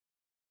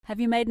Have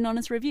you made an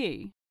honest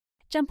review?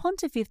 Jump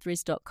onto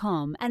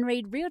fifthwrist.com and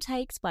read real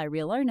takes by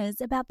real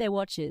owners about their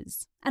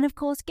watches. And of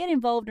course, get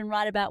involved and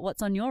write about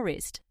what's on your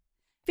wrist.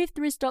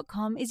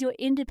 Fifthwrist.com is your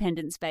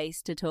independent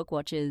space to talk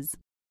watches.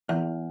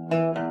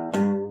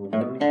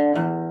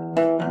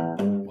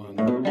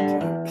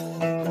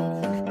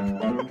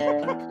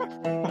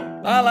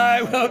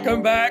 Hello,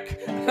 welcome back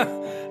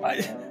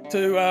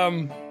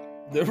to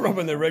the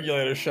Robin the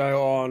Regulator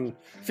show on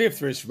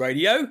Fifth Wrist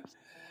Radio.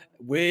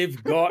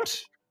 We've got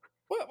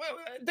well,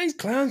 these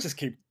clowns just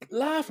keep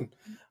laughing.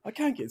 I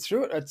can't get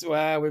through it. It's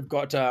we've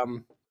got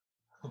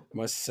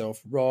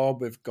myself,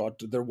 Rob. We've got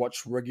the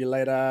Watch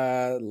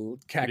Regulator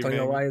cackling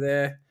away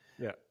there.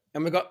 Yeah,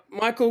 and we've got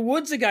Michael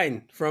Woods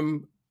again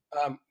from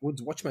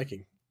Woods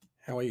Watchmaking.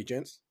 How are you,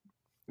 gents?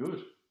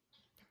 Good.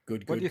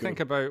 Good. What do you think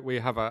about we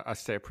have a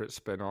separate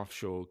spin-off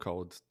show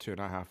called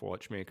 2.5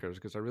 Watchmakers?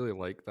 Because I really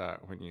like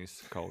that when you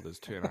called us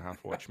 2.5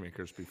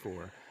 Watchmakers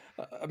before.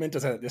 I meant to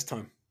say that this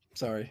time.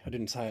 Sorry, I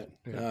didn't say it.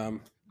 Yeah.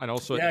 And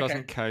also, it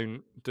doesn't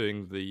count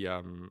doing the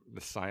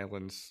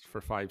silence for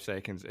 5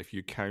 seconds if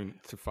you count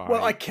to 5.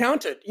 Well, I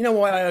counted. You know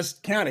why I was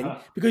counting?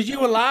 Because you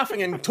were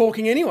laughing and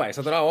talking anyway.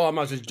 So I thought, I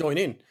might as well join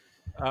in.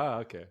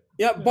 Okay.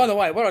 Yeah. By the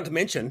way, what I wanted to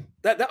mention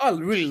that I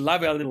really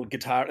love our little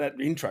guitar, that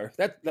intro,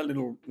 that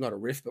little, not a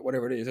riff, but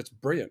whatever it is, it's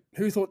brilliant.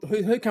 Who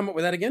came up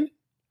with that again?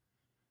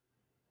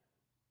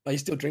 Are you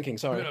still drinking?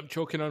 Sorry, I'm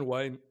choking on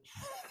wine.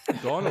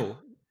 Donald.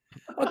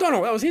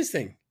 Donald, that was his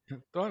thing.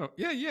 Donald.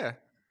 Yeah.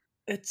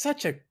 It's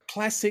such a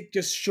classic,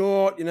 just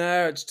short. You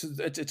know,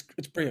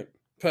 it's brilliant,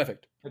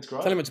 perfect. It's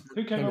great. Tell him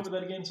Who came up with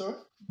that again? Sorry,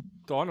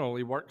 Donald.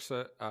 He works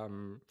at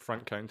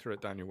front counter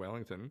at Daniel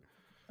Wellington.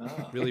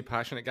 Really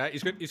passionate guy.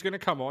 He's going to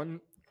come on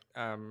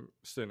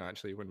soon,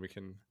 actually, when we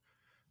can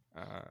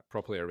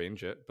properly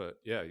arrange it. But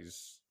yeah,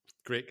 he's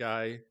a great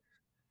guy,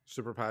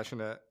 super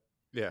passionate.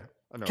 Yeah,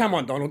 I know. Come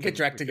on, Donald, get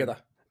your act together.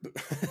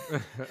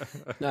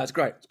 No, it's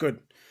great. It's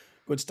good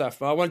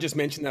stuff. I want to just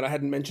mention that I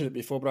hadn't mentioned it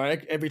before,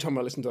 but every time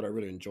I listen to it, I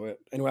really enjoy it.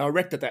 Anyway, I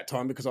wrecked it that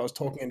time because I was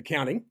talking and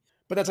counting,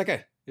 but that's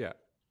okay. Yeah,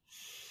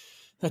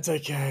 that's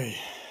okay.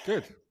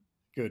 Good.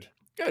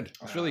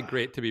 It's really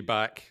great to be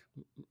back,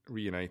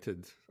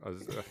 reunited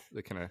as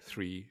the kind of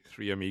three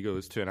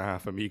amigos,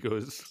 2.5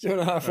 amigos,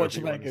 2.5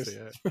 watchmakers.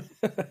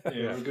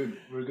 Yeah,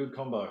 we're a good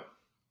combo.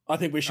 I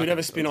think we should have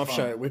a spin-off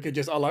show. We could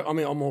just.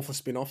 I'm all for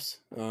spin-offs.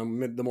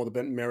 The more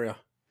the merrier.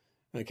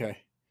 Okay.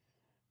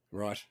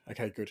 Right.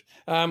 Okay. Good.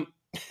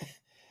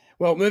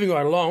 Well, moving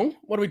right along.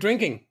 What are we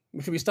drinking?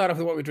 Should we start off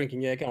with what we're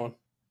drinking? Yeah, go on.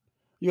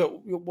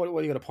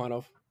 What you got a pint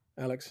of,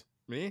 Alex?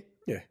 Me?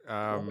 Yeah.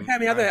 How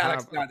many other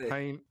Alex are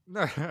there?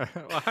 No,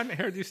 I hadn't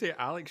heard you say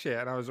Alex yet,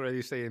 and I was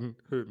already saying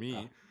who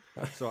me.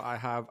 So I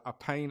have a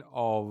pint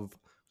of,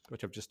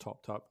 which I've just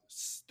topped up,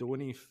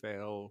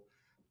 Stonyfell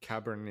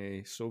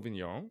Cabernet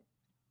Sauvignon.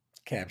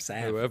 Cab Sav.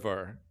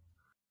 However,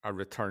 a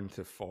return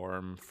to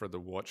form for the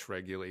Watch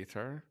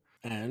Regulator.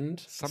 And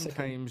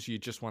sometimes you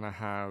just want to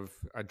have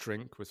a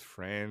drink with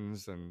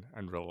friends and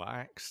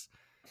relax.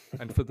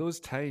 And for those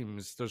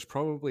times, there's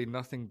probably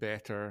nothing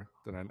better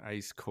than an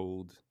ice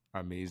cold,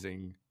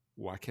 amazing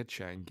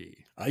Wakachangi.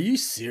 Are you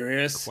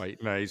serious?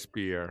 Quite nice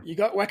beer. You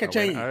got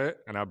Wakachangi? I went out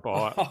and I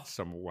bought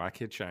some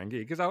Wakachangi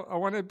because I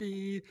want to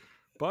be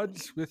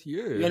buds with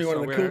you. You're only one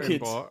of the cool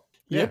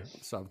kids.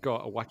 So I've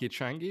got a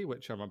Wakachangi,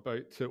 which I'm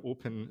about to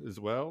open as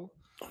well.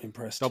 I'm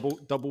impressed.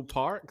 Double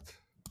parked.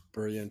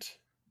 Brilliant.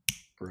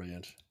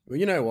 Well,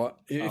 you know what?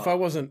 If I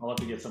wasn't... I'll have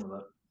to get some of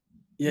that.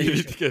 Yeah, you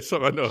need to get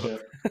some, I know.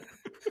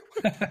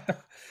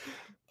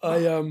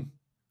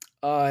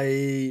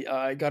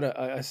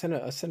 I sent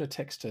a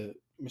text to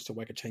Mr.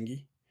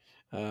 Wakachangi,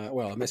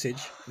 a message,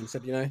 and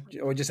said,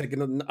 or just said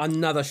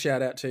another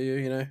shout out to you,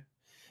 And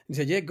he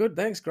said, yeah, good,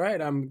 thanks,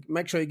 great.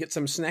 Make sure you get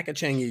some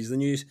Snackachangis, the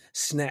new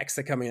snacks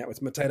they're coming out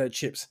with, potato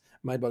chips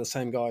made by the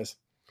same guys,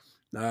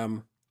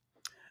 out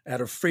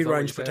of free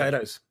range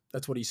potatoes.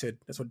 That's what he said.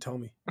 That's what he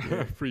told me.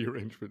 Yeah. Free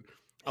arrangement.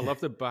 I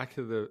love the back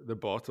of the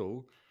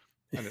bottle.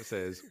 And it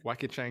says,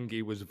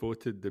 Wakachangi was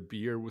voted the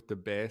beer with the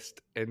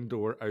best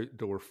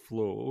indoor-outdoor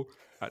flow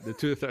at the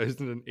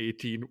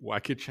 2018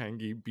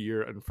 Wakachangi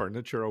Beer and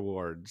Furniture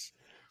Awards.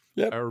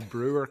 Yep. Our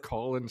brewer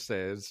Colin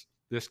says,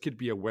 this could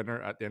be a winner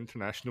at the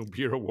International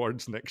Beer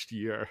Awards next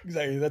year.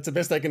 Exactly. That's the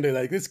best they can do.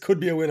 This could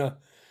be a winner.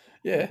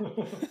 Yeah.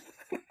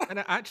 And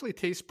it actually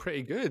tastes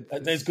pretty good.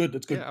 It's good.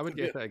 It's good. Yeah, I would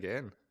get that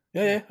again.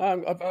 Yeah.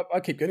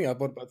 I keep getting it. I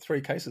bought about 3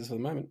 cases for the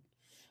moment.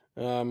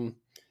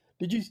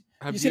 Did you...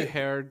 Have you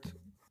heard...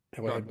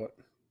 Have I heard what?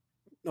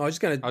 No, I was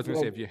going to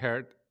say, have you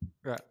heard...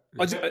 No.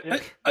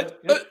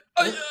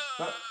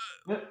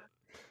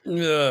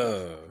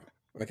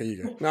 Okay,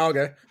 you go. No, I'll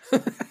go.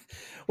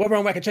 Well, we're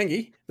on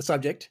Wakachangi, the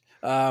subject.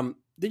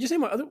 Did you see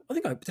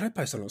did I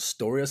post on a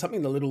story or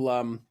something? The little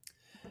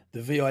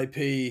the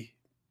VIP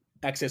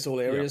access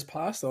all areas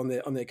pass on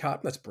their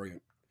carton. That's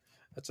brilliant.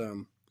 That's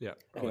I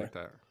like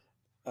that.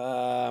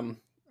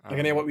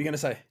 Okay, now what were you going to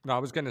say? No, I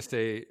was going to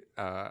say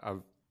I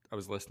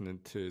was listening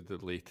to the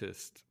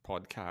latest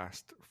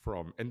podcast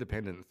from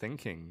Independent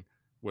Thinking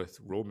with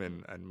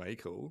Roman and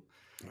Michael,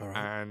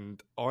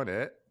 and on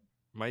it,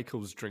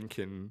 Michael's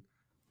drinking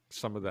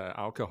some of the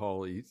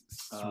alcohol he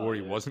swore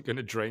he yeah. wasn't going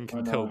to drink I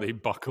until know. they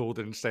buckled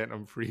and sent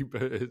him free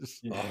booze.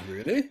 Yeah. Oh,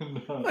 really?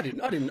 No. I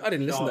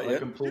didn't listen to that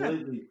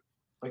yet.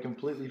 I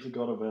completely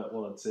forgot about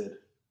what I'd said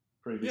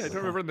previously. Yeah, I don't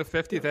remember in the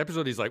 50th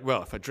episode, he's like,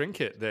 well, if I drink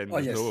it, then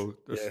Oh,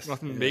 there's yes,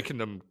 nothing yeah. making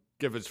them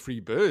give us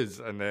free booze.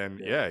 And then,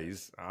 Yeah.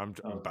 I'm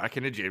back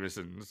into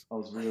Jameson's. I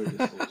was really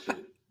just full of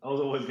shit. I was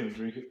always going to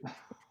drink it.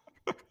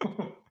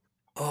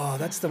 Oh,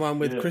 that's the one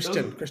with Yeah,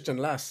 Christian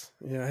Lass.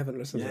 Yeah, I haven't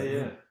listened to that.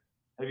 Yeah.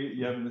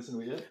 You haven't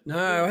listened to it yet? No,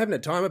 I haven't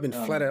had time. I've been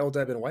flat out all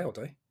day, been away all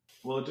day.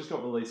 Well, it just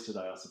got released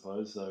today, I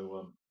suppose.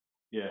 So,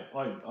 yeah,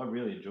 I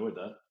really enjoyed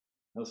that.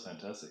 That was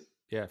fantastic.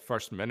 Yeah,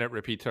 first minute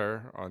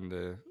repeater on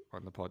the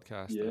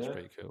podcast. Yeah. That's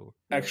pretty cool.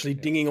 Actually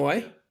dinging away.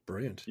 Yeah.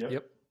 Brilliant.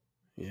 Yep.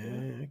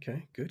 Yeah,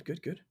 okay.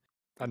 Good.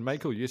 And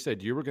Michael, you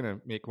said you were going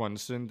to make one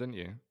soon, didn't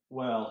you?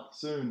 Well,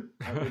 soon.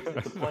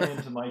 It's a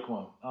plan to make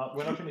one.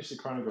 When I finish the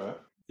chronograph,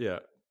 Yeah.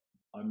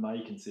 I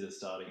may consider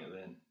starting it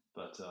then.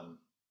 But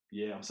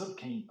yeah, I'm sort of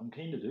keen. I'm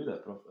keen to do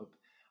that, but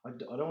I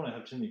don't want to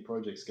have too many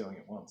projects going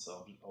at once.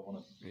 So I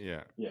want to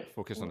Yeah.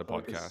 Focus on the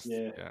podcast.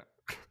 Yeah.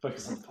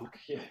 Focus on the podcast.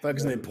 Yeah.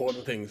 Focus on the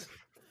important things.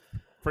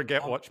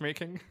 Forget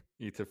watchmaking.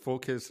 You need to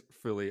focus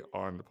fully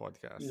on the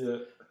podcast. Yeah.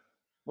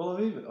 Well,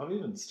 I've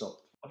even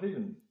stopped. I've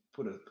even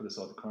put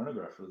aside the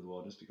chronograph for a little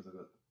while just because I've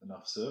got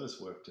enough service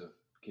work to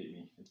keep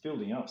me. It's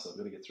building up, so I've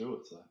got to get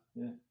through it. So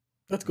yeah.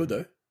 That's good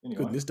though. Anyway.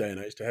 Good in this day and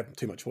age to have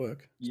too much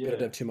work. It's better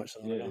to have too much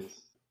than Yeah, enough. it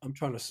is. I'm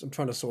trying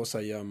to source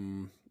a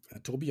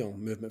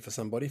tourbillon movement for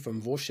somebody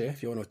from Vaucher.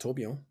 If you want a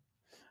tourbillon,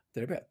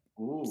 they're about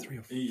Ooh. three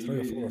or You 5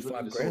 looking to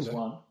grand. source though.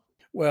 one.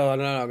 Well, I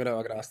don't know.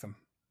 I gotta ask them.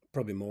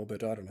 Probably more,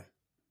 but I don't know.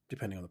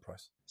 Depending on the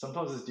price.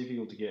 Sometimes it's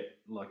difficult to get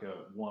like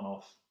a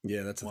one-off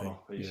Yeah, that's the thing.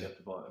 piece. You Yeah, have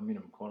to buy a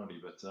minimum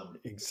quantity, but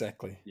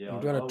exactly. yeah, I'm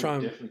I trying to would try.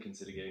 definitely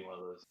consider getting one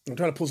of those. I'm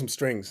trying to pull some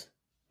strings.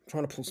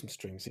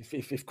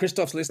 If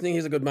Christophe's listening,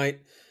 he's a good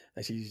mate.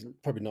 Actually, he's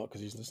probably not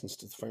because he listens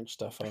to the French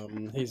stuff.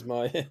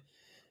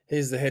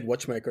 He's the head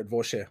watchmaker at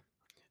Vaucher.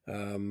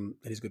 And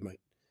he's a good mate,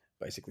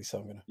 basically. So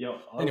I'm gonna. Yeah,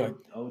 Anyway.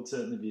 I would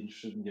certainly be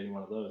interested in getting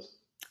one of those.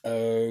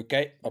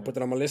 Okay, I'll put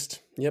that on my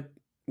list. Yep.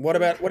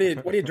 What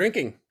are you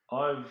drinking?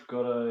 I've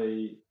got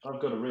a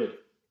red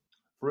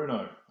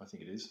Bruno, I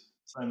think it is.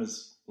 Same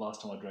as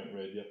last time I drank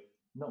red. Yep.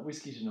 Not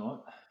whiskey tonight.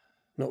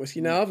 Not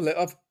whiskey. No,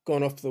 I've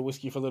gone off the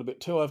whiskey for a little bit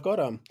too. I've got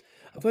a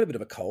bit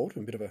of a cold,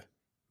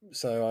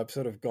 so I've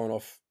sort of gone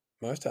off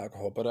most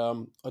alcohol. But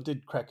I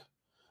did crack.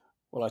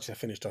 Well, actually, I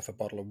finished off a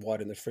bottle of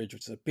white in the fridge,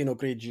 which is a Pinot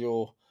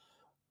Grigio,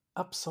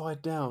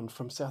 upside down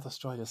from South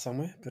Australia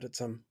somewhere. But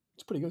it's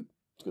pretty good.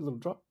 It's a good little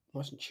drop,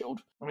 nice and chilled.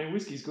 I mean,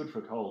 whiskey's good for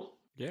a cold.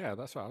 Yeah,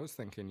 that's what I was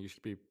thinking. You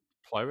should be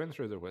plowing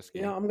through the whiskey.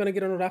 Yeah, I'm gonna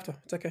get on it after.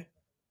 It's okay.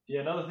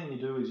 Yeah, another thing you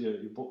do is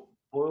you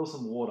boil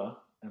some water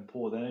and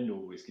pour that into a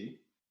whiskey,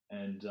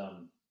 and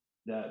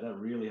that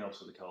really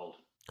helps with the cold.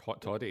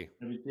 Hot toddy.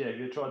 Have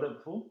you tried that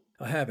before?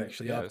 I have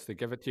actually. Yeah, they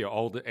give it to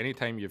you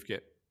anytime you've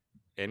got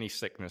any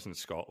sickness in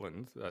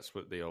Scotland. That's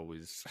what they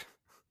always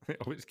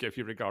give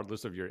you,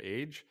 regardless of your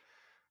age.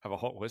 Have a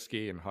hot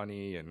whiskey and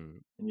honey,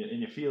 and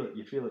you feel it.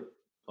 You feel it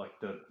like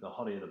the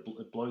hot air.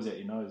 It blows out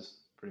your nose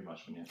pretty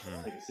much when you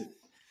take a sip.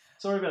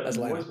 Sorry about that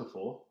noise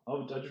before.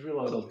 I just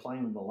realised I was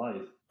playing with the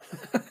lathe.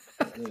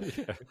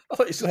 Yeah. I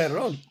thought you still had it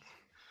on.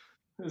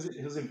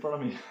 It was in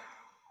front of me.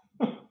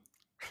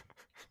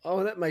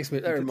 Oh, that makes me.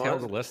 That tell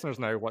reminds the listeners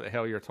now what the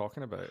hell you're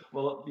talking about.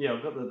 Well, yeah,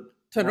 I've got the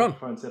Turn it on.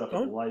 microphone set up at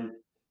the lathe.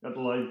 At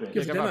the lathe bench.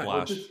 Give us a demo.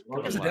 blast.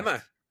 Give us a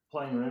demo.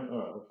 Playing around. All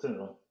right, I'll turn it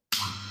on.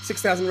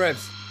 6,000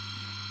 revs.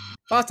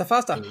 Faster.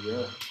 There we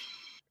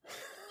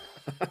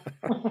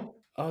go.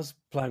 I was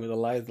playing with a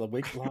lathe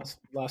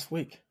last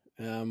week.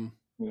 Yeah.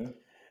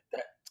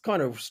 It's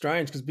kind of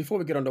strange because before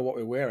we get onto what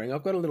we're wearing,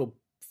 I've got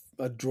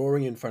a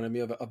drawing in front of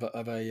me of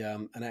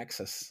an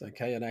axis.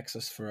 Okay, an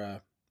axis for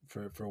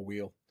a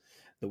wheel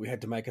that we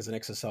had to make as an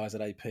exercise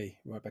at AP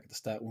right back at the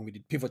start when we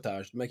did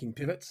pivotage, making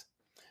pivots.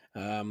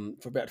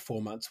 For about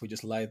 4 months, we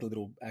just laid the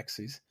little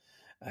axes,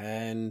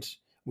 and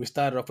we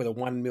started off with a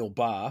 1 mil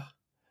bar,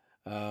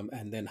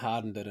 and then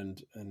hardened it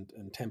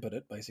and tempered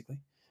it basically,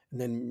 and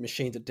then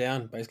machined it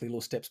down basically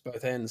little steps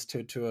both ends to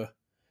a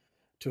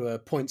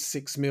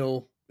 0.6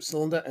 mil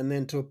cylinder and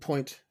then to a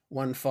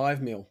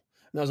 0.15 mil.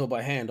 And that was all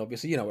by hand,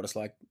 obviously. You know what it's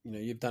like. You know,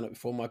 you've done it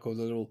before, Michael.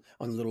 The little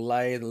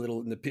lathe, the little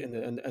and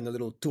the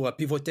little tour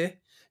pivote,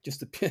 just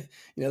the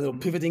little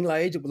pivoting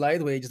lathe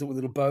where you just do a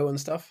little bow and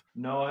stuff.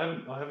 No, I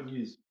haven't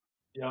used.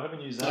 Yeah, I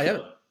haven't used that. Oh, you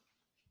haven't?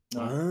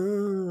 No.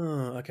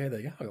 Ah, okay, there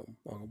you go. I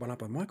got one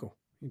up on Michael.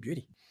 You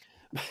beauty.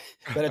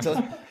 But it's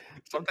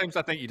Sometimes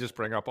I think you just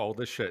bring up all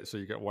this shit so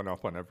you get one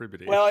up on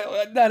everybody.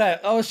 well, no.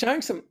 I was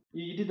showing some.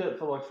 You did that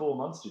for like 4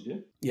 months, did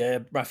you? Yeah,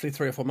 roughly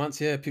 3 or 4 months.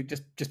 Yeah,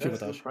 just That's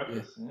pivotage. good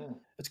practice. Yeah.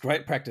 It's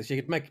great practice. You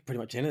could make pretty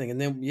much anything, and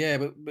then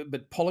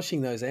but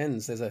polishing those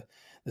ends. There's a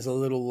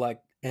little like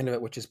end of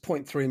it which is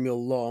 0.3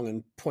 mil long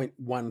and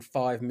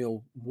 0.15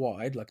 mil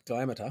wide, like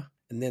diameter,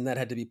 and then that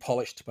had to be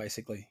polished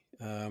basically.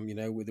 With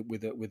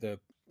a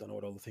I don't know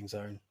what all the things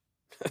are.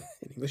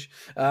 in English,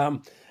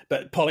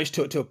 but polished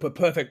to a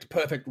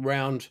perfect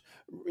round,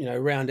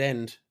 round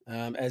end,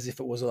 as if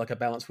it was like a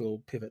balance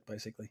wheel pivot,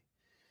 basically.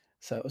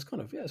 So it was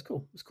kind of, it's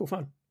cool. It's cool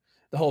fun.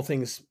 The whole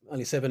thing's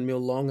only 7 mil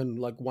long, and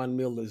like 1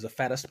 mil is the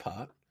fattest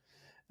part.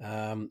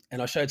 And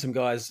I showed some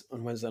guys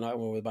on Wednesday night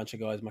when we were a bunch of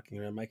guys mucking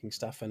around making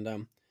stuff, and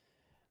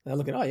they're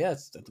looking, oh yeah,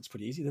 that looks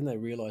pretty easy. Then they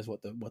realize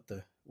what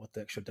the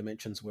actual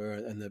dimensions were,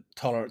 and the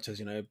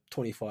tolerances,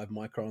 25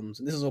 microns.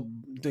 And this is all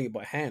doing it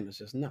by hand. It's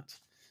just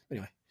nuts.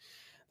 Anyway,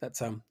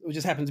 that's it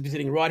just happened to be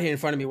sitting right here in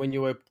front of me when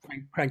you were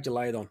cranked your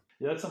lathe on.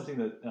 Yeah, that's something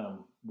that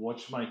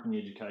watchmaking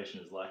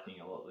education is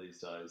lacking a lot these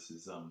days.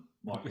 Is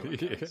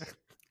micromechanics.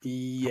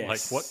 Yes.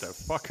 Like, what the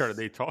fuck are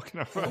they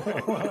talking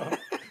about?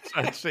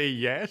 I'd say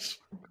yes.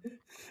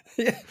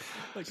 Yeah,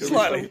 like,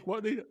 slightly.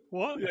 What?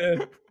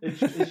 Yeah,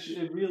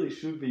 it really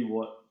should be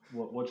what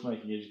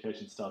watchmaking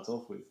education starts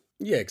off with.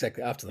 Yeah,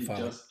 exactly. After the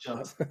filing,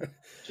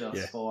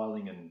 just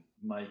filing and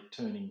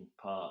turning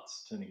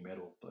parts, turning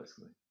metal,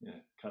 basically. Yeah,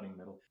 cutting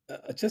metal.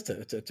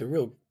 It's a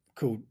real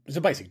cool. It's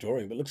a basic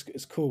drawing, but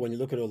it's cool when you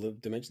look at all the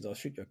dimensions. I'll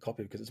shoot you a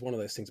copy because it's one of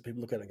those things that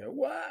people look at and go,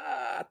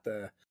 "What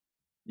the?"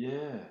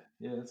 Yeah,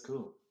 that's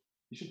cool.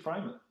 You should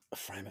frame it. I'll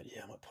frame it.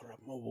 Yeah, I might put it up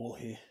on my wall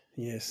here.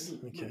 Yes.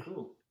 Okay.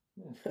 Cool.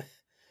 Yeah.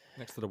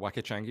 Next to the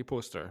Wakachangi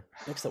poster.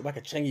 Next to the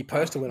Wakachangi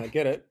poster when I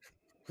get it.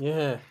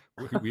 Yeah.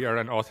 We are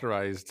an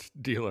authorized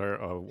dealer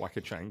of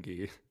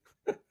Wakachangi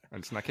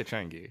and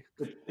Snackachangi.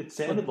 It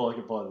sounded like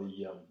it by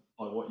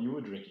what you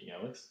were drinking,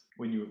 Alex.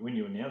 When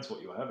you announced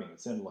what you were having,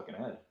 it sounded like an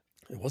ad.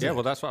 It wasn't. Yeah,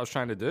 well, that's what I was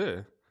trying to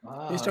do.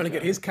 He's trying to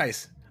get his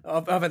case.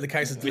 I've had the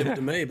cases delivered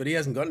to me, but he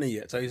hasn't gotten it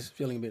yet, so he's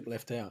feeling a bit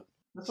left out.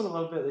 That's what I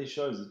love about these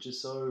shows. It's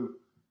just so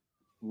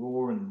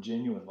raw and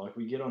genuine. Like,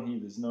 we get on here,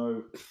 there's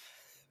no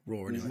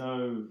raw. There's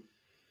no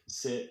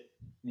set.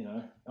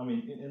 I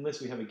mean,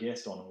 unless we have a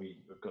guest on and we've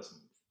got some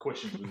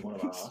questions we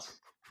want to ask.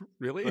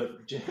 Really?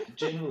 But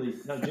generally,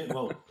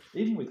 well,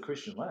 even with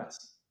Christian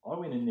Lass, I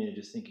went in there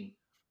just thinking,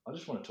 I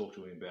just want to talk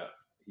to him about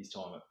his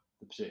time at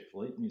the Patek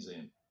Philippe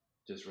Museum,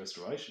 just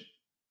restoration.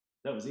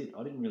 That was it.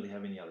 I didn't really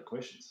have any other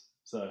questions.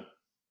 So,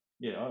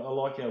 yeah, I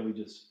like how we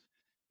just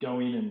go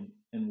in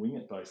and wing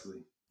it,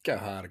 basically. Go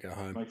hard or go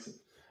home. Makes it.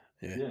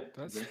 Yeah.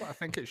 That's what I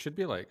think it should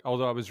be like.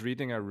 Although I was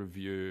reading a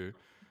review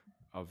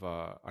of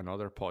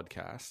another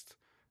podcast,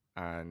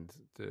 and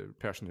the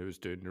person who was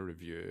doing the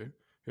review,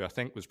 who I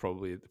think was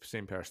probably the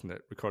same person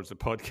that records the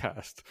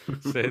podcast,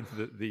 said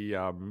that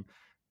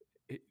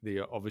they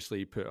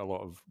obviously put a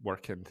lot of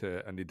work into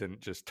it, and they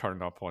didn't just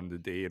turn up on the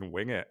day and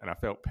wing it. And I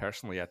felt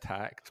personally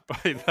attacked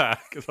by that,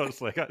 because I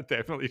was like, that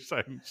definitely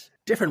sounds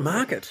different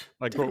market.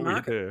 Like different what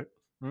market.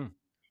 we do.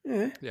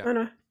 Yeah, I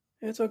know.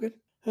 Yeah, it's all good.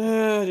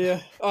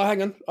 Yeah. Oh,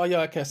 hang on. Oh,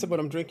 yeah. Okay. So what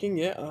I'm drinking.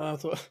 Yeah. I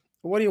thought.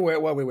 What do you wear?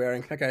 What are we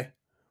wearing? Okay.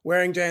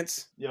 Wearing,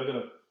 gents. Yeah, I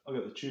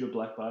got the Tudor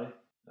Black Bay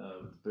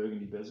with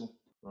burgundy bezel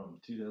from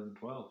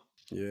 2012.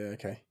 Yeah.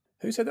 Okay.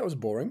 Who said that was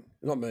boring?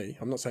 Not me.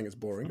 I'm not saying it's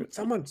boring, but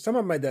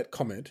someone made that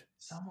comment.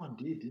 Someone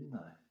did, didn't they?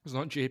 Was it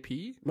not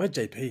JP? My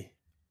JP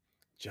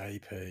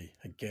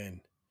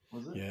again.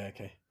 Was it? Yeah.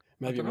 Okay.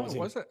 Maybe it was.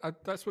 Was it?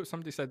 That's what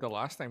somebody said the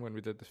last time when we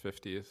did the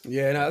 50th.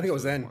 Yeah, no, I think it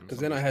was then, because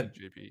then I had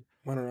JP.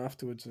 one on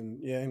afterwards, and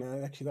yeah,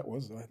 no, actually that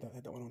was I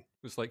had that one on.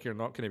 It's like you're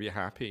not going to be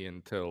happy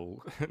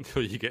until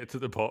you get to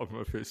the bottom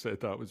of who said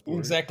that was boring.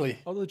 Exactly.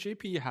 Although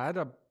JP had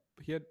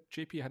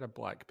a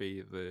Black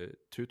Bay, the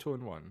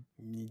two-tone one.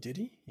 Did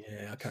he?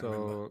 Yeah, I can't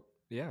remember.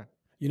 Yeah.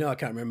 I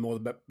can't remember more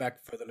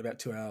back further than about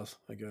 2 hours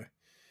ago.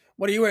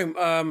 What are you wearing?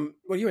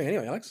 What are you wearing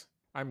anyway, Alex?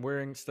 I'm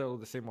wearing still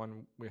the same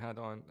one I had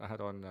on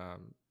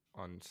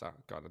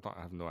God,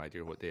 I have no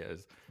idea what day it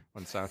is.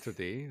 On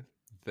Saturday,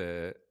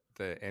 the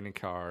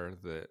Enicar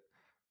that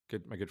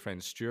my good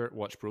friend Stuart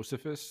Watch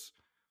Brocephus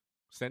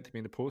sent to me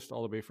in the post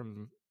all the way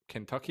from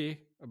Kentucky,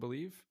 I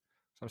believe.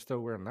 So I'm still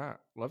wearing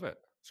that. Love it.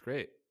 It's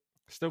great.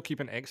 Still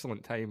keeping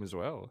excellent time as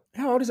well.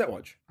 How old is that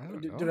watch? I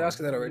don't know. Did I ask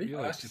you that already?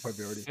 Like I asked you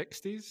probably already.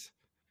 60s?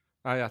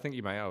 I think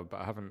you might have, but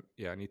I haven't.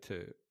 Yeah, I need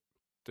to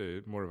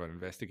do more of an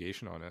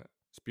investigation on it.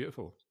 It's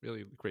beautiful.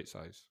 Really great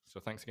size. So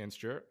thanks again,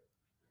 Stuart.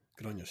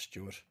 Good on you,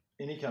 Stuart.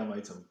 Anycar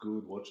made some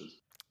good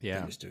watches.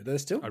 Yeah. They're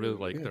still. I really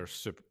like their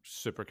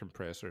super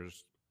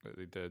compressors that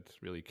they did.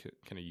 Really kind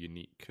of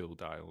unique, cool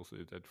dials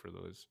they did for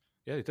those.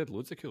 Yeah, they did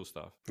loads of cool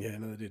stuff. Yeah,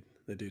 no,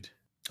 they did.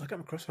 I came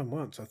across one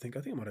once. I think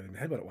I might have even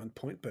had one at one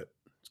point, but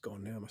it's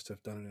gone now. I must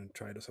have done it in a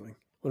trade or something.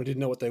 Well, I didn't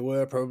know what they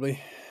were, probably.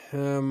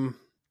 I'm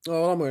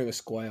wearing a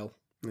Squale.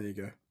 There you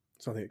go.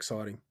 It's nothing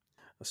exciting.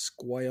 A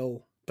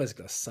Squale,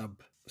 basically a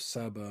sub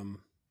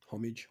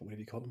homage, or whatever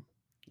you call them.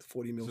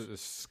 40 mil. Is it the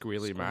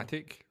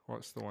Squale-matic?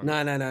 What's the one?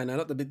 No,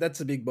 not the big. That's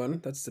the big one.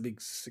 That's the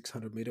big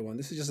 600 meter one.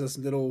 This is just this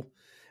little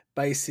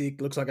basic.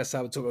 Looks like a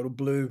sub. It's got a little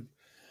blue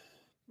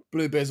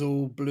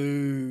bezel,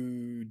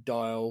 blue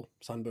dial,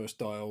 sunburst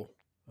dial,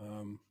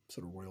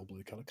 sort of royal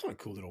blue color. Kind of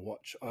cool little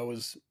watch.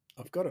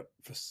 I've got it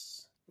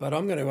but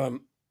I'm going to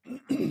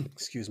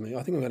excuse me.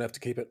 I think I'm going to have to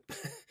keep it.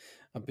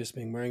 I've just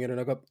been wearing it, and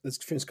there's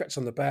a few scratches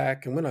on the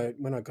back. And when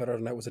I got it,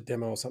 and that was a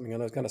demo or something,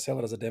 and I was going to sell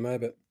it as a demo,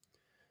 but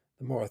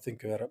the more I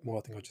think about it, the more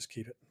I think I'll just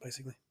keep it,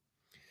 basically.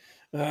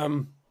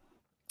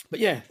 But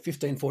yeah,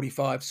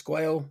 1545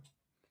 Squale.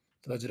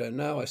 For those who don't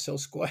know, I sell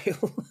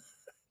Squale.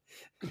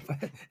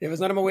 If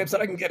it's not on my website,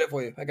 I can get it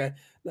for you. Okay,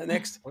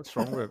 next. What's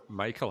wrong with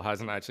Michael?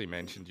 Hasn't actually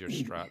mentioned your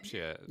straps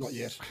yet. Not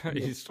yet.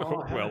 He's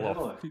Oh, well have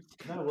off.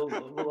 I? No,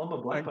 well, I'm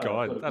a black Thank belt.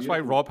 I've got God. a That's why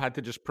beautiful- Rob had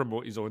to just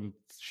promote his own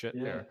shit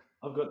Yeah, there.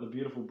 I've got the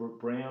beautiful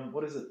brown.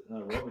 What is it,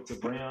 Rob? It's a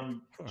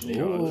brown. Oh,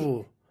 Geneva.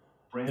 Ooh,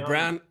 brown, the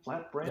brown-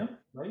 flat brown,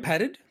 maybe.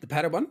 the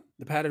padded one,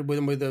 the padded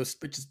with the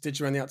stitch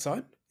around the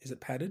outside. Is it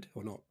padded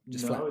or not?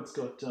 Just No, flat. it's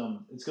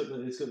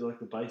got like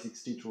the basic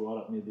stitch right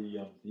up near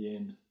the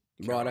end.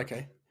 Right.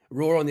 Okay.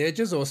 Raw on the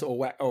edges or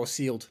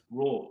sealed.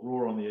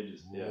 Raw on the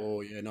edges. Yeah.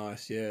 Oh yeah,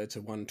 nice. Yeah, it's a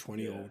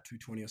 120 Yeah. or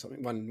 220 or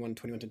something.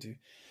 120, 122.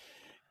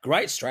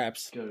 Great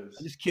straps. Goes,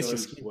 Just kiss your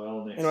goes skin.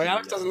 well next Anyway, to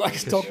Alex the, doesn't like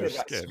us Kiss talking your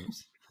about skin.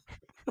 straps.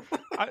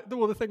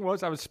 Well, the thing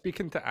was, I was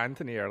speaking to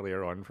Anthony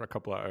earlier on for a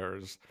couple of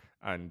hours,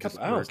 and Couple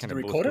just, we were hours? kind Did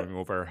of you both record it? going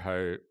over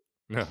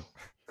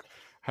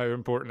how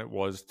important it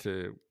was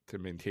to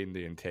maintain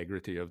the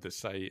integrity of the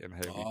site and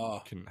how Oh. we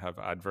can have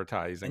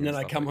advertising. And then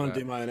I stuff come like home and that.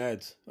 do my own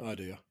ads. Oh,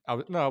 do you?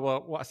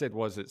 What I said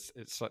was it's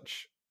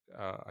such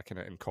a kind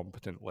of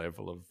incompetent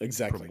level of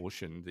Exactly.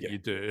 promotion that Yeah. you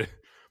do,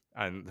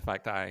 and the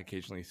fact that I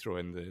occasionally throw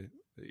in that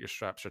your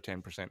straps are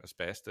 10%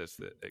 asbestos,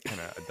 that it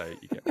kind of I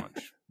doubt you get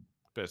much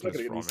business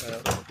gonna get from these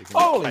it. out. You can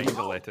Holy kind of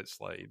moly. let it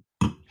slide.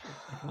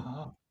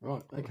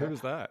 Right. Who Okay.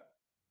 was that?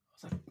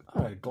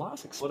 Oh,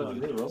 glass What exploded. have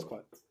you done, That's Rob?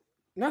 quite...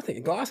 Nothing.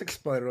 A glass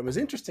exploded. It was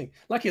interesting.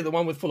 Lucky the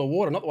one with full of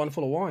water, not the one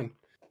full of wine.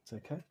 It's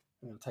okay.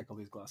 I'm going to take all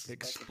these glasses back.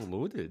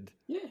 Exploded.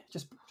 Yeah,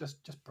 just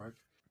broke.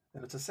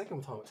 And it's the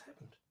second time it's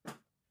happened.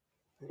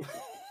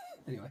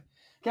 Anyway,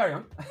 carry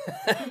on.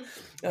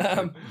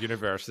 The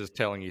universe is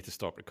telling you to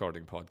stop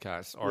recording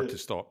podcasts or Yeah. to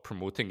stop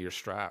promoting your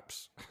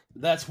straps.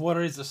 That's what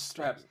it is. The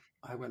straps.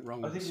 I went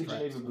wrong. I with think the the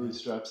straps. Geneva Blue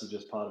straps are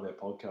just part of our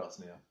podcast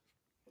now.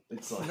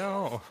 It's like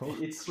No.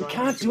 it's We strange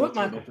can't to do go it, to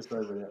an Michael.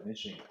 episode without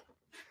mentioning it.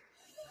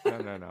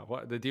 No.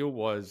 What the deal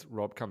was,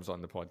 Rob comes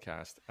on the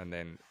podcast, and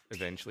then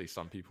eventually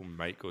some people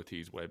might go to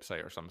his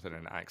website or something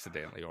and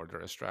accidentally order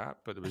a strap,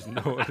 but there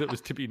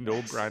was to be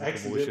no brand promotion.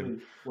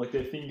 Accidentally, like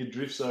their finger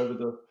drifts over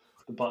the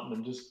button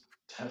and just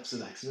taps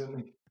it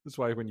accidentally. That's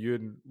why when you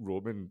and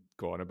Roman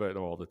go on about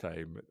them all the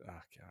time,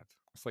 God,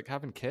 it's like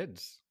having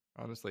kids.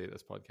 Honestly,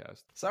 this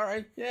podcast.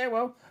 Sorry. Yeah.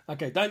 Well.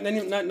 Okay. Don't.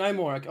 No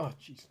more. Oh,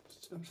 jeez.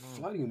 I'm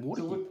floating in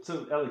water.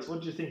 So Alex, what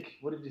did you think?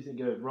 What did you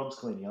think? Rob's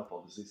cleaning up,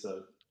 obviously.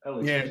 So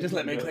Alex, Yeah. what did you Just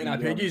let think me about clean up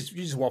the, here.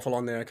 You just waffle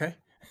on there. Okay.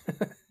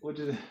 What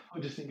did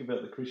you think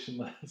about the Christian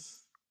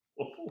lads?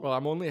 Well,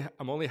 I'm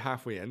only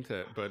halfway into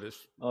it, but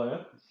it's Oh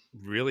yeah.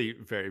 really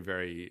very,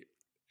 very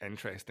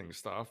interesting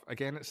stuff.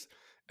 Again, it's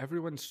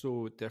everyone's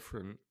so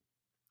different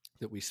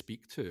that we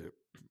speak to.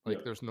 Like,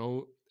 Yep. there's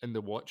no in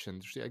the watch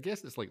industry. I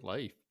guess it's like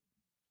life.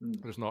 Mm.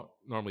 There's not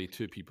normally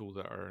two people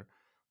that are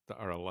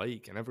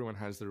alike, and everyone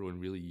has their own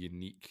really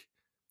unique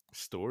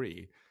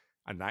story.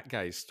 And that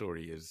guy's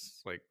story is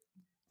like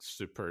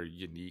super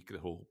unique. The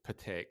whole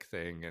Patek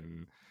thing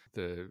and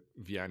the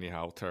Vianney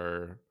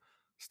Halter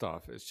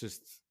stuff. It's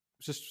just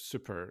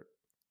super.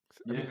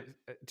 I mean,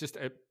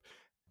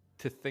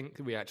 to think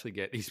that we actually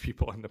get these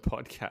people on the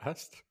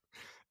podcast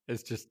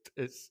is just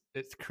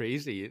it's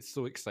crazy. It's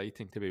so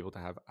exciting to be able to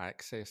have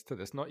access to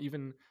this. Not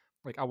even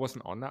like I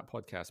wasn't on that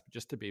podcast, but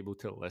just to be able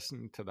to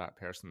listen to that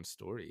person's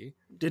story.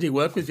 Did he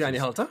work with Vianney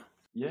Halter?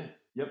 Yeah.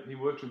 Yep. He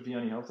worked with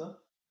Vianney Halter,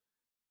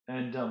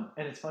 and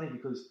it's funny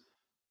because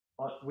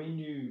Roman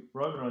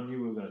and I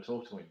knew we were going to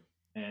talk to him,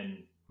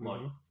 and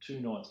like 2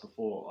 nights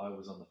before, I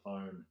was on the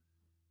phone.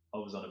 I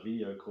was on a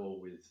video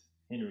call with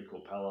Henry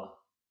Corpella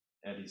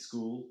at his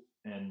school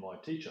and my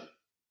teacher,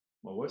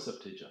 my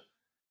WhatsApp teacher.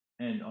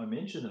 And I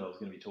mentioned that I was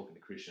going to be talking to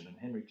Christian, and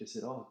Henry just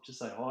said, "Oh, just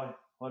say hi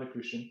to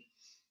Christian.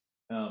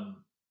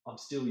 I'm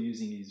still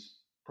using his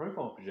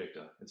profile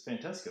projector. It's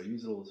fantastic. I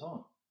use it all the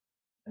time."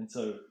 And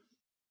so,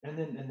 and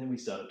then we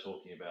started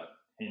talking about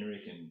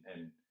Henrik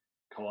and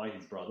Kai,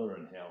 his brother,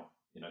 and how,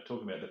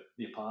 talking about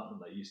the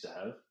apartment they used to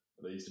have.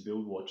 They used to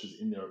build watches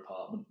in their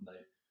apartment, and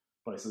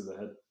they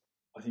had,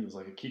 I think it was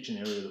like a kitchen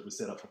area that was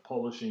set up for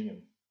polishing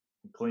and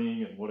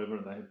cleaning and whatever.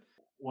 And they had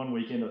one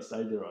weekend I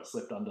stayed there. I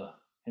slept under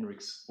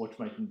Henrik's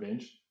watchmaking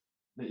bench.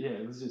 But yeah,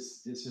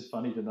 it's just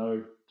funny to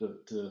know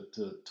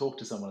to talk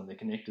to someone and they're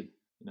connected.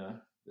 They're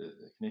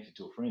connected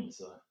to a friend.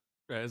 So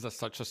It is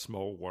such a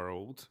small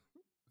world,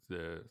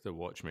 the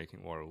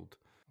watchmaking world,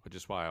 which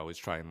is why I always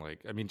try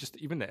and just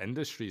even the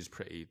industry is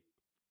pretty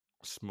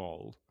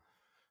small.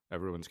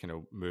 Everyone's kind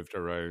of moved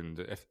around.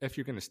 If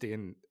you're going to stay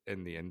in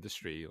the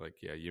industry,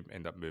 you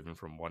end up moving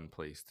from one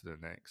place to the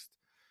next,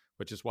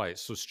 which is why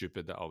it's so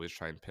stupid that I always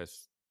try and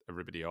piss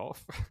everybody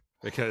off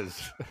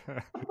because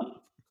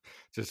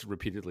just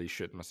repeatedly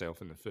shooting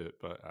myself in the foot.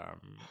 But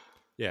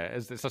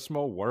it's a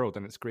small world,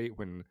 and it's great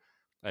when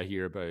I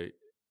hear about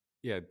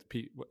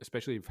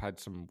especially I've had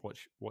some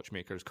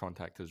watchmakers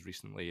contact us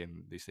recently,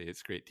 and they say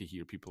it's great to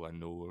hear people I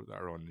know that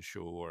are on the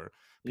show or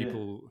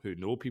people who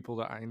know people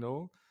that I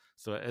know.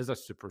 So it is a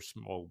super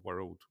small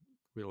world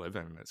we live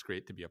in. It's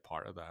great to be a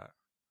part of that.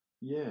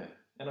 Yeah,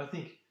 and I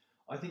think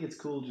it's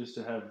cool just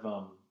to have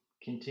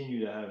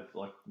continue to have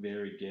like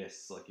varied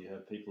guests. Like you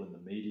have people in the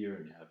media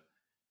and you have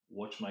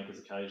watchmakers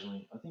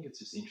occasionally. I think it's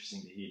just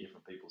interesting to hear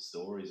different people's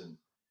stories and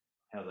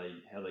how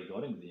they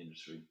got into the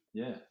industry.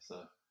 Yeah,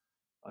 so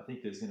I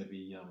think there's going to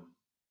be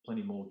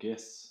plenty more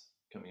guests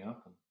coming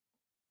up and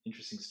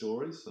interesting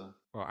stories. So.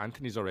 Well,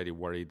 Anthony's already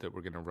worried that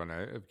we're going to run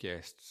out of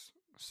guests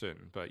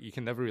soon, but you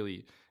can never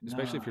really,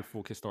 especially if you're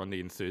focused on the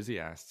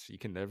enthusiasts, you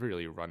can never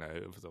really run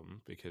out of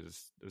them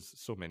because there's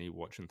so many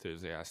watch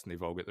enthusiasts and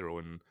they've all got their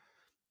own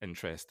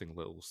interesting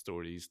little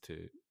stories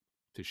to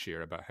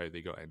share about how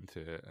they got into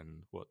it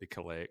and what they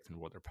collect and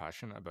what they're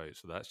passionate about.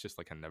 So that's just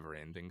like a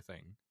never-ending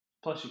thing.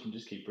 Plus, you can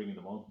just keep bringing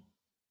them on,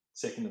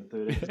 second and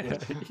third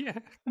episode. Yeah,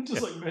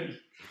 just like me.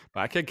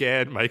 Back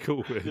again,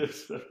 Michael Wood.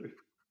 Yes,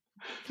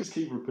 just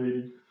keep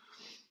repeating.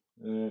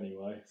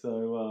 Anyway,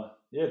 so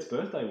it's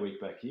birthday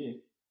week back here.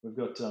 We've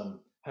got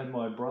had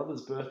my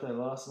brother's birthday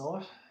last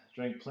night.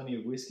 Drank plenty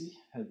of whiskey,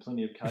 had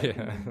plenty of cake.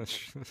 Yeah.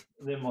 And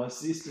then my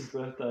sister's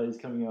birthday is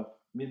coming up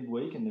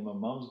midweek, and then my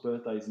mum's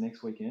birthday is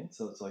next weekend.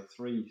 So it's like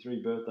three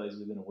birthdays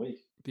within a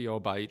week. Do you all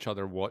buy each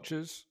other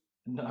watches?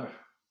 No.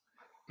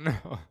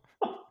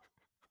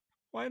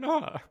 Why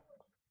not?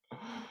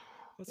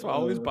 That's what I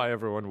always buy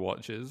everyone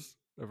watches.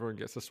 Everyone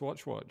gets a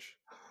Swatch watch.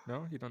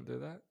 No, you don't do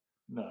that?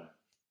 No.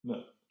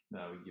 We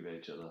give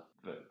each other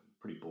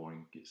pretty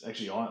boring gifts.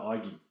 Actually, I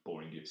give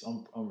boring gifts.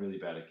 I'm really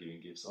bad at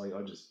giving gifts. I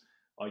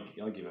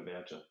give a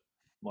voucher.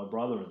 My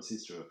brother and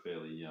sister are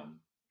fairly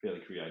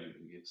creative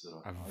with gifts.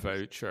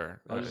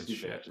 Voucher. I just give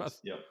vouchers.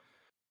 Yep.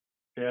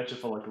 Voucher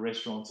for like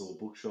restaurants or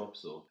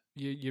bookshops or.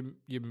 You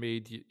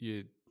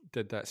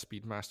did that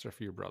Speedmaster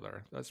for your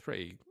brother. That's a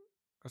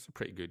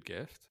pretty good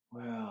gift.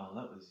 Wow,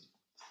 that was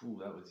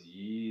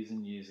years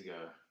and years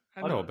ago.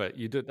 I know, but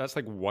you did. That's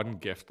like one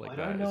gift like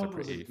that is a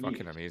pretty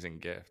fucking amazing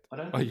gift.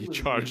 You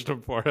charged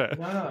him for it.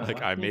 No,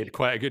 I made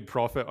quite a good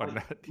profit on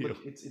that deal.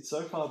 Look, it's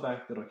so far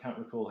back that I can't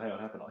recall how it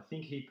happened. I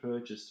think he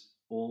purchased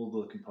all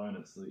the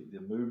components, the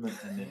movement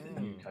and then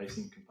the new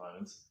casing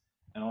components,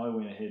 and I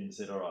went ahead and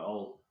said,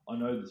 all right, I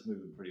know this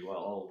movement pretty well.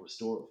 I'll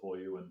restore it for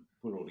you and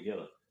put it all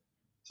together.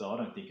 So I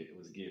don't think it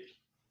was a gift.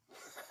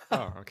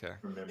 Oh, okay.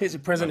 Here's a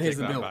present. Here's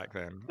the bill. Back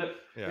then.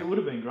 It would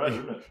have been great,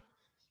 wouldn't it?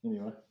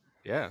 Anyway.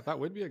 Yeah, that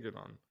would be a good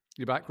one.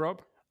 You back,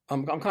 Rob?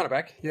 I'm kind of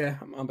back. Yeah,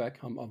 I'm back.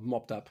 I'm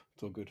mopped up.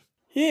 It's all good.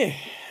 Yeah.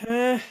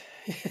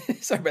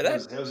 Sorry about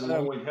that.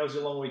 How's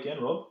your long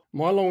weekend, Rob?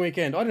 My long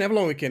weekend. I didn't have a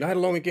long weekend. I had a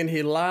long weekend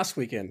here last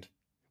weekend.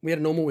 We had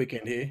a normal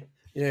weekend here.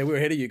 Yeah, we were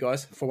ahead of you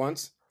guys for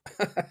once.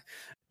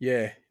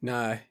 Yeah,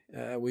 no,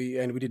 we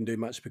didn't do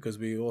much because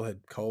we all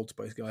had colds.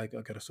 Basically, I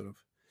got to sort of.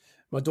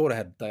 My daughter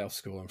had a day off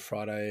school on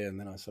Friday, and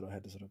then I sort of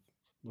had to sort of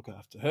look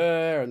after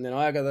her, and then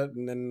I got it,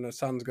 and then the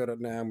son's got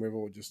it now, and we're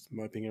all just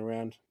moping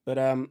around. But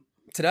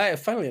today,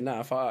 funnily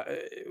enough,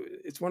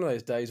 it's one of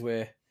those days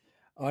where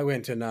I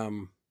went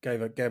and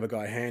gave a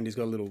guy a hand. He's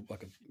got a little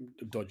like a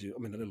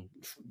little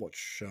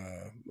watch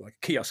like a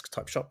kiosk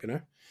type shop,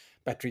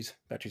 batteries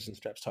and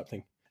straps type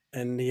thing.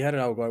 And he had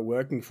an old guy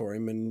working for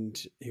him, and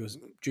he was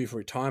due for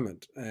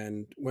retirement.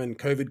 And when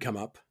COVID come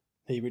up,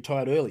 he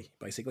retired early,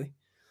 basically.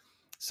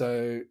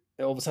 So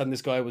all of a sudden,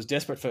 this guy was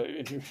desperate for.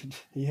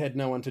 He had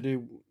no one to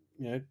do,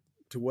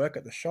 to work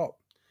at the shop.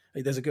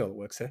 Hey, there's a girl that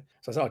works there,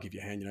 so I said, I'll give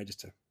you a hand,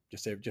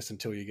 just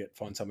until you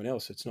find someone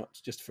else. It's not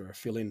just for a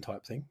fill-in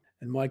type thing.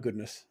 And my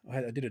goodness,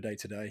 I did a day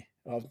today.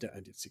 I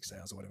did 6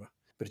 hours or whatever.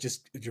 But it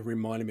just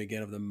reminded me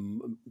again of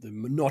the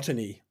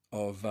monotony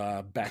of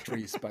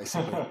batteries,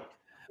 basically.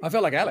 I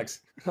felt like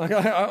Alex.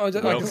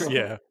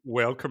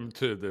 Welcome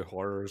to the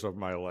horrors of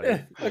my life.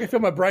 Yeah, I could feel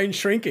my brain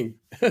shrinking.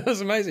 It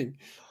was amazing.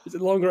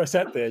 The longer I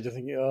sat there, just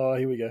thinking, oh,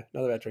 here we go,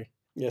 another battery.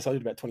 Yes, I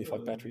did about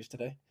 25 batteries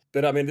today.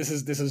 But I mean, this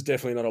is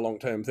definitely not a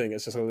long-term thing.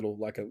 It's just a little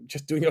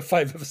just doing a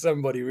favor for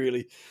somebody,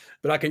 really.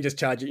 But I can just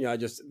charge it. I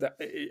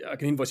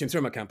can invoice him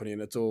through my company,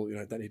 and it's all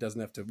that he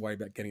doesn't have to worry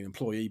about getting an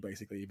employee,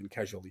 basically, even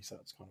casually. So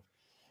it's kind of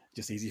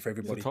just easy for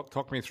everybody. So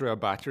talk me through a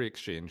battery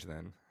exchange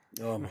then.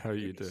 Oh, how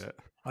you do it?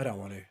 I don't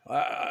want to.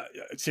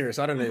 Serious.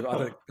 I don't think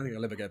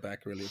I'll ever go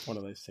back. Really, it's one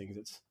of those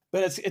things.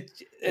 I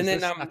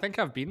think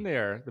I've been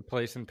there. The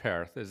place in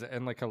Perth, is it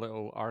in like a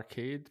little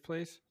arcade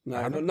place?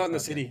 No, not in the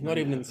city. Not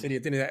even in the city.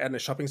 It's in a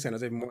shopping centre.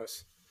 It's even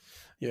worse.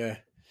 Yeah.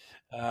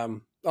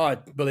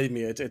 Believe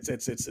me, it's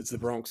the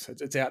Bronx.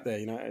 It's out there.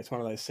 It's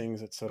one of those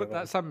things. But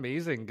that's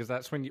amazing because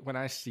that's when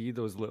I see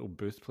those little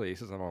booth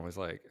places, I'm always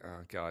like,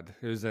 oh god,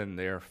 who's in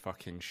there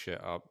fucking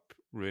shit up,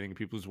 ruining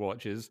people's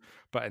watches?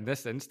 But in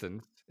this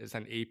instance, it's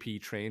an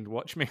AP trained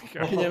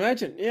watchmaker. Can you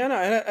imagine? Yeah, no.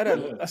 I had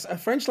a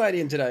French lady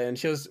in today, and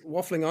she was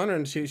waffling on,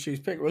 and she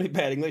speak really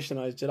bad English, and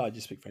I said, I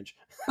just speak French,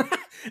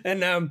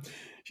 and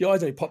she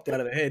eyes only popped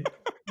out of her head,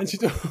 and she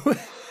said,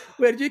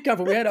 where did you come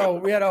from?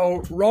 We had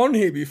old Ron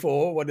here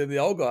before. What did the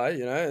old guy,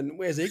 and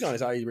where's he gone?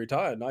 He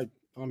retired. And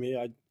I'm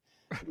here.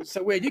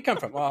 So where'd you come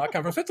from? Oh, I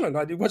come from Switzerland.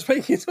 I did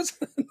watchmaking in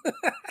Switzerland.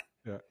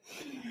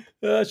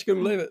 Yeah. She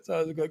couldn't believe it.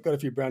 So I got a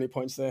few brownie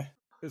points there.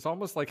 It's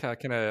almost like a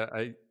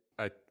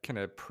kind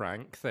of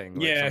prank thing.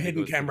 Like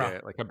hidden camera.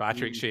 Like a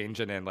battery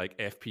exchange, and then like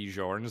FP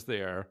Jorn's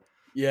there.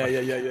 Yeah.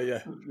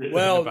 Yeah.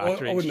 Well,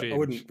 battery I exchange.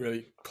 wouldn't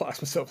really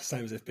class myself the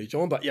same as FP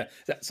John, but yeah,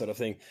 that sort of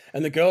thing.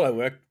 And the girl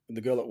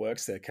that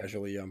works there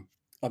casually,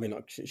 I mean,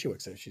 like, she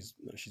works there. She's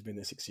been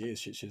there 6 years.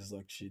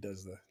 She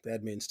does the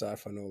admin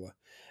stuff and all the.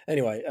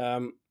 Anyway,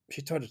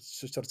 she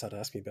started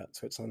asking me about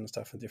Switzerland and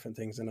stuff and different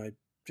things, and I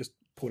just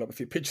pulled up a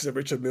few pictures of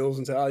Richard Mills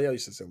and said, "Oh yeah, I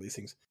used to sell these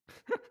things."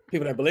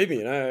 People don't believe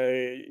me,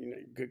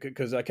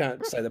 because I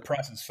can't say the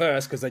prices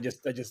first, because they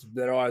just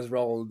their eyes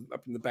roll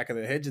up in the back of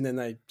their heads, and then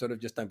they sort of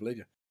just don't believe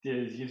you. Yeah,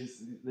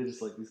 they're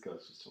just like, this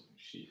guy's just talking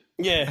shit.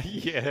 Yeah,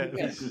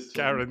 Yeah, He's just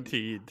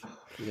guaranteed.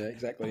 yeah,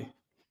 exactly.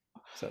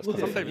 So it's Look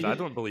kind at of Sometimes him. I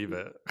don't believe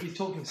it. He's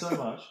talking so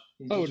much.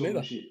 He's I just wouldn't talking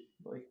either. shit.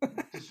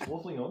 Like, just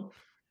waffling on.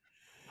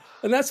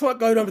 And that's what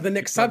going on with the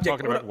next I'm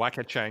subject. talking about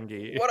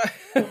Wakachangi.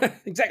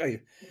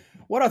 Exactly.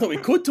 What I thought we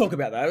could talk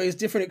about, though, is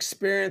different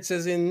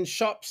experiences in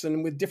shops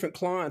and with different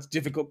clients,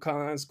 difficult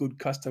clients, good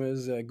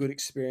customers, good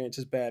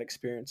experiences, bad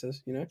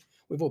experiences.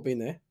 We've all been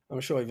there.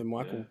 I'm sure even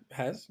Michael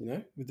has.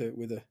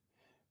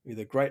 With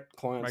a great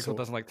client. Michael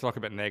doesn't like to talk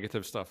about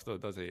negative stuff, though,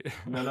 does he?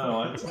 No,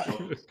 I had some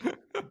shoppers.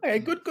 Okay,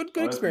 good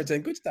experience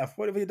and good stuff.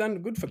 What have you done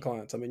good for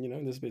clients? I mean,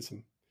 there's been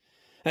some.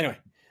 Anyway,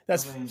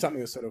 that's something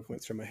that sort of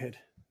went through my head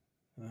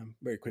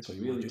very quickly.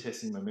 It's really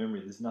testing my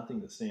memory. There's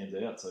nothing that stands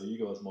out, so you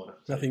guys might have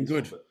to take Nothing this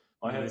good. one, but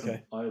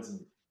I had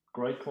some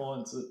great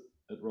clients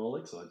at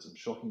Rolex. I had some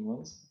shocking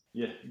ones.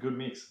 Yeah, good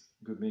mix.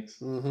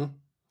 Mm-hmm.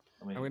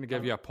 I'm going to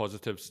give you a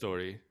positive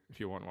story if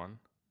you want one.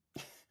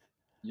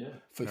 Yeah.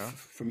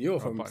 From you or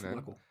from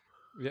Michael?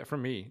 Yeah,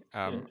 from me.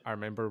 I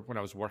remember when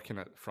I was working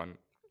at front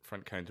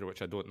counter,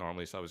 which I don't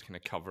normally, so I was kind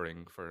of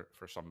covering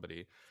for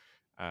somebody,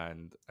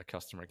 and a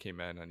customer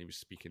came in and he was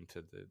speaking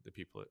to the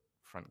people at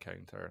front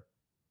counter,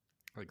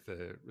 like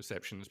the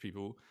receptionist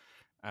people,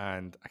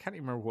 and I can't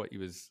remember what he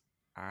was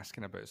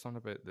asking about. Something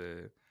about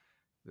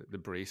the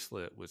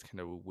bracelet was kind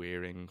of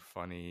wearing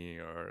funny,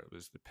 or it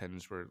was the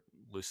pins were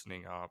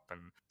loosening up, and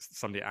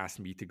somebody asked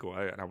me to go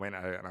out, and I went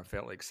out, and I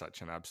felt like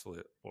such an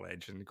absolute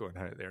legend going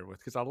out there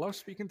because I love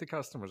speaking to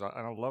customers,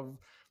 and I love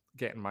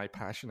getting my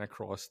passion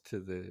across to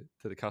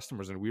the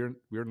customers, and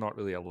we're not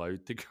really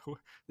allowed to go.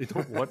 They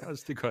don't want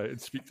us to go out and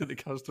speak to the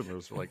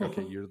customers. They're like,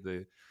 okay, you're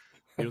the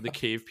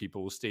cave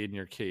people, stay in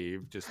your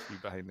cave, just be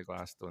behind the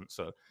glass, don't.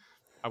 So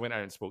I went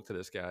out and spoke to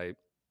this guy,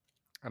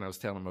 and I was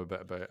telling him a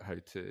bit about how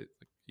to.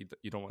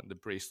 You don't want the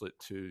bracelet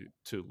too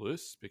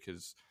loose,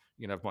 because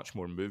you're going to have much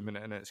more movement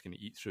in it. It's going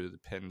to eat through the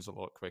pins a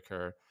lot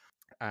quicker.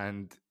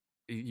 And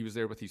he was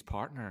there with his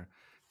partner,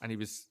 and he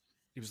was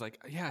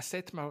like, yeah, I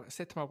said to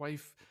my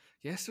wife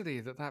yesterday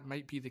that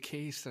might be the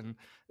case, and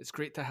it's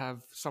great to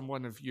have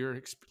someone of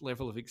your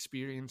level of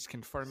experience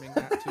confirming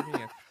that to me.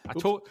 And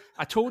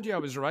I told you I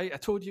was right. I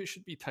told you it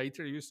should be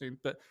tighter, you saying,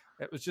 but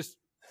it was just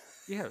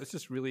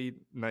really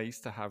nice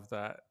to have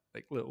that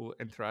like little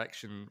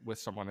interaction with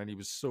someone, and he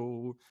was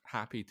so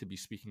happy to be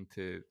speaking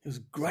to. He was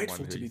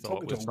grateful to be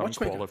talking to a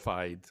watchmaker.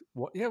 Qualified.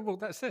 Yeah, well,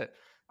 that's it.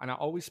 And I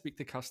always speak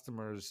to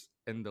customers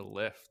in the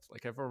lift.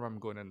 Like, if I'm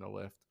going in the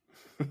lift,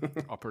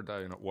 up or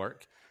down at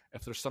work,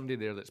 if there's somebody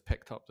there that's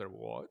picked up their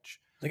watch,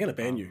 they're going to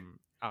ban you.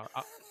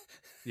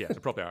 Yeah, they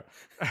probably are.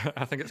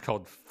 I think it's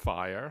called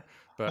fire.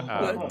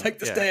 But take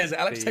the stairs.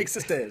 Alex takes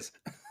the stairs.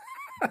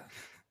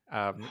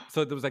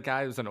 So there was a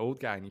guy, an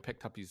old guy, and he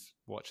picked up his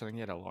watch. I think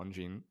he had a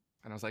Longines.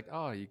 And I was like,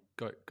 oh, you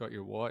got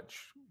your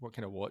watch. What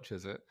kind of watch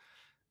is it?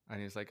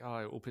 And he's like, oh,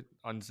 I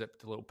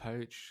unzipped the little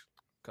pouch.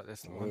 Got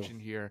this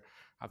Longines here.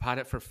 I've had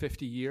it for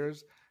 50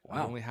 years. Wow.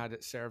 I only had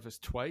it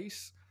serviced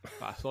twice.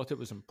 But I thought it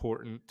was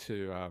important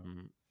to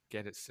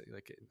get it.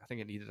 Like, I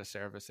think it needed a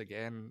service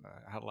again.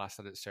 I had last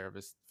had it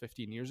serviced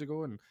 15 years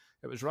ago, and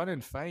it was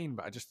running fine.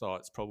 But I just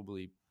thought it's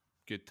probably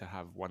good to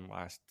have one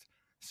last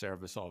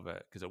service of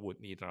it, because it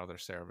wouldn't need another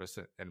service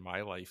in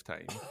my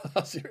lifetime.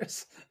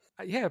 Serious?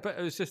 Yeah, but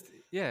it was just,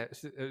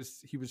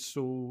 he was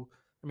so,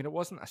 I mean, it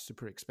wasn't a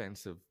super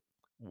expensive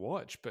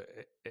watch, but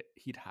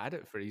he'd had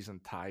it for his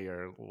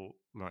entire, well,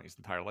 not his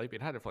entire life,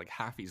 he'd had it for like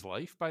half his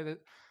life by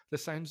the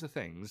sounds of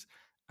things.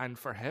 And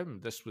for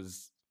him, this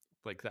was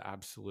like the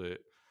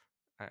absolute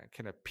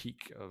kind of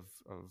peak of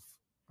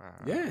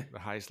the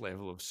highest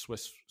level of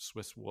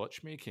Swiss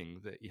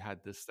watchmaking, that he had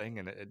this thing,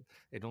 and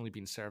it'd only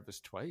been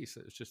serviced twice.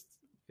 It was just,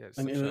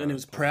 and it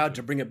was proud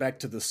to bring it back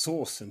to the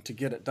source and to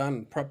get it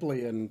done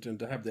properly, and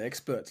to have the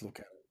experts look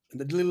at it.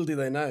 And little do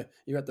they know,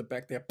 you're at the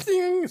back there,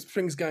 ping,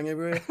 strings going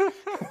everywhere.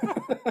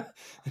 And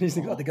he's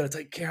thinking, they got to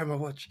take care of my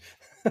watch.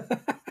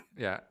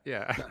 Yeah.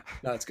 No,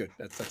 that's good.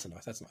 That's a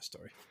nice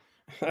story.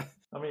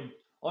 I mean,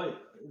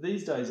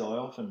 these days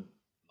half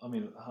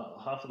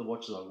of the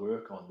watches I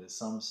work on, there's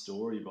some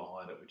story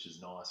behind it, which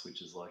is nice,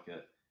 which is like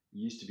it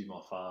used to be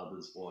my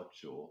father's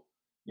watch, or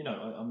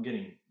I'm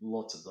getting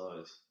lots of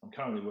those. I'm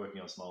currently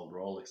working on some old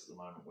Rolex at the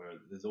moment, where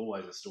there's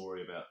always a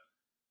story about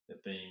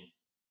it being,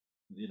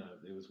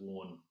 it was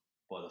worn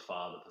by the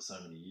father for so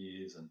many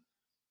years, and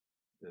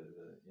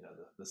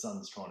the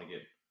son's trying to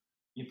get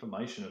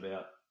information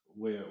about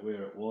where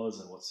it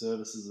was and what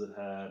services it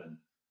had, and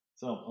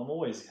so I'm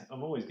always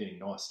getting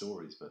nice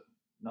stories, but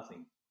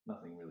nothing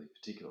really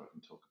particular I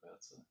can talk about.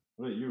 So,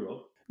 what about you,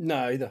 Rob?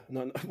 No, either.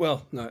 No.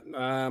 Well, no.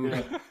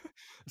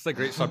 It's a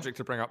great subject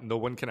to bring up. No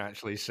one can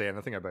actually say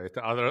anything about it,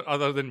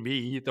 other than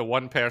me, the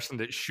one person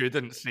that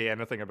shouldn't say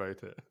anything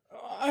about it.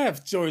 I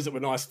have stories that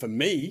were nice for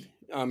me.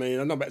 I mean,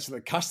 I'm not about to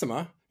the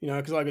customer,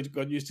 because I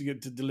got used to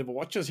get to deliver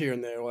watches here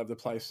and there all over the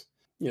place.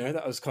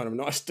 That was kind of a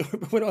nice story.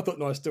 But when I thought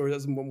nice story,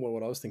 that's more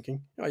what I was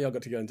thinking. Oh, yeah, I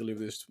got to go and deliver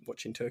this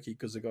watch in Turkey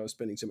because the guy was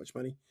spending so much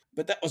money.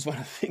 But that was one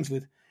of the things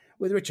with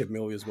Richard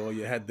Mille as well.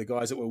 You had the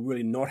guys that were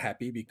really not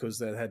happy because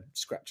they had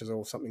scratches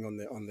or something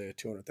on their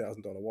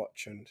 $200,000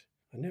 watch. And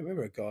I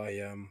remember a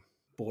guy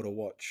bought a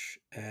watch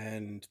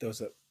and there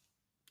was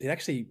he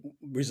actually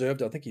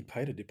reserved, I think he'd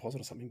paid a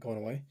deposit or something, gone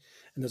away.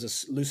 And there's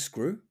a loose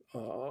screw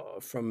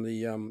from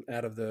the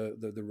out of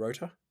the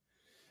rotor,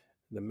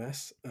 the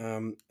mass.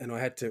 And I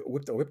had to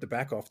whip the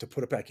back off to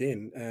put it back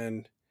in.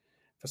 And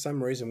for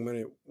some reason,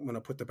 when I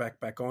put the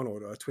back on,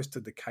 or I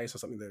twisted the case or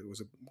something, that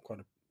was quite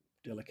a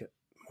delicate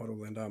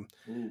model, and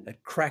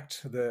it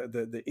cracked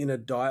the inner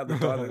dial,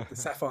 the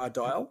sapphire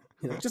dial,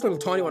 just a little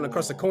tiny one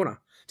across the corner,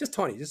 just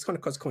tiny, just kind of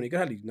across the corner. You could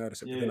hardly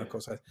notice it, but then of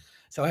course,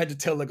 so I had to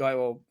tell the guy,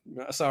 well,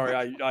 sorry,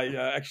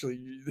 I actually,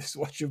 this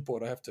watch you've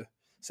bought, I have to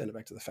send it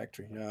back to the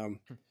factory. So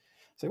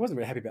he wasn't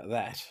very happy about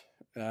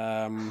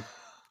that.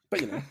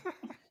 But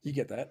you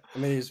get that. I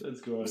mean, it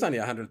was only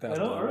 $100,000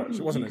 watch.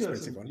 It wasn't an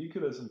expensive one. You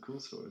could have some cool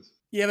stories.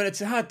 Yeah, but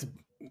it's hard to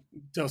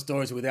tell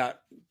stories without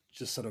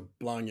just sort of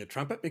blowing your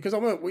trumpet, because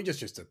we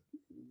just used to.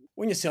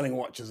 When you're selling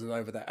watches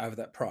over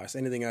that price,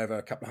 anything over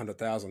a couple of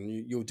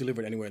 $100,000, you'll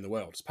deliver it anywhere in the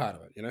world. It's part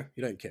of it,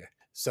 you don't care.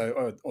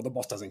 So, or the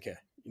boss doesn't care.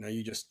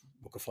 You just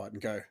book a flight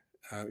and go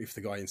if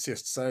the guy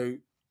insists. So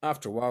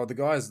after a while,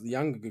 the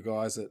younger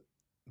guys that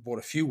bought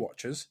a few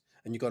watches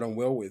and you got on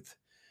well with,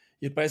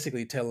 you'd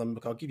basically tell them,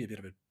 look, I'll give you a bit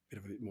of a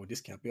more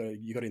discount.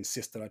 But you got to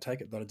insist that I take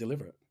it, that I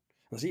deliver it.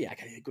 And I said, yeah,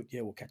 okay, good,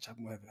 yeah, we'll catch up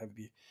and we'll have a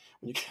beer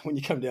when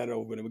you come down,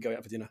 or when we go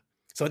out for dinner.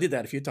 So I did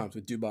that a few times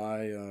with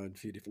Dubai, a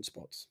few different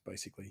spots,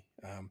 basically.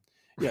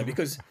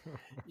 Because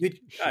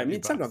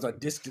sometimes I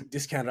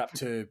discount it up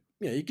to,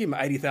 you give them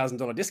an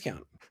 $80,000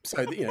 discount.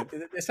 So,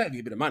 they're saving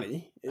a bit of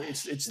money.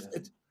 It's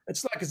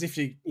like as if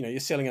you're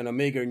selling an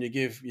Omega and you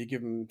give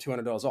them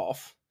 $200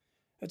 off.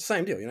 It's the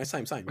same deal,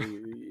 same.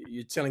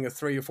 You're selling a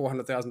 $300,000 or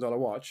 $400,000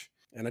 watch.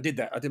 And I did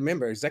that. I didn't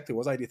remember exactly. It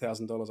was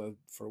 $80,000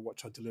 for a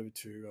watch I delivered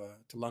to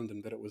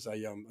London, but it was a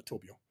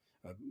tourbillon,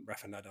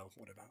 Rafa Nadal,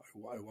 whatever,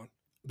 01.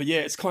 But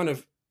yeah, it's kind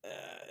of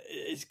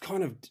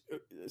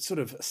sort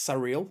of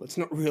surreal. It's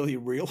not really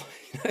real.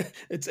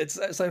 It's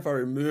so far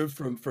removed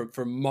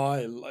from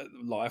my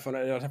life, and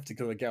I'd have to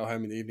kind of go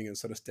home in the evening and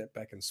sort of step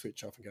back and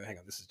switch off and go, hang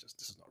on, this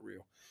is not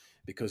real,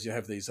 because you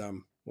have these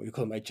what you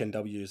call them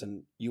HNWs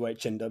and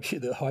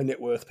UHNW, the high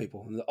net worth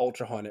people and the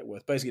ultra high net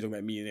worth, basically talking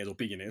about millionaires or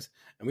billionaires,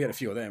 and we had a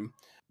few of them.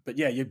 But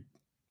yeah, you're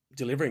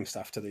delivering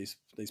stuff to these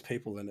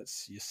people, and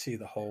you see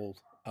the whole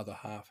other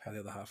half, how the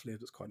other half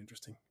lived. It's quite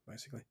interesting,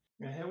 basically.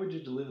 Now, how would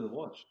you deliver the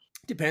watch?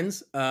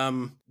 Depends.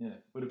 Would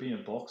it be in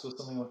a box or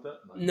something like that?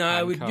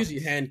 No, we'd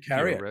usually hand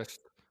carry it. Wrist.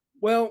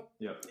 Well,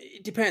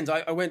 it depends.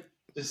 I went.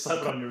 Just slap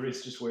it on your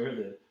wrist, just wear it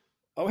there.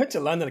 I went to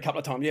London a couple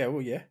of times. Yeah,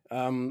 well, yeah.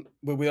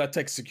 We had to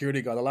take a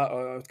security guy.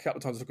 A couple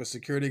of times I took a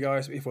security guy.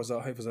 If it was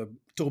a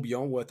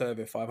tourbillon worth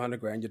over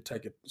 $500,000, you'd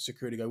take a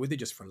security guy with you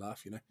just for a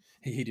laugh.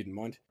 He didn't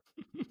mind.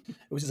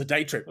 It was just a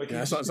day trip.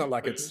 It's not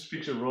like it's. Just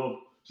picture Rob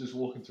just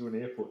walking through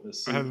an airport in a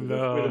suit with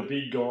a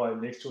big guy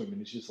next to him, and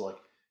he's just like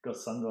got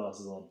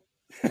sunglasses on,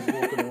 he's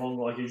walking along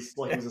like he's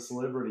a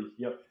celebrity.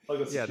 Yep, I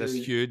got security.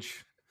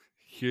 This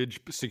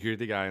huge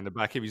security guy in the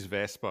back of his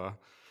Vespa,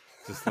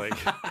 just like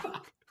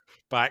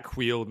back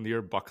wheel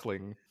near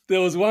buckling.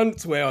 There was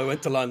once where I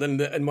went to London,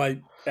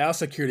 and our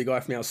security guy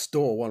from our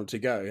store wanted to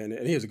go,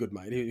 and he was a good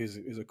mate. He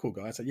was a cool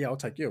guy. I said, "Yeah, I'll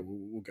take you.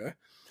 We'll go."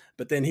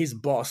 But then his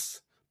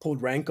boss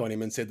pulled rank on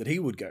him and said that he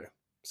would go.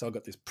 So I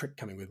got this prick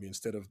coming with me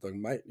instead of the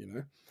mate,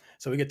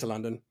 So we get to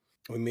London,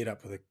 we meet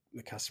up with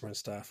the customer and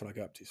staff, and I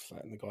go up to his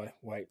flat, and the guy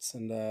waits,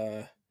 and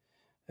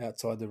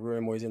outside the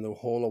room, or he's in the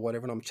hall or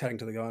whatever, and I'm chatting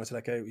to the guy, and I said,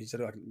 okay. He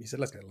said,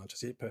 let's go to lunch. I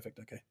said, perfect,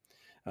 okay.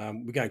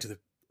 We're going to the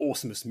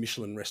awesomest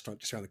Michelin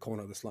restaurant just around the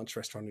corner, this lunch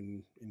restaurant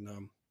in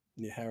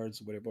near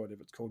Harrods or whatever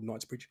it's called,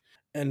 Knightsbridge.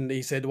 And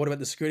he said, what about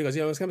the security? I was,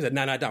 I was coming. He said,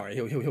 no, don't worry,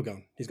 he'll go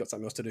on. He's got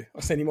something else to do.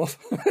 I sent him off.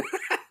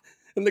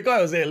 And the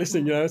guy was there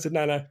listening, I said,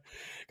 no,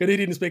 because he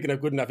didn't speak enough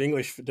good enough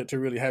English to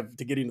really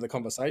to get into the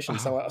conversation.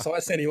 So I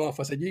sent him off.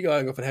 I said, you go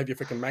off and have your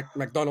freaking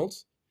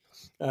McDonald's,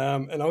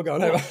 and I'll go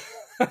and have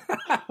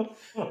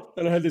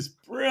and I had this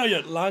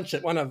brilliant lunch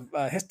at one of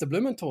Hester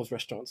Blumenthal's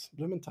restaurants,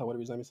 Blumenthal,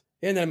 whatever his name is.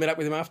 And then I met up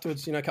with him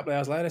afterwards, a couple of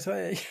hours later. So,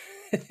 hey.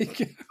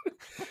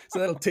 So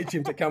that'll teach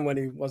him to come when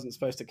he wasn't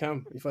supposed to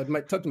come. If I'd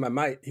talked to my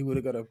mate, he would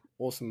have got an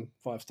awesome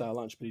 5-star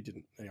lunch, but he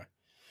didn't. Anyway.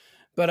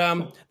 But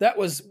that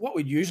was what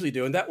we'd usually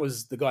do, and that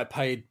was the guy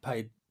paid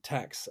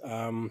tax.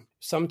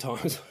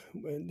 Sometimes,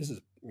 this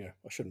is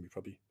I shouldn't be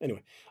probably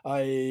anyway.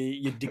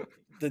 You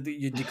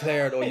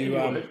declare it, or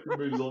you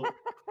moves on.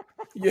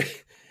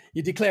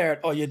 You declare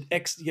it, or you'd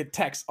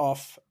tax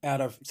off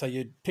out of. So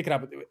you'd pick it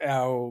up.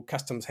 Our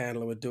customs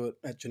handler would do it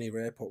at Geneva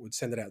Airport. Would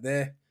send it out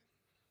there,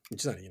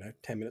 which is only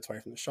 10 minutes away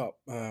from the shop.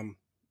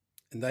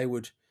 and they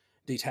would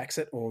detax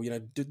it or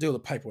do all the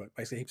paperwork,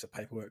 basically heaps of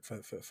paperwork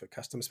for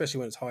custom, especially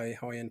when it's high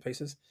end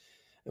pieces.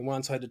 And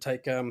once I had to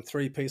take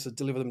 3 pieces,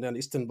 deliver them down to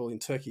Istanbul in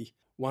Turkey,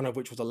 one of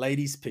which was a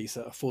lady's piece,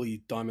 a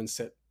fully diamond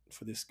set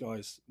for this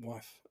guy's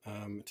wife,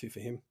 2 for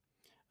him,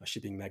 a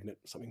shipping magnet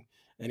or something.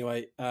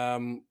 Anyway,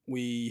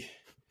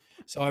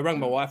 so I rang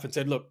my wife and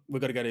said, look,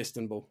 we've got to go to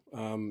Istanbul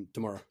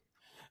tomorrow.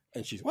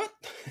 And she's, what?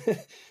 I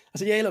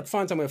said, yeah, look,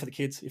 find somewhere for the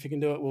kids. If you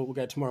can do it, we'll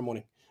go tomorrow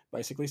morning,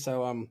 basically.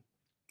 So, and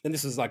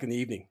this was like in the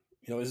evening,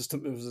 it was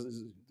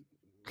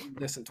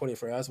less than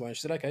 24 hours away. And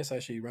she said, okay. So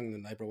she rang the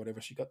neighbor or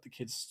whatever. She got the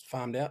kids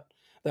farmed out.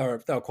 They were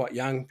quite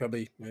young,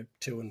 probably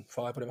 2 and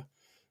 5, whatever,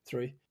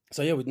 3.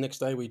 So yeah, the next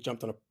day we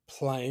jumped on a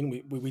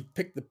plane. We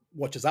picked the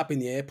watches up in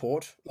the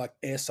airport, like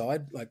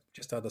airside, like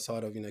just the other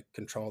side of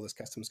control. There's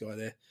customs guy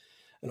there,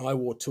 and I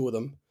wore 2 of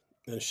them,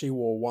 and she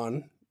wore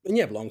 1. And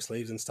you have long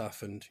sleeves and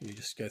stuff, and you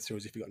just go through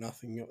as if you got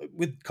nothing.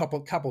 With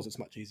couples, it's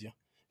much easier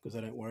because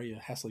they don't worry, you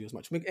hassle you as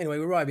much. Anyway,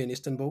 we arrive in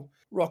Istanbul,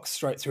 rock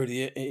straight through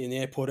in the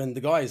airport, and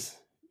the guys,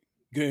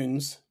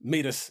 goons,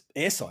 meet us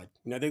airside.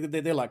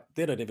 They're like,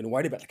 they don't even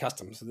worry about the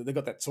customs. So they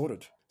got that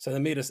sorted. So they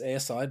meet us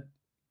airside,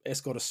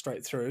 escort us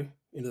straight through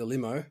into the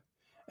limo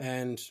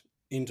and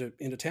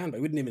into town. But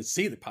we didn't even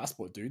see the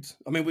passport dudes.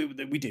 I mean,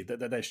 we did.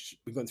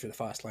 We went through the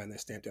fast lane. They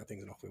stamped our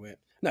things and off we went.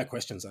 No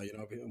questions though,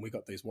 and we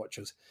got these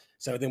watches.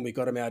 So then we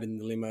got them out in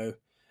the limo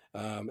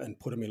and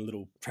put them in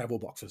little travel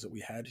boxes that we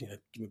had, give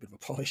them a bit of a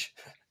polish,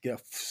 get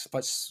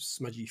our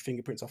smudgy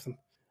fingerprints off them,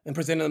 and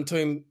presented them to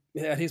him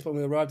at his when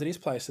we arrived at his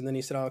place. And then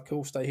he said, oh,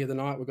 cool, stay here the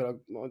night.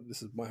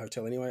 This is my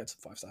hotel anyway. It's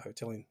a 5-star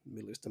hotel in the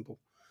middle of Istanbul,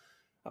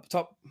 up the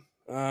top.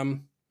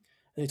 And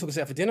he took us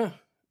out for dinner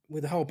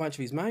with a whole bunch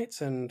of his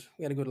mates, and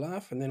we had a good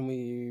laugh. And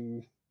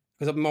then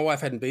because my wife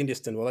hadn't been to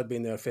Istanbul, I'd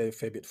been there a fair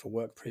bit for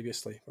work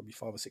previously, probably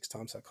 5 or 6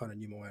 times, so I kind of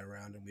knew my way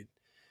around. And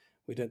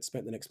we'd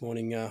spent the next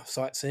morning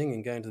sightseeing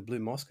and going to the Blue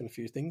Mosque and a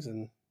few things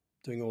and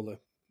doing all the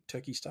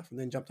Turkey stuff, and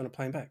then jumped on a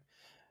plane back.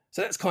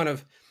 So that's kind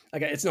of,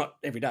 okay, it's not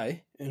every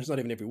day, and it's not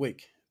even every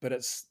week, but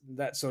it's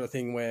that sort of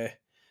thing where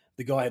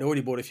the guy had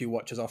already bought a few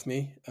watches off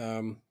me.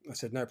 I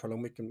said, no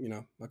problem, we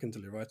can, I can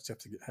deliver. I just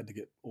had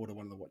to order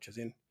one of the watches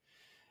in.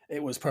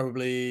 It was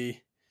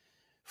probably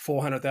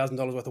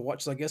 $400,000 worth of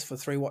watches, I guess, for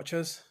 3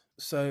 watches.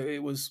 So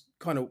it was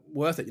kind of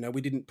worth it.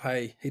 He didn't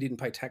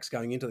pay tax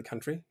going into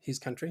his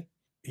country.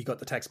 He got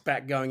the tax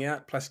back going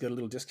out, plus he got a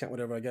little discount,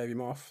 whatever I gave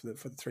him off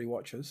for the 3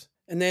 watches.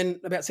 And then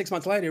about 6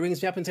 months later, he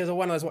rings me up and says, oh,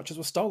 one of those watches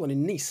was stolen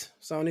in Nice.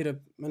 So I need a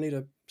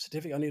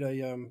certificate, I need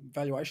a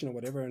valuation or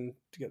whatever, and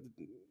to get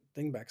the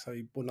thing back. So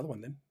he bought another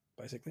one then,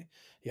 basically.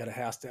 He had a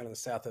house down in the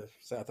south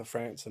of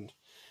France, and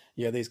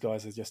yeah, these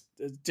guys are just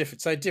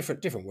different. So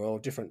different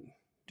world, different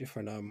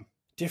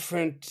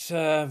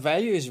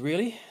values,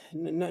 really.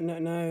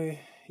 No,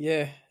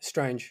 yeah,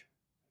 strange,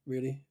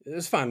 really. It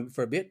was fun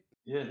for a bit.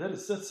 Yeah,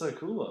 that's so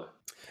cool though.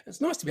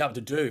 It's nice to be able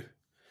to do.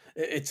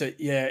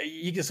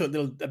 You get sort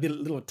of a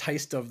little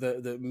taste of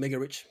the mega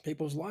rich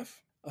people's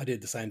life. I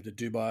did the same to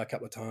Dubai a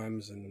couple of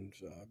times and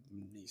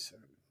Nice,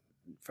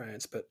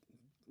 France, but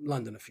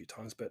London a few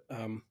times. But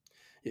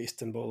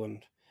Istanbul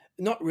and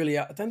not really.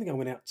 I don't think I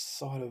went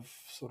outside of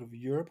sort of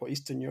Europe or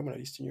Eastern Europe. I went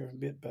out Eastern Europe a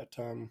bit, but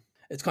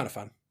it's kind of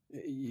fun.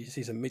 You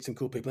meet some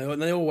cool people,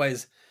 and they're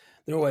always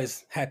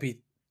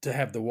happy to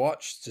have the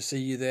watch, to see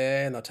you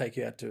there, and they'll take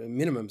you out to a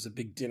minimum is a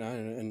big dinner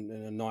and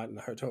a night in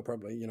a hotel,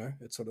 probably.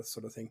 It's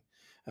sort of thing.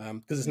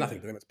 Because there's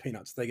nothing to them; it's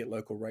peanuts. They get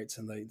local rates,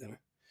 and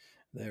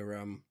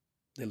they're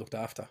looked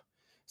after.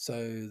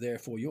 So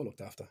therefore, you're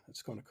looked after.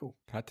 It's kind of cool.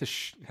 Had to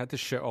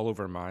shit all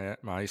over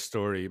my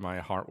story, my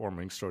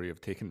heartwarming story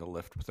of taking the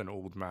lift with an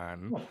old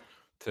man. Oh.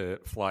 To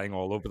flying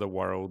all over the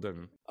world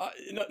and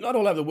not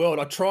all over the world.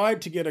 I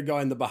tried to get a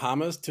guy in the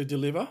Bahamas to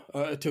deliver,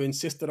 to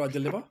insist that I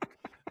deliver.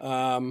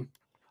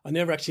 I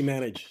never actually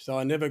managed, so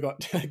I never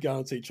got to go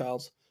and see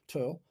Charles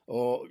Turl,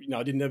 or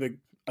I didn't ever.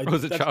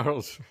 Was it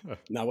Charles?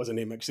 No, it wasn't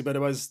him actually, but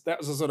that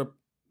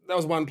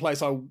was one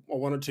place I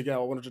wanted to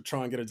go. I wanted to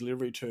try and get a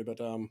delivery to, but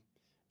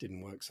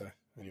didn't work. So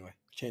anyway,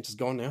 chance is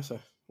gone now. So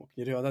what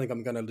can you do? I don't think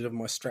I'm going to deliver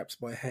my straps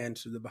by hand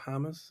to the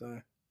Bahamas.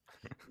 So.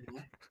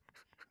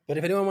 But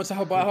if anyone wants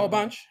to buy a whole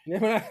bunch, you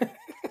never know.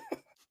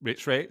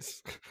 Mates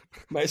rates.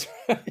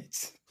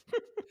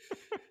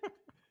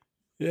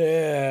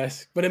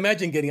 Yes. But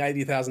imagine getting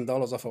 $80,000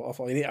 off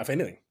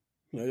anything.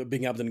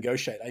 Being able to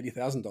negotiate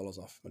 $80,000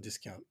 off a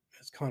discount.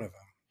 It's kind of,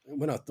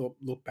 when I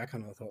look back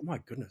on it, I thought, my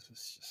goodness,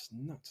 it's just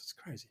nuts. It's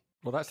crazy.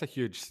 Well, that's a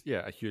huge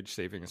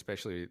saving,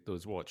 especially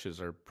those watches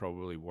are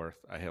probably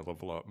worth a hell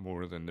of a lot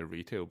more than the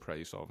retail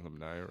price of them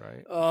now,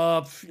 right?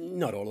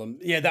 Not all of them.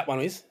 Yeah, that one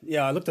is.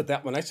 Yeah, I looked at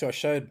that one. Actually, I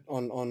showed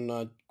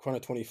on Chrono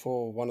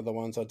 24, one of the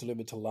ones I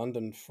delivered to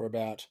London for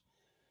about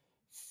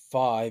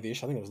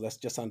 5-ish. I think it was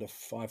just under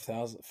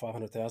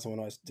 500,000 when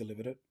I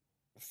delivered it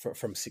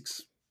from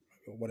 6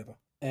 or whatever.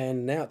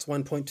 And now it's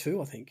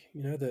 1.2, I think.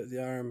 The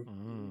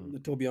RM, the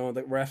Tourbillon,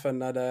 the Rafa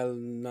Nadal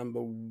number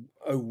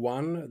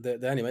 01, they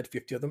only made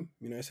 50 of them,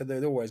 so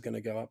they're always going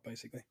to go up,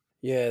 basically.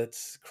 Yeah,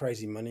 it's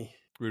crazy money.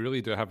 We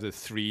really do have the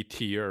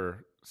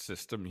 3-tier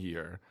system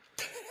here.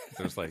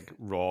 There's like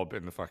Rob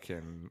in the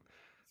fucking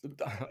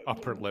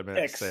upper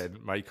limits, X.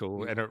 and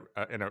Michael in a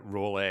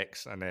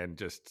Rolex, and then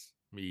just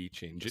me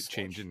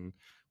changing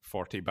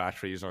 40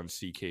 batteries on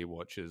CK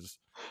watches.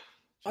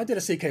 I did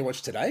a CK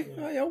watch today.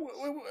 Oh,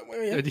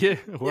 yeah, Did you?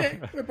 Yeah,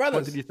 we're brothers.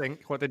 What did you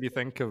think? What did you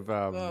think of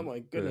Oh my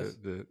goodness,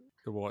 the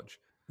watch?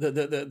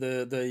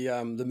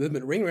 The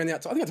movement ring around the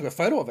outside. I think I took a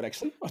photo of it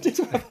actually. I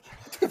took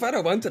a photo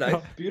of one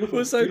today. Beautiful, it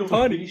was so beautiful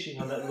tiny.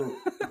 finishing on that little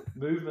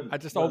movement. I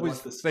just like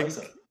always the think.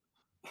 spacer.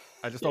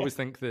 I just always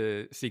think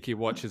the CK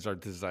watches are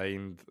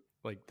designed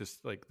like this.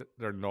 Like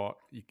they're not.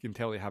 You can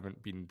tell they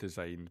haven't been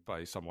designed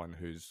by someone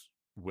who's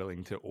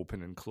willing to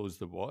open and close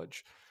the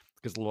watch,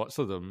 because lots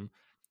of them,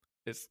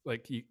 it's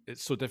like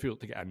it's so difficult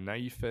to get a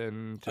knife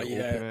in to open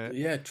it.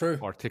 Yeah, true.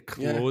 Or to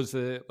close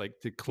it, like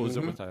to close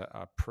it with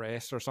a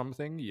press or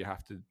something, you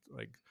have to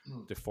like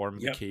deform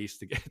the case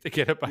to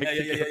get it back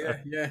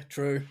together. Yeah,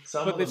 true.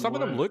 Some of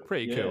them look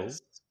pretty cool.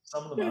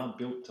 Some of them aren't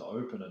built to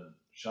open and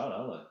shut,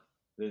 are they?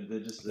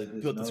 They're just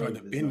built to throw in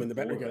the bin when the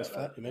battery goes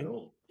flat. You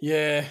mean?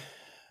 Yeah,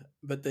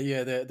 but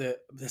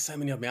there's so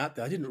many of them out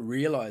there. I didn't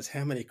realize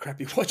how many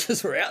crappy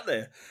watches were out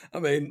there. I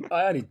mean,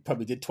 I only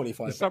probably did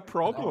 25. It's a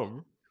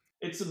problem.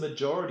 It's a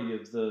majority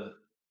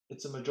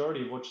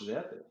of watches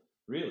out there,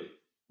 really.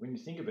 When you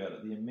think about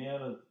it, the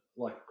amount of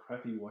like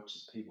crappy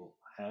watches people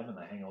have and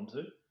they hang on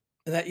to.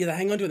 They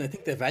hang on to it and they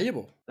think they're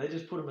valuable. They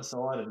just put them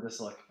aside and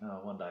just like, oh,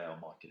 one day I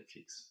might get it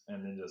fixed,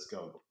 and then just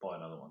go buy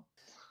another one.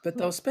 But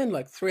they'll spend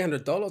like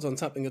 $300 on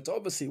something that's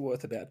obviously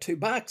worth about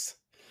 $2.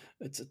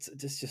 I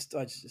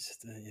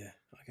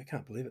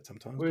can't believe it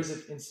sometimes. Whereas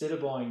if instead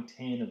of buying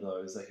 10 of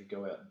those, they could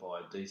go out and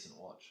buy a decent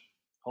watch.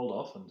 Hold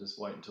off and just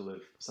wait until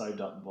they've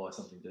saved up and buy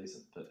something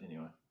decent. But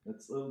anyway,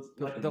 it's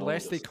the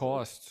less they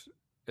cost.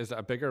 Is it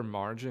a bigger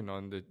margin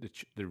on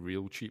the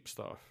real cheap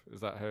stuff?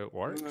 Is that how it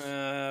works?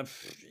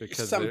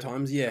 Because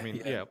sometimes, yeah. I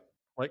mean,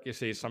 like you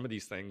say, some of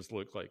these things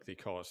look like they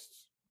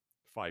cost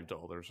 $5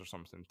 or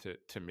something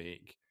to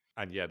make,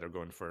 and they're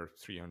going for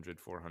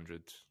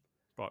 $300-400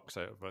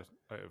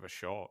 out of a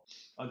shot.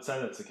 I'd say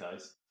that's the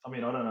case. I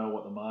mean, I don't know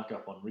what the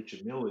markup on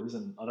Richard Mille is,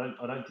 and I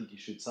don't think you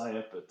should say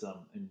it, but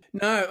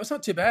no, it's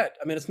not too bad.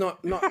 I mean, it's not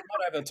over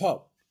the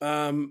top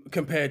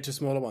compared to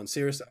smaller ones.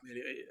 Seriously,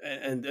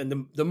 I mean,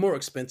 and the more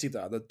expensive they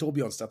are, the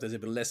tourbillon stuff, there's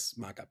even less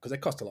markup because they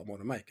cost a lot more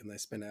to make, and they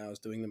spend hours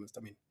doing them and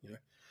stuff.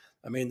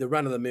 I mean, the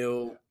run of the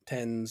mill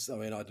 10s. I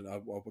mean, I don't know.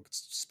 I would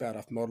spout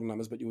off model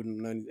numbers, but you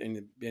wouldn't know any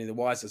of the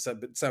wiser. So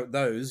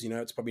those,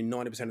 it's probably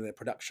 90% of their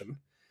production.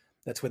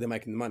 That's where they're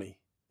making the money.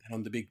 And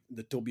on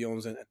the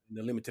tourbillons and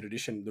the limited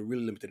edition, the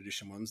really limited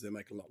edition ones, they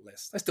make a lot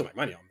less. They still make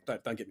money on.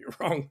 Don't get me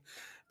wrong,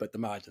 but the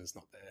margin's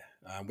not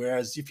there.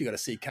 Whereas if you got a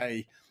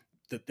CK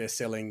that they're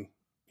selling,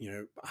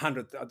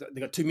 100,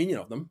 they got 2 million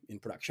of them in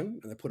production,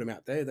 and they put them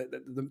out there.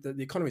 The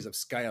economies of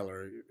scale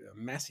are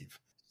massive,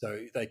 so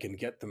they can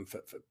get them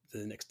for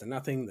the next to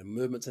nothing. The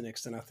movements are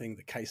next to nothing.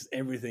 The cases,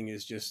 everything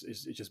is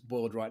just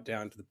boiled right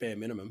down to the bare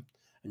minimum.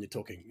 And you're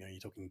talking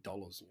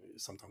dollars.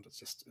 Sometimes it's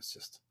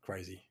just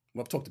crazy.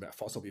 Well, I've talked about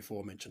Fossil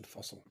before. Mentioned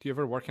Fossil. Do you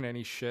ever work in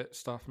any shit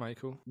stuff,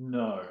 Michael?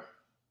 No.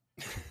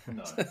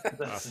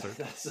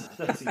 That's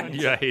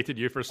I hated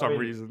you for some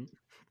reason.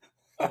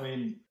 I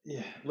mean,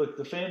 yeah. Look,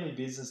 the family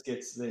business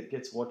gets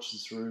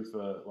watches through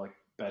for like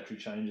battery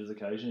changes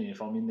occasionally.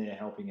 If I'm in there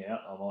helping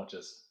out, I might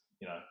just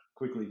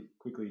quickly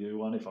do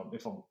one. If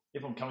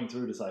I'm coming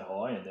through to say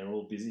hi and they're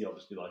all busy, I'll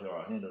just be like, all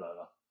right, hand it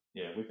over.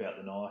 Yeah, whip out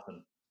the knife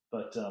and.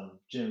 But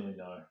generally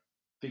no,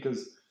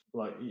 because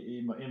like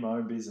in my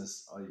own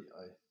business,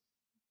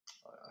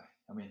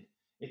 I mean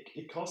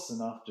it costs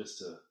enough just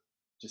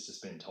to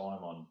spend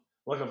time on.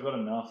 Like I've got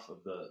enough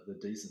of the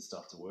decent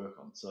stuff to work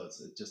on, so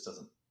it just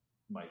doesn't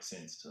make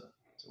sense to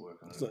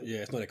work on it.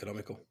 It's not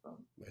economical,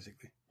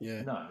 basically.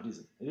 Yeah, no, it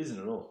isn't. It isn't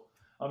at all.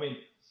 I mean,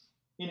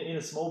 in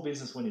a small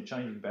business when you're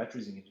changing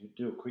batteries and you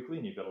do it quickly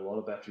and you've got a lot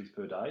of batteries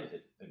per day,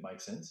 it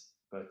makes sense.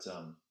 But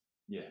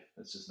yeah,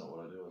 that's just not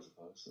what I do, I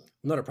suppose. So.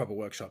 Not a proper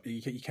workshop.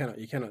 You cannot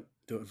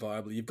do it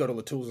viably. You've got all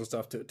the tools and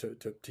stuff to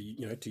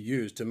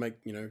use to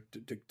make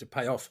to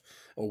pay off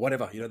or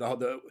whatever. In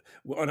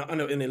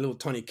a little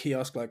tiny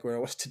kiosk like where I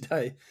was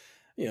today.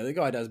 The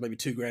guy does maybe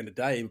 $2,000 a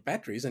day in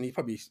batteries, and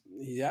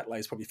his outlay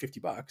is probably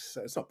 $50.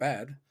 So it's not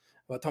bad.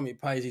 By the time he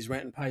pays his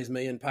rent and pays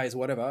me and pays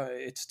whatever,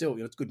 it's still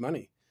it's good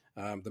money.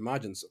 The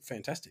margin's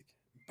fantastic.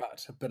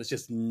 But it's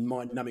just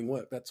mind-numbing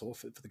work. That's all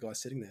for the guy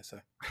sitting there. So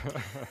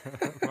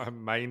my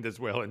mind is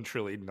well and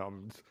truly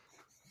numbed.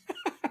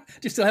 Do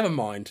you still have a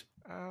mind?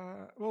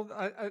 Well,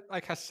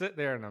 I sit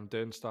there and I'm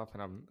doing stuff,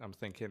 and I'm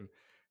thinking,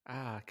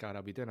 God,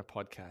 I'll be doing a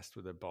podcast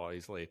with the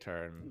boys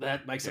later, and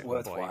that makes it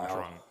worthwhile.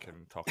 Drunk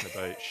and talking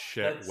about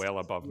shit well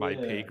above my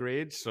pay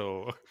grade.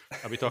 So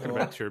I'll be talking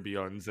about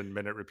tourbillons and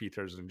minute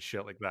repeaters and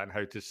shit like that, and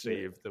how to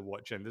save the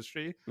watch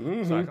industry.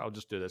 Mm-hmm. So I'll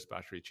just do this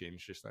battery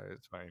change just now.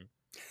 It's fine.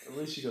 At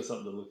least you got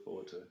something to look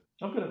forward to.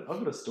 I've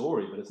got a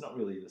story, but it's not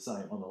really the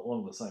same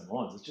along the same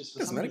lines. It's just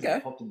for some reason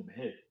it popped into my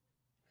head.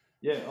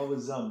 Yeah, I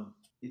was.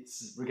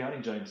 It's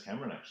regarding James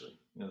Cameron, actually.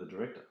 The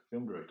director,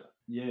 film director.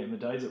 Yeah, in the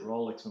days at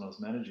Rolex when I was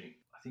managing,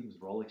 I think it was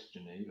Rolex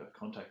Geneva,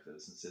 contacted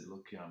us and said,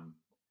 look,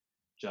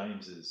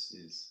 James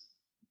is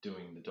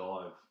doing the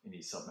dive in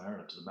his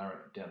Submariner to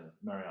down the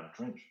Mariana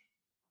Trench,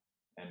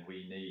 and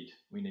we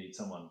need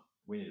someone.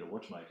 We need a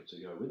watchmaker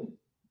to go with him.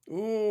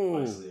 Ooh.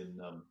 Basically,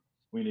 and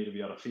we need to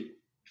be able to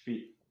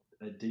fit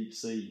a deep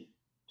sea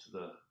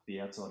to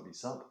the outside of his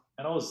sub.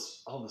 And I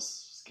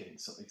was getting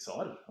so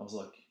excited. I was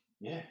like,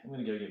 yeah, I'm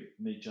going to go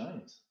meet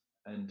James.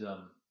 And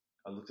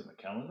I looked at my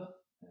calendar,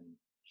 and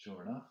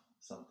sure enough,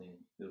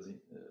 there was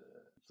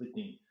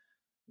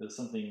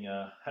something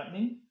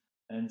happening.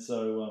 And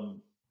so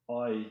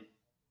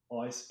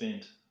I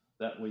spent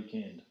that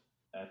weekend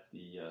at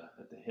the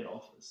head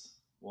office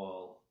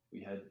while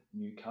we had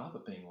new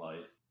carpet being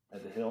laid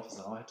at the head office,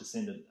 and I had to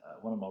send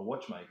one of my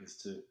watchmakers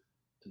to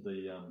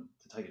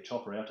take a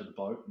chopper out to the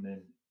boat and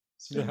then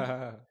spend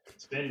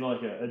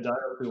like a day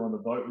or two on the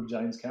boat with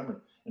James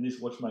Cameron. And this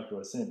watchmaker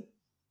I sent,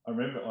 I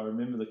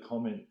remember the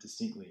comment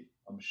distinctly.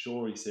 I'm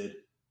sure he said,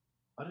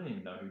 "I don't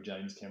even know who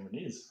James Cameron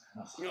is."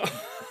 And I was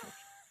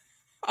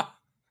like,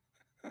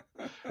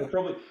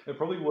 It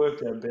probably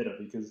worked out better,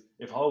 because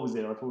if I was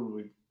there, I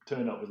probably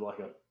turned up with like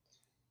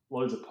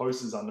loads of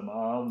posters under my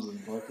arms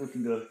and like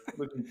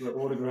looking for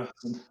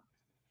autographs. And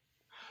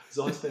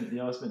so I spent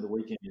the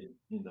weekend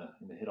in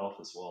the head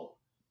office while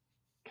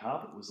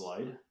carpet was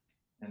laid,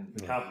 and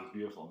the carpet was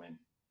beautiful. I mean,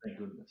 thank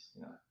goodness,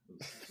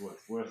 it was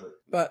worth it.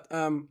 But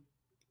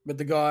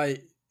the guy,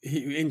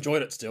 he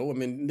enjoyed it still. I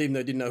mean, even though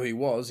he didn't know who he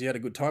was, he had a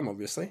good time,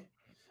 obviously.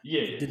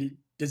 Yeah.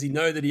 Does he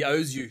know that he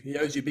owes you? He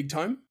owes you big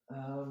time?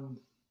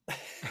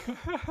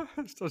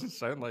 This doesn't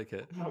sound like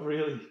it. Not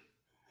really.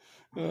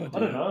 Oh, I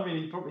don't know. I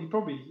mean, he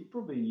probably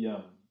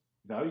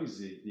values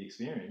the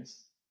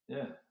experience.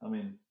 Yeah. I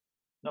mean,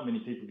 not many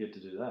people get to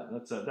do that.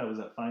 That was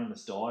that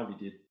famous dive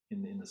he did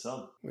in the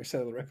sub. We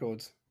set the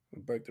records.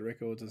 We broke the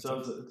records and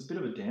so stuff. It's a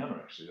bit of a downer,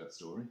 actually, that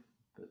story.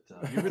 But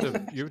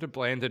you would have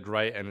blended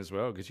right in as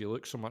well, because you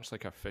look so much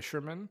like a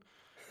fisherman.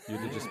 You'd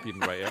have just been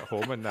right at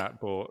home in that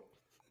boat.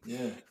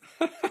 Yeah.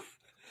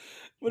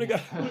 Would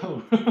have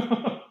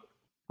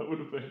That would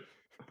have been.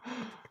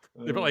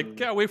 They'd be like,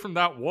 "Get away from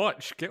that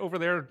watch! Get over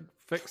there,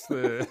 fix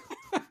the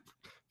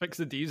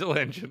diesel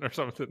engine or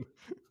something."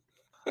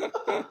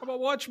 I'm a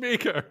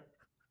watchmaker.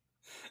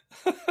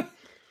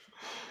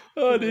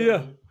 Oh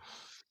dear.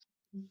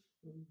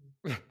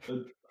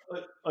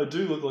 I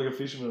do look like a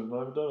fisherman at the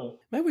moment, don't I?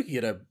 Maybe we could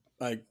get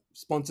a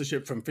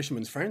sponsorship from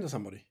Fisherman's Friends or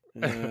somebody.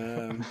 We'll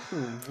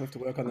have to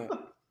work on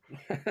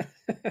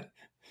that.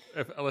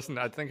 Listen,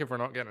 I think if we're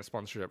not getting a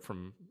sponsorship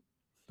from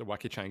the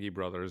Wakichangi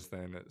brothers,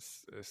 then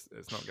it's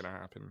not going to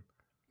happen.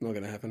 Not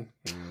going to happen.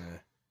 Yeah.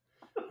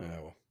 Oh,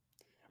 well.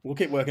 We'll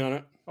keep working on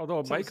it.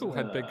 Although Michael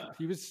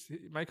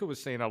Michael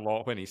was saying a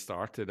lot when he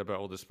started about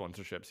all the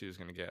sponsorships he was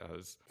going to get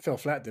us. Fell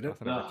flat, did it?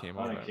 Nothing ever came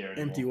I of don't it. care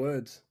anymore. Empty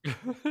words.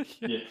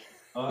 Yeah.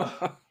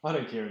 I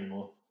don't care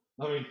anymore.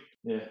 I mean,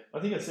 yeah. I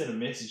think I sent a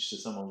message to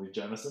someone with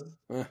Jamison.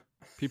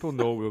 People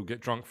know we'll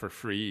get drunk for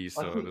free,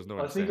 so there's no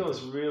incentive. I think I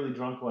was really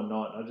drunk one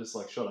night. I just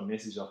shot a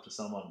message off to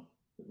someone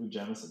with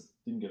Jamison.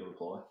 Didn't get a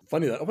reply.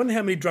 Funny that. I wonder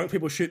how many drunk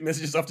people shoot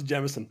messages after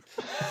Jamison.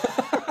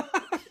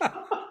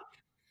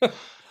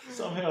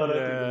 Somehow I don't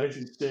think the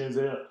message stands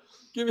out.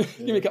 Give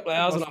me a couple of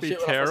hours It and must I'll be share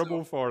it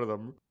terrible for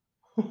them.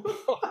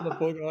 the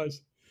poor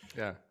guys.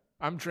 Yeah.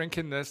 I'm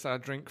drinking this. I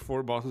drink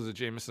 4 bottles of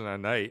Jameson a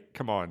night.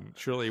 Come on.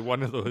 Surely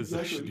one of those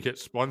should get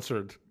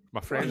sponsored.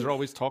 My friends are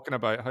always talking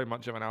about how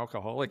much of an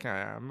alcoholic I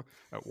am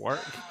at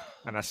work,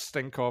 and I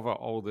stink of it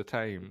all the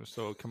time.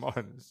 So come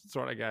on,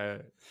 sort of guy.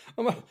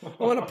 I'm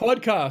on a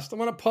podcast.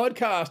 I'm on a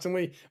podcast, and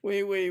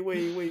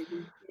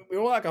we're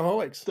all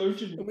alcoholics.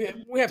 Don't you?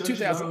 We have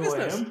 2,000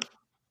 listeners.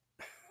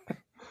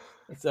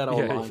 It's that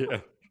old line. Yeah.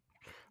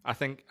 I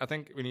think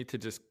we need to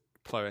just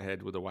plow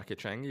ahead with the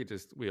Wakichangi.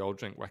 Just we all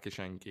drink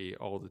Wakichangi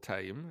all the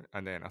time,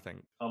 and then I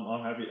think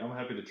I'm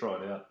happy to try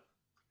it out.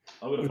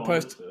 I'm gonna We find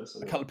post it first.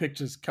 a couple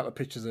of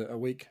pictures a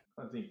week.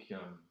 I think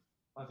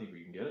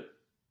we can get it.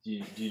 Do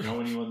you know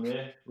anyone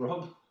there,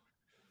 Rob?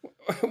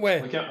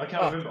 Where? I can't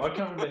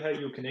remember how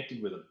you were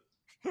connected with them.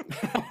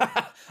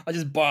 I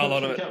just buy a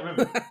lot of I it. can't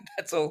remember.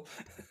 That's all.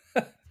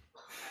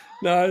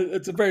 No,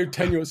 it's a very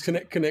tenuous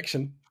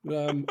connection.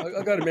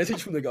 I got a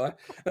message from the guy,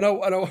 and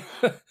I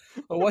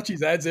watch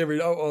his ads I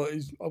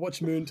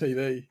watch Moon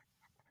TV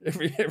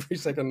every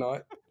second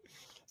night.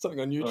 Something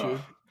on YouTube.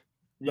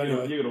 You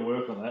got to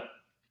work on that.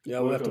 Yeah,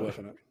 we'll have to work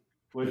on it.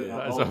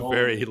 that's a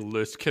very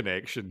loose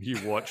connection. You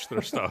watch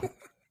their stuff.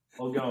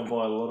 I'll go and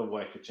buy a lot of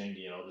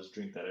Wakichangi, and I'll just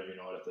drink that every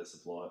night if they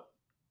supply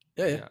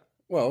it. Yeah.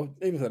 Well,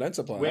 even if they don't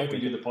supply When it. we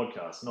do the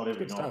podcast, not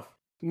every Good night. stuff.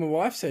 My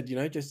wife said,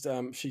 just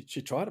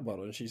she tried a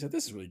bottle and she said,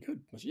 "This is really good."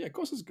 I said, "Yeah, of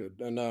course it's good."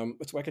 And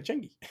it's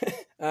Wakichangi.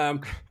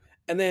 And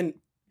then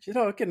she said,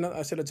 "Oh, okay."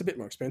 I said, "It's a bit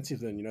more expensive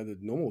than the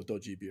normal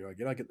dodgy beer I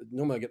get.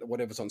 Normally I get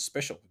whatever's on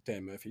special with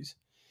Dan Murphy's."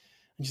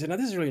 And she said, "No,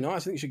 this is really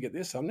nice. I think you should get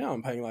this." So now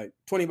I'm paying like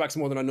 $20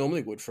 more than I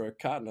normally would for a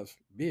carton of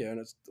beer, and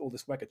it's all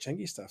this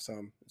Wakichangi stuff.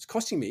 So it's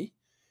costing me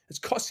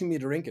to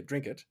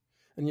drink it,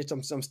 and yet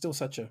I'm still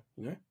such a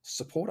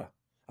supporter,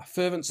 a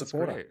fervent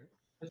supporter.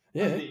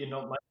 Yeah, you're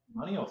not making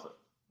money off it.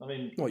 I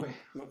mean,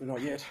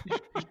 Not yet.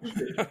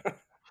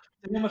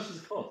 how much does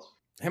it cost?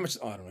 How much?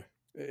 I don't know.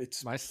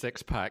 It's My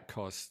 6-pack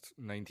cost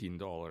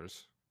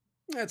 $19,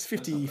 it's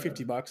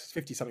 50 bucks,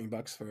 50 something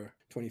bucks for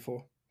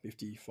 24,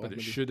 55. but it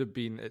maybe. should have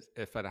been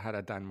if I had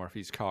a Dan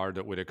Murphy's card.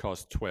 It would have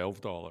cost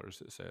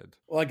 $12. It said.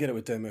 Well, I get it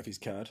with Dan Murphy's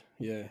card.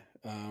 Yeah.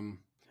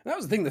 That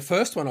was the thing. The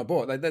first one I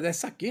bought, they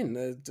suck in.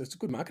 It's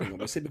good marketing,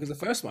 obviously, because the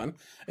first one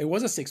it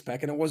was a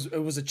 6-pack and it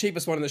was the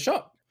cheapest one in the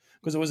shop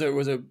because it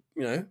was a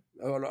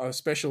a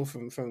special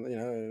from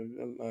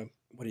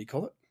what do you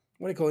call it?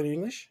 What do you call it in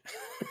English?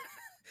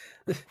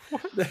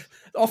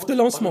 Off de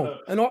lancement,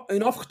 an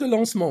offre de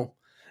lancement,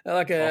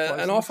 like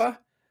an offer.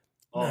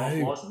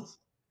 License.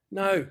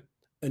 No,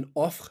 an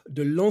offre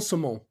de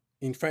lancement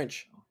in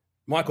French.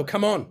 Michael,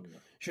 come on. You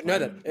should know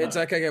that. It's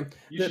okay.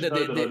 You should know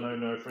that I know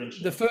no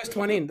French. The first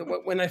one in,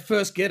 when they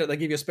first get it, they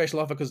give you a special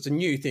offer because it's a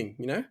new thing,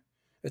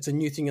 It's a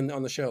new thing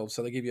on the shelves,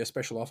 so they give you a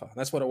special offer.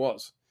 That's what it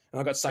was.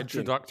 And I got sucked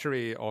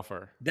Introductory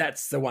offer.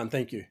 That's the one,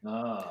 thank you.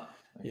 Okay.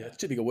 Yeah, it's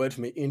too big a word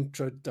for me.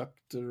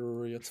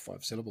 Introductory, it's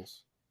 5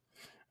 syllables.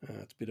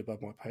 It's a bit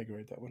above my pay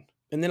grade, that one.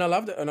 And then I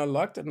loved it, and I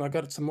liked it, and I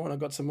got it some more, and I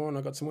got some more, and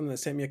I got some more, and they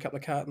sent me a couple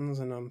of cartons,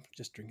 and I'm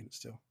just drinking it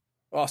still.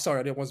 Oh,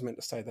 sorry, I wasn't meant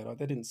to say that.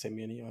 They didn't send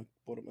me any. I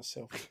bought it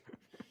myself.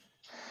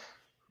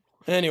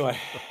 Anyway,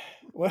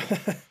 well,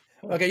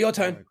 okay, your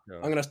turn.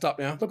 I'm going to stop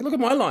now. Look at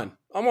my line.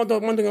 I'm not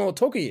doing all the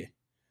talking here.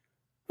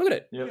 Look at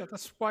it. Yeah,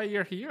 that's why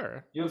you're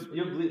here. You're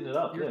blitting it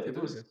up. If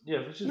it was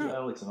just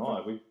Alex and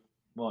I, we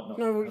might not.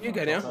 No, you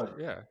go now.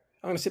 Yeah.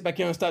 I'm going to sit back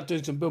here and start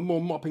doing some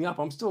more mopping up.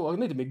 I need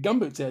to make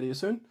gumboots out here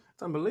soon.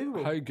 It's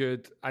unbelievable. How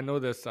good? I know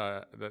this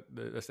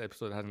this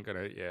episode hasn't gone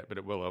out yet, but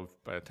it will have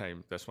by the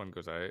time this one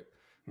goes out.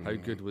 How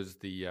good was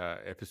the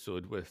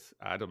episode with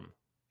Adam?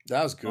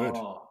 That was good.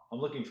 Oh, I'm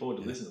looking forward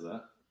to listening to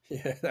that.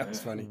 Yeah, that was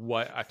funny.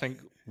 What I think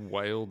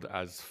wild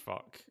as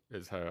fuck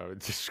is how I would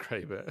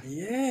describe it.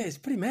 Yeah, it's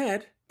pretty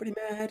mad.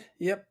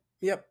 Yep.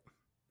 That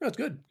was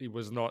good. He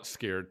was not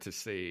scared to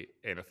say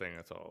anything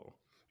at all.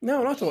 No,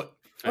 and I thought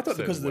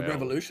because of the well.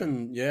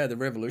 revolution, the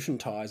revolution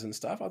ties and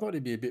stuff, I thought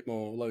he'd be a bit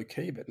more low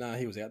key, but no,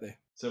 he was out there.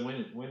 So when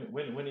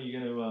are you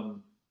going to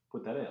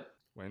put that out?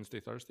 Wednesday,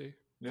 Thursday.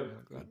 Yep.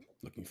 Like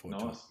Looking forward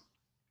to it.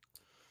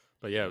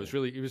 But yeah, he was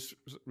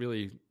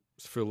really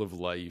full of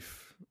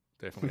life.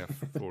 Definitely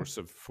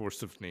a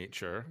force of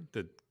nature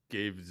that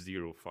gave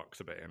zero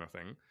fucks about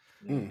anything.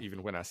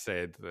 Even when I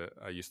said that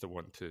I used to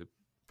want to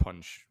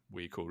punch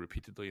Waco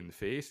repeatedly in the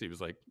face, he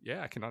was like,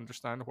 "Yeah, I can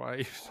understand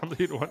why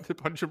somebody would want to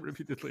punch him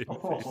repeatedly in the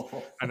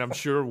face," and I'm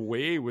sure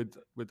Way would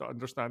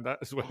understand that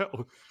as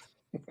well.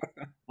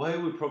 Way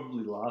would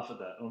probably laugh at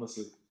that,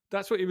 honestly.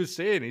 That's what he was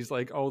saying. He's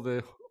like all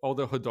the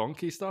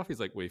hodonky stuff.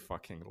 He's like, Way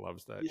fucking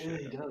loves that Yeah,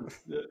 shit. he does.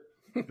 Yeah.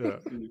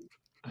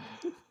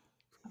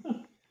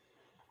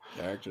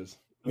 Characters.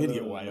 We need to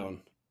get Way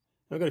on.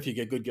 I've got a few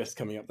good guests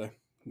coming up though.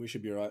 We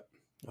should be all right,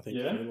 I think,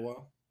 for a little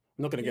while.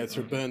 I'm not going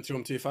to burn through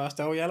them too fast,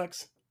 are we,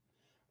 Alex?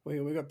 We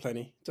got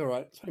plenty. It's all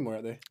right. There's plenty more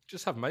out there.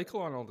 Just have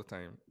Michael on all the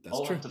time. That's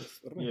true.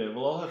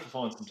 I'll have to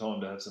find some time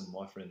to have some of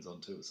my friends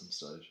on too at some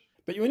stage.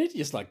 But you need to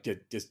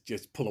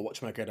just pull a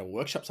watchmaker out of a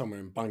workshop somewhere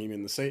and bung him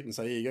in the seat and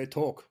say, "Here you go,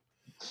 talk."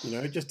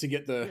 Just to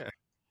get the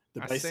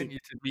I basic. sent you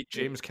to meet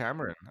James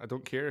Cameron. I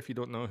don't care if you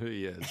don't know who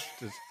he is.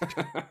 Just...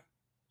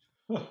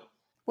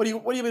 What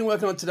have you been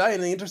working on today?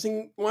 Anything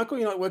interesting, Michael?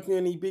 You're not working on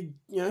any big,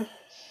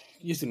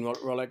 using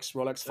Rolex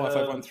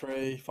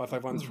 5513,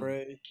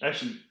 5513.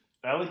 Actually,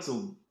 Alex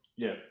will.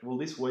 Yeah. Well,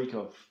 this week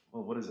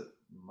what is it?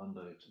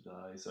 Monday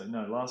today. So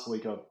no, last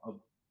week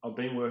I've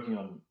been working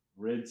on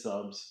red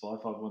subs,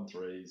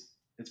 5513s.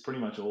 It's pretty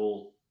much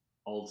all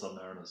old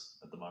Submariners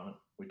at the moment,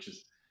 which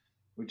is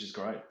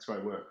great. It's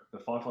great work. The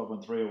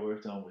 5513 I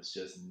worked on was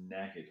just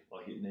knackered.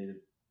 It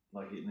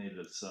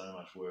needed so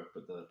much work.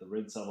 But the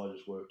red sub I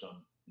just worked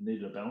on, it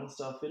needed a balance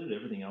star fitted.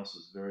 Everything else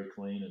was very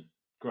clean and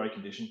great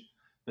condition.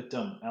 But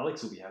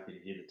Alex will be happy to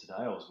hear that today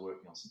I was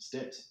working on some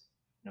steps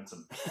and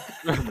some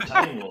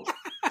retaining walls.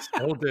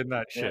 Still doing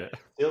that shit.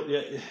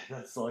 Yeah,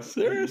 that's like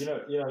serious.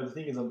 The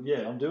thing is,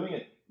 I'm doing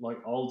it like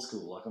old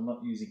school. Like I'm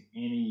not using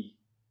any.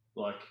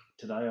 Like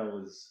today, I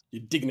was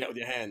You're digging out with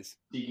your hands,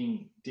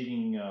 digging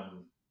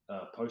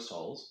post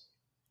holes,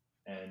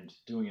 and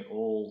doing it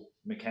all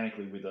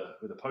mechanically with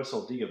a post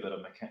hole digger, but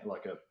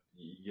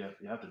you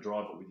have to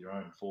drive it with your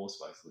own force.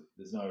 Basically,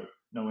 there's no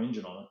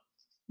engine on it,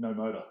 no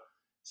motor.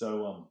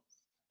 So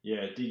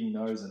digging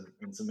those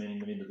and cementing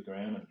them into the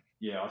ground,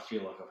 and I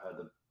feel like I've had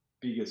the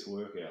biggest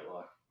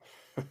workout.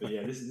 But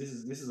this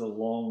is a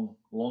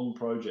long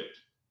project.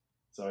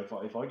 So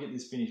if I get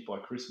this finished by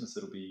Christmas,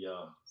 it'll be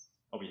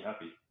I'll be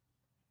happy.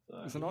 So,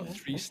 Is it not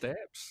 3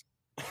 steps?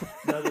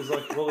 No,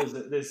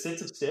 there's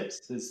sets of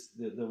steps. There's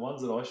the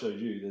ones that I showed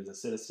you. There's a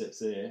set of steps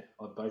there.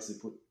 I basically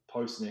put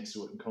posts next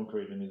to it and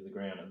concrete them into the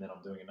ground, and then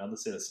I'm doing another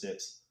set of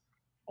steps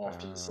off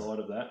to the side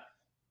of that,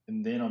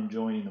 and then I'm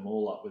joining them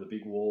all up with a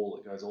big wall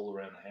that goes all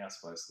around the house,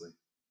 basically,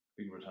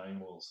 big retaining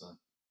wall. So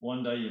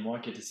one day you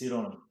might get to sit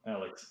on them,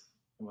 Alex,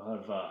 and we'll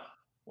have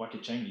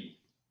Wakachangi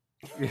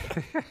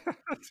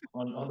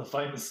on the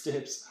famous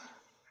steps.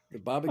 the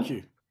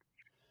barbecue.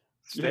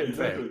 Yeah,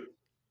 exactly.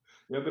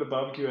 Yeah, I've got a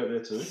barbecue out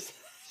there too.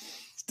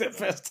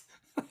 Stepfest.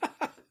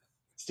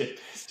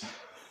 Stepfest.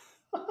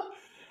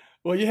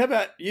 Well, how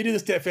about you do the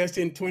Stepfest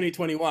in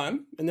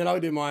 2021, and then I'll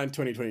do mine in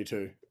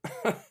 2022.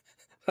 I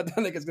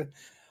don't think it's good.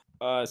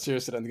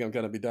 Seriously, I don't think I'm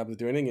going to be able to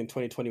do anything in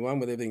 2021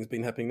 with everything's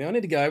been happening now. I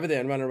need to go over there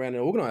and run around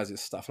and organise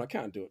this stuff, and I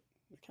can't do it.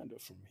 I can't do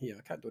it from here.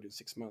 I can't do it in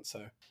 6 months.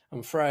 So I'm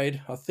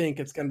afraid I think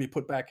it's going to be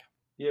put back.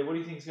 Yeah, what do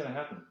you think is going to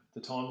happen?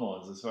 The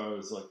timelines as far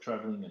as like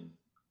travelling and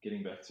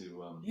getting back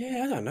to.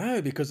 Yeah, I don't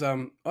know because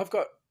I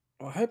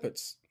hope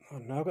it's. I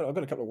don't know. I've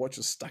got a couple of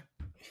watches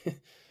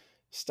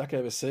stuck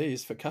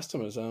overseas for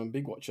customers.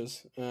 Big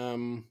watches.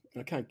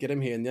 I can't get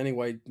them here, and the only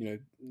way the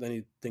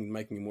only thing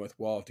making them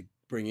worthwhile to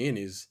bring in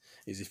is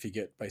if you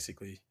get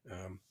basically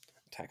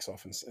tax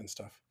off and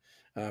stuff.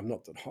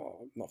 Not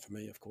for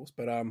me, of course,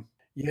 but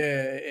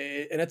yeah,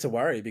 and that's a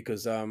worry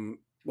because a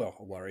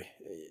worry.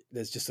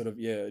 There's just sort of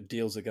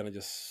deals are going to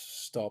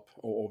just stop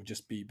or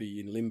just be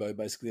in limbo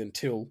basically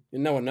until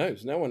no one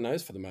knows. No one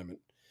knows for the moment,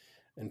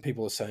 and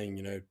people are saying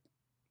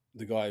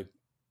the guy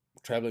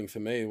traveling for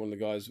me, one of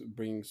the guys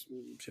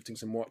shifting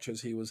some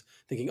watches, he was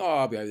thinking,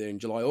 I'll be over there in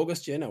July,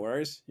 August. Yeah, no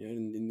worries.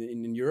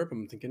 In Europe,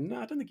 I'm thinking,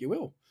 no, I don't think you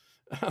will.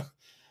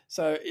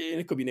 So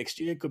it could be next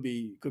year. It could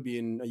be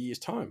in a year's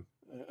time.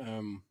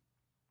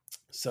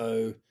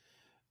 So,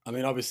 I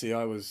mean, obviously,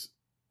 I was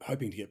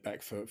hoping to get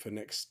back for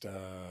next.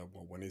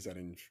 When is that?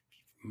 In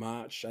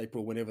March,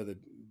 April, whenever the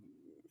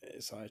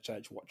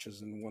SIHH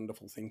watches and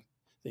wonderful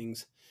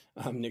things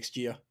next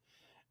year.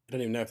 I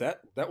don't even know if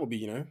that will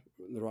be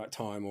the right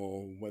time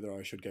or whether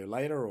I should go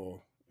later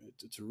or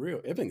it's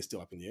everything's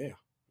still up in the air.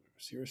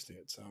 Seriously,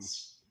 it's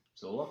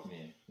all up in the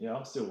air. Yeah,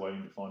 I'm still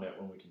waiting to find out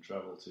when we can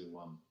travel to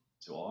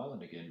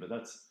Ireland again, but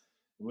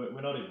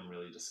we're not even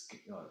really just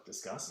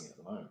discussing it at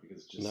the moment because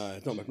it's just no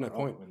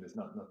point when there's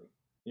nothing.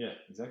 Yeah,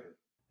 exactly.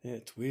 Yeah,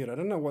 it's weird. I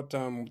don't know what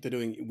they're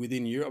doing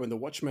within Europe. I mean, the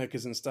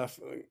watchmakers and stuff.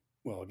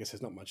 Well, I guess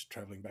there's not much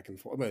traveling back and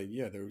forth. Well,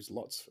 yeah, there is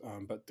lots.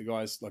 But the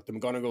guys like the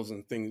McGonagalls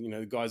and things,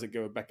 the guys that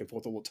go back and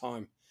forth all the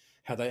time,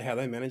 how they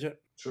manage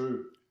it.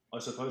 True. I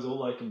suppose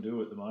all they can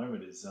do at the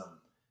moment is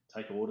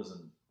take orders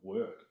and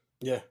work.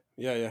 Yeah,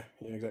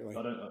 exactly.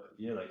 I don't.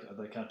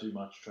 They can't do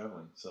much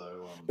traveling.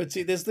 So. But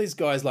see, there's these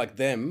guys like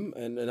them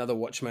and other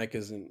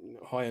watchmakers and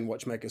high-end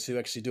watchmakers who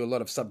actually do a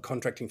lot of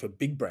subcontracting for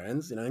big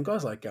brands. And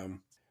guys like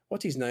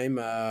what's his name?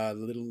 The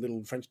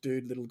little French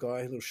dude, little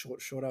guy, little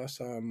short ass.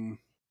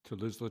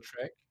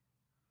 Toulouse-Lautrec?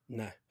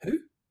 No. Who?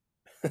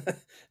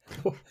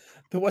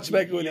 The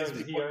watchmaker. He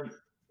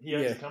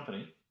owns a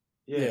company.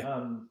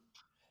 Yeah.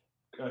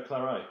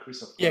 Claret,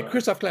 Christophe Claret. Yeah,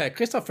 Christophe Claret.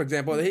 Christophe, for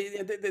example,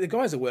 the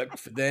guys that work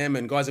for them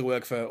and guys that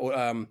work for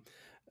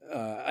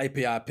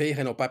APRP,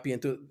 Renault Papi,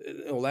 and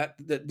all that,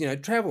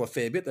 travel a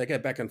fair bit. They go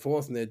back and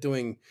forth and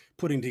they're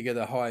putting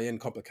together high-end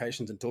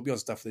complications and tourbillon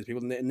stuff for these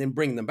people and then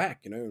bring them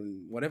back,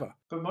 and whatever.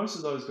 But most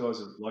of those guys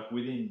are like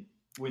within.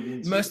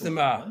 Most of them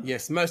are,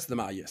 yes. Most of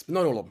them are, yes, but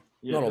not all of them.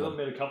 Yeah, I've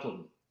met a couple of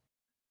them.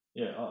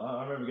 Yeah,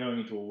 I remember going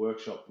into a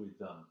workshop with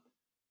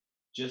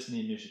just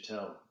near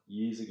Neuchâtel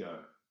years ago.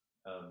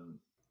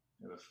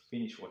 A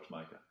Finnish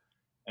watchmaker,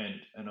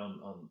 and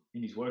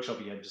in his workshop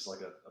he had just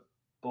like a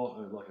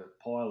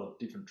pile of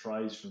different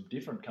trays from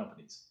different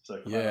companies.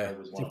 So yeah,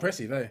 was it's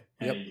impressive, eh?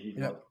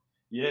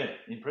 Yep.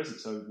 Impressive.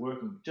 So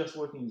working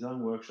in his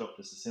own workshop,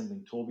 just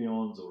assembling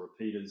tourbillons or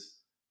repeaters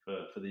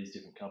for these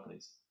different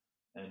companies,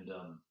 and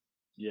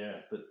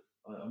but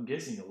I'm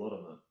guessing a lot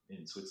of them are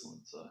in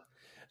Switzerland. So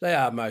they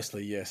are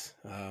mostly, yes,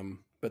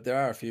 but there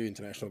are a few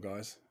international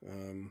guys.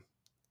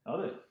 Are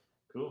there?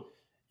 Cool.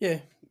 Yeah.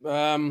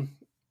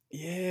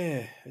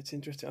 Yeah, it's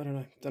interesting. I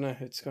don't know.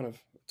 It's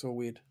all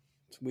weird.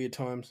 It's weird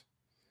times.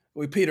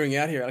 We're petering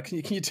out here.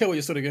 Can you tell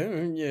you're sort of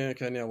going, yeah,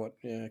 okay, now what?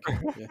 Yeah,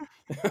 okay,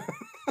 yeah.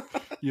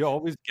 You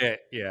always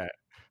get,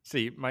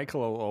 See,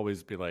 Michael will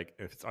always be like,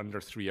 if it's under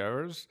 3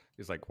 hours,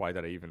 he's like, why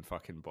did I even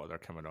fucking bother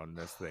coming on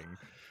this thing?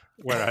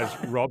 Whereas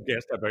Rob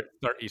gets to about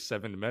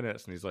 37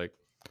 minutes and he's like,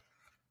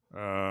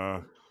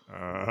 no,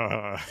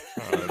 I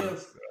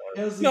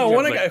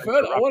want to go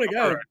further. I want to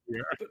go.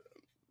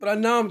 But I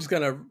know I'm just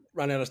going to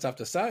run out of stuff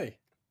to say.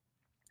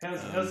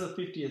 How's the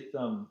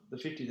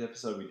 50th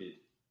episode we did?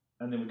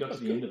 And then we got to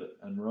the end of it,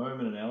 and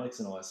Roman and Alex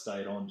and I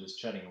stayed on just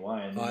chatting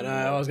away. And I know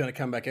I was going to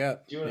come back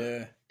out. Do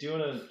you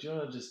want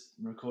to just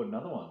record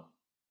another one?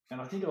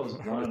 And I think I was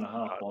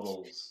 1.5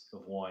 bottles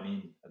of wine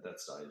in at that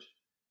stage,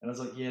 and I was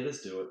like, yeah,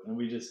 let's do it. And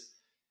we just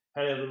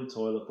had our little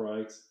toilet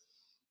breaks,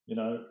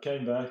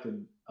 came back,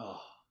 and I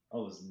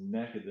was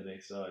knackered the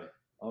next day.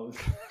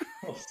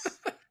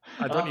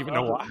 I don't even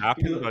know what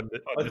happened on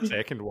the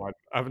second one.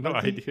 I have no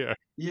idea.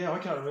 Yeah, I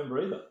can't remember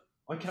either.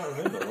 I can't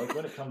remember. Like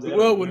when it comes out.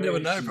 Well, we'll never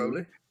know,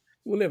 probably.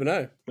 We'll never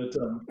know. But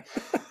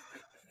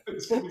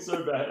it's probably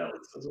so bad,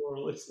 Alex doesn't want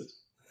to release it.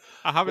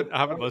 I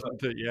haven't listened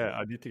to it yet.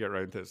 I need to get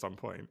around to it at some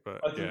point.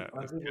 But I think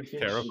it's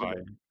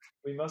terrifying.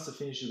 We must have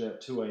finished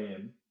about 2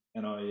 a.m.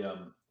 and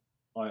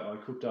I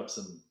cooked up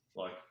some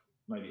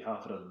maybe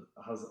half a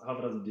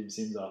dozen dim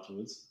sims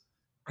afterwards.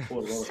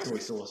 Poured a lot of soy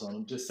sauce on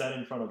them. Just sat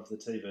in front of the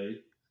TV.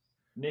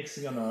 Next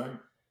thing I know,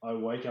 I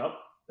wake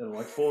up at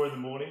like 4 in the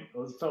morning.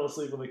 I fell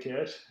asleep on the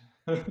couch.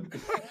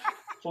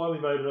 Finally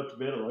made it up to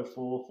bed at like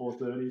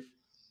 4:30.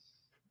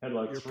 Had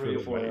like You're 3 or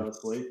poor 4 mate.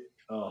 hours sleep.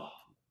 Oh,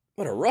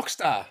 What a rock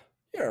star!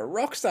 You're a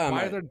rock star,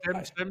 Why are mate. there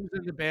Dim Sims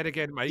in the bed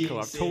again, Michael? Gene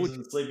I've told Sims you.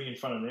 and sleeping in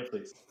front of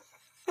Netflix.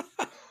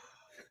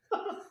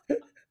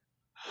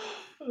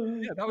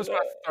 Yeah, that was my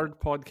third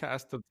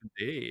podcast of the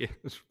day.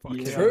 It's fucking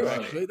Yeah, True, right.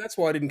 actually. That's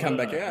why I didn't come I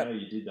don't back know out. how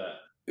you did that.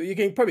 You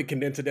can probably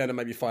condense it down to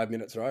maybe 5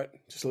 minutes, right?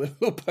 Just a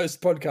little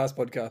post-podcast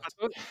podcast.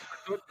 I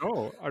don't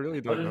know. I really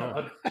I don't don't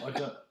know. know. I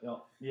don't.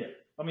 Yeah.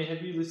 I mean,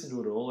 have you listened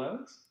to it all,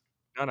 Alex?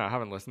 No, I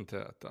haven't listened to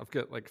it. I've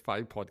got like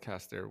 5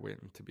 podcasts there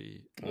waiting to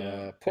be.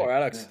 Poor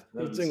Alex.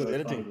 Yeah, What's that'd doing be with so fun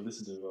editing? to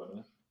listen to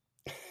right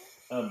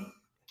now.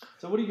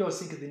 So what do you guys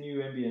think of the new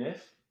MBNF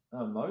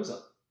Moser?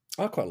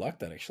 I quite like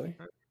that, actually.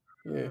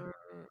 Yeah. Uh,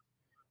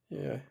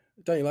 Yeah.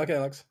 Don't you like it,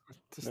 Alex?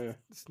 just, Yeah.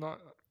 It's not.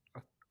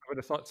 I would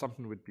have thought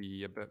something would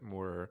be a bit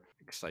more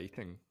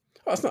exciting.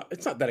 Oh,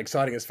 it's not that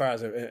exciting as far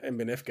as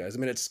MBNF goes. I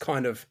mean, it's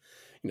kind of,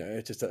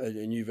 it's just a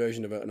new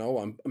version of an old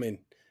one. I mean,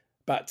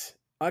 but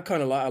I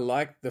kind of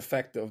like the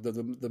fact of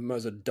the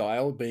Moser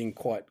dial being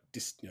quite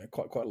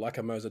like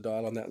a Moser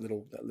dial on that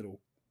little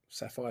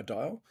sapphire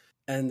dial,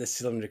 and the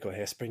cylindrical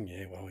hairspring.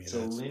 Yeah, well,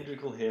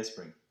 Cylindrical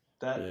hairspring.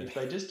 That if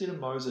they just did a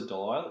Moser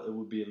dial, it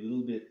would be a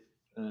little bit.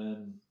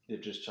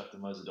 They've just chucked the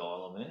Moser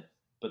dial on there,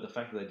 but the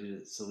fact that they did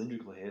a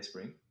cylindrical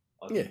hairspring,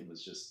 I think it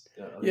was just.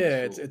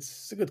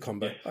 It's a good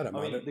combo. Yeah. I don't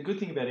mind it. The good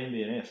thing about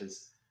MBNF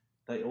is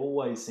they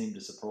always seem to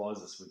surprise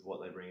us with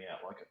what they bring out.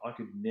 Like I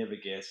could never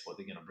guess what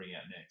they're going to bring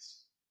out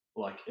next.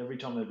 Like every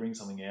time they bring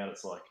something out,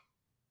 it's like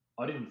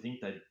I didn't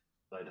think they'd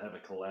have a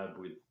collab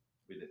with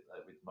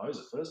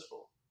Moser first of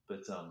all, but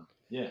it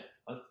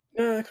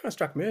kind of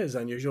struck me as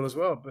unusual as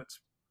well. But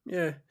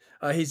yeah,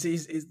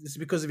 it's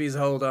because of his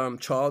whole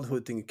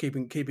childhood thing,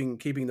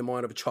 keeping the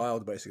mind of a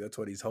child. Basically, that's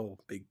what his whole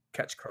big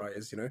catch cry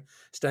is.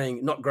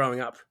 Not growing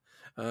up.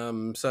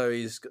 So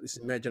he's got this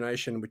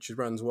imagination which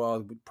runs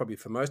wild, probably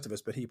for most of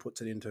us, but he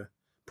puts it into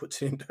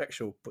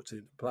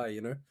play.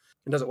 And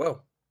does it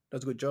well.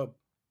 Does a good job.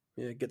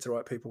 Yeah, gets the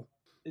right people.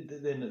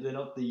 they're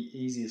not the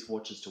easiest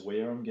watches to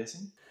wear. I'm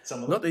guessing some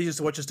of them. Not the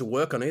easiest watches to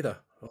work on either.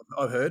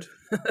 I've heard.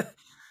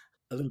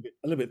 a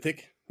little bit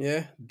thick.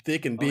 Yeah,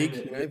 thick and big.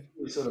 They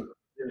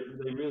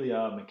really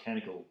are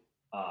mechanical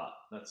art.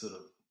 That's sort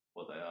of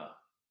what they are.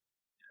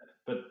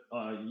 But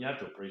you have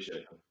to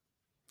appreciate them.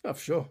 Oh, for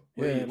sure.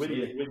 Whether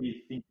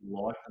you think you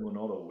like them or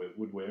not, or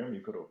would wear them,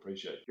 you've got to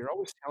appreciate them. You're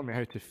always telling me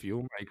how to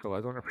feel, Michael.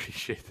 I don't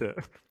appreciate it.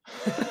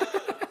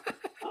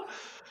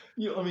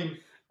 I mean,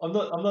 I'm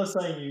not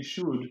saying you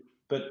should,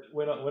 but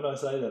when I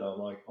say that, I'm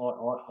like,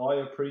 I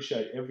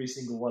appreciate every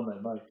single one they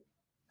make.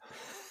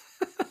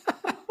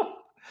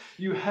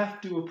 You have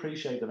to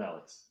appreciate them,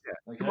 Alex.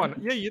 Yeah, okay? come on.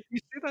 Yeah, you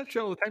say that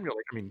shit all the time. You're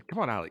like, I mean, come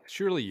on, Alex.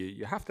 Surely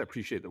you have to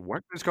appreciate the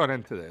work that's gone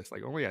into this.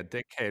 Like, only a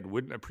dickhead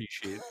wouldn't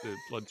appreciate the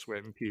blood,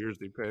 sweat, and tears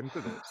they put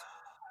into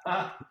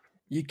this.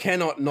 You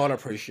cannot not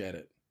appreciate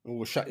it.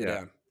 We'll shut you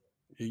down.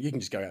 You can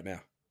just go out now.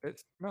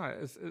 It's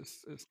nice.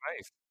 It's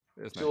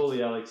Surely,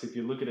 nice. Alex, if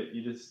you look at it,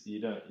 you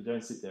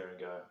don't sit there and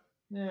go,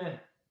 yeah,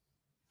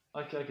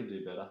 I could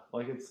do better.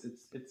 Like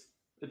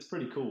it's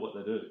pretty cool what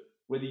they do.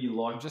 Whether you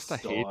like I'm just a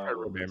style hater,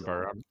 or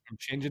remember. design. I'm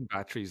changing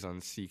batteries on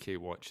CK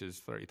watches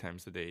 30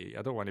 times a day.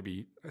 I don't want to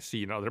be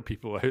seeing other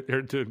people out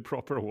there doing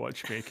proper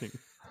watchmaking.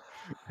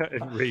 That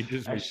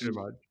enrages me too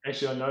much.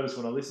 Actually, I noticed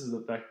when I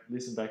listened back to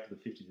the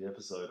 50th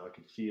episode, I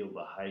could feel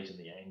the hate and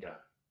the anger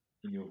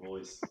in your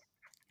voice.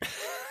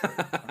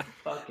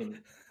 Fucking.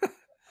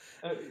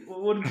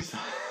 What did you say?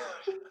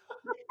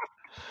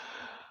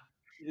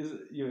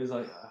 You was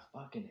like, I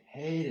fucking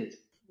hate it.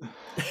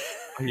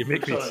 You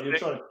make me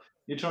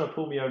You're trying to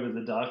pull me over to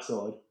the dark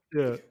side.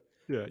 Yeah.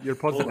 Your All the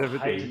positivity.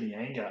 hate and the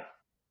anger.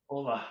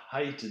 All the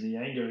hate and the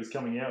anger is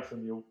coming out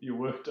from your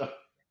work day.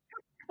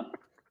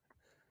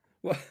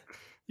 What?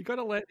 You got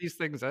to let these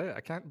things out.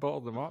 I can't bottle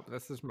them up.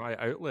 This is my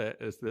outlet.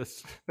 Is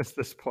this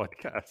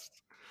podcast?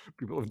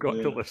 People have got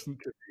to listen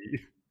to me.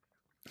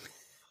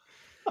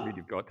 I mean,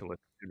 you've got to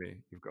listen to me.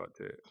 You've got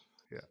to.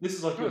 Yeah. This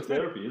is like your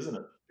therapy, isn't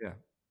it? Yeah.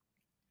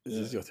 This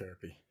is your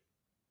therapy.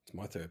 It's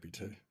my therapy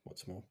too.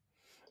 What's more?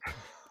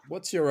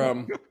 What's your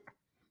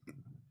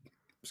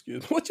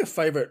what's your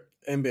favorite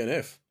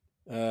MBNF?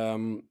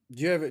 Do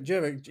you have?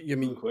 I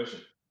mean, Good question.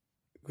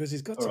 because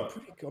he's got All some right.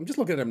 pretty cool. I'm just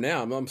looking at him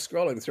now. I'm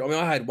scrolling through. I mean,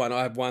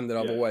 I have one that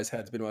I've always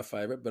had. It's been my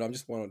favorite, but I'm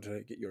just wanting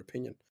to get your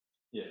opinion.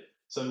 Yeah.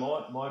 So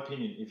my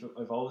opinion, if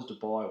I was to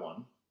buy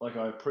one, like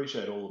I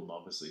appreciate all of them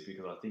obviously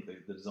because I think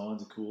the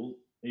designs are cool,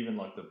 even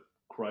like the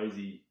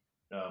crazy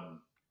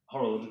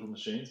horological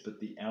machines, but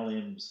the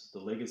LMs, the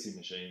legacy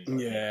machines,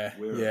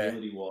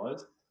 wearability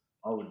wise,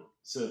 I would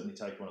certainly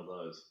take one of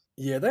those.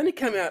 Yeah, they only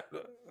came out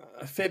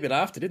a fair bit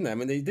after, didn't they? I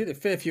mean, they did a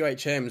fair few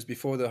HMs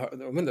before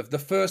when the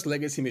first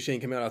legacy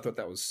machine came out. I thought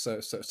that was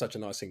such a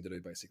nice thing to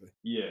do, basically.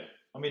 Yeah,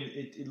 I mean,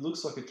 it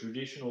looks like a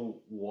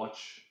traditional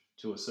watch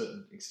to a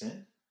certain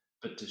extent,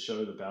 but to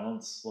show the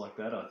balance like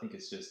that, I think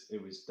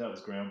that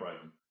was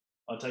groundbreaking.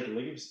 I'd take a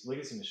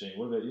legacy machine.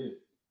 What about you?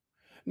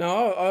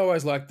 No, I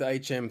always liked the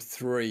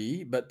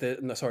HM3, but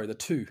the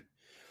 2,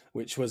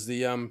 which was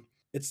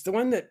it's the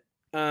one that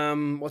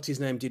what's his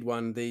name did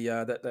one, the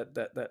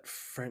that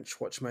French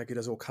watchmaker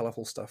does all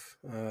colourful stuff,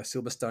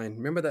 Silberstein.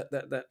 Remember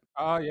that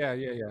Oh yeah,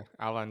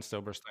 Alan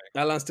Silverstein.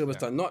 Alan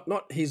Silverstein,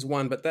 not his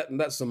one, but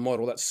that's the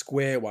model, that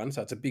square one.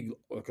 So it's a big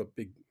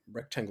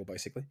rectangle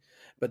basically.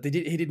 But he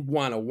did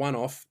a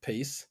one-off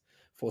piece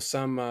for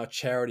some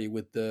charity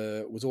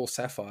was all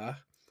sapphire,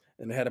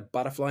 and it had a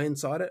butterfly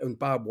inside it and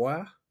barbed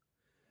wire.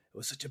 It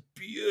was such a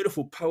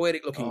beautiful,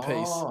 poetic looking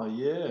piece Oh,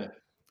 yeah.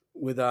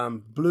 with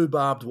blued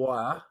barbed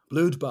wire,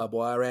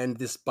 and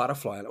this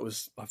butterfly. And it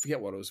was, I forget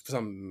what it was, for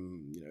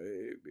some,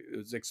 it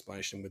was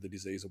explanation with the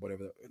disease or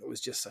whatever. It was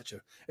just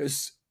it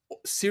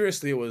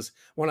was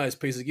one of those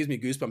pieces that gives me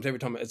goosebumps every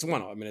time. It's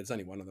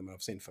only one of them.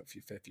 I've seen a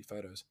few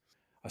photos.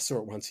 I saw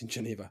it once in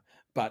Geneva,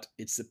 but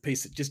it's a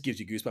piece that just gives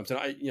you goosebumps.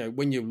 And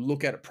when you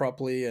look at it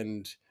properly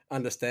and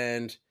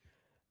understand,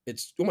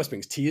 it almost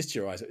brings tears to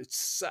your eyes. It's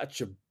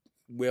such a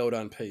well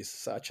done piece,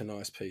 such a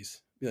nice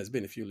piece. There's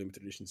been a few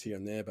limited editions here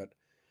and there, but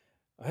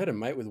I had a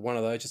mate with one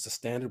of those, just a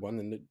standard one,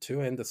 and the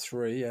 2 and the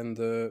 3 and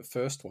the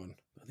first one.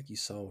 I think he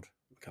sold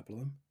a couple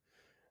of them.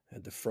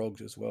 Had the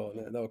frogs as well,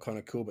 and they were kind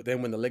of cool. But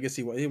then when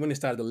he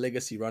started the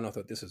legacy run, I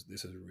thought this is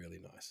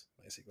really nice,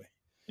 basically.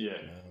 Yeah.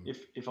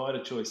 If I had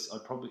a choice,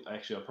 I'd probably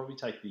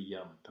take the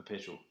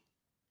perpetual,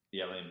 the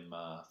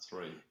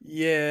LM3.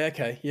 Yeah.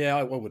 Okay. Yeah,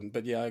 I wouldn't,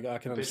 but yeah, I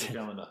can understand.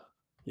 Calendar.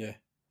 Yeah.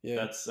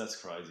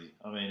 That's crazy.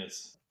 I mean,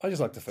 I just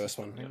like the first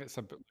one. I think it's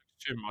a bit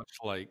too much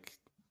like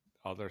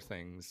other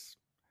things.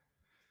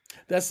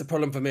 That's the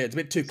problem for me. It's a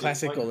bit too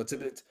classical.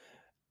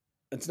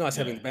 It's nice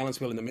having the balance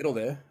wheel in the middle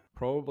there.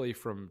 Probably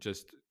from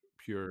just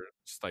pure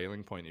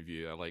styling point of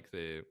view, I like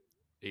the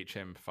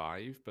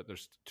HM5, but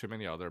there's too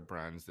many other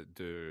brands that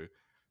do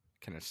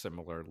kind of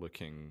similar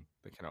looking,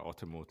 the kind of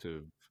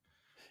automotive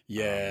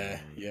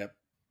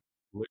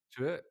look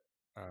to it.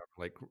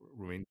 Like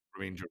Romain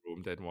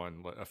Jerome did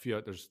one. Like a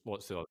few, there's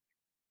lots of,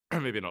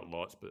 maybe not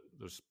lots, but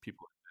there's people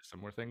who do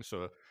similar things.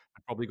 So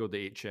I'd probably go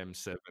the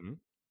HM7,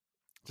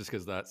 just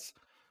because that's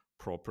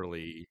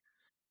properly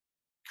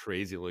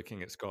crazy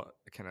looking. It's got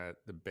kind of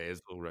the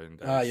bezel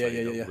around outside.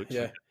 It looks like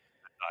a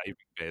diving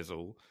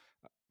bezel,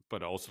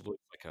 but it also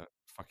looks like a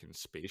fucking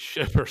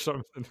spaceship or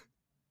something.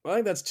 I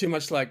think that's too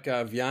much like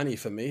Vianney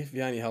for me.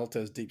 Vianney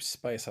Halter's Deep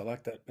Space. I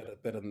like that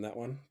better than that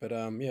one. But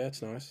yeah,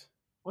 it's nice.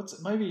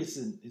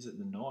 Is it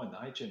the 9, the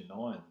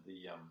HM9,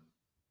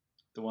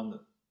 the one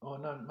that? Oh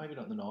no, maybe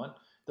not the 9.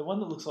 The one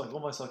that looks like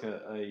almost like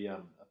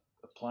a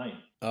plane.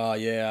 Oh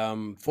yeah,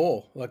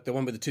 4, like the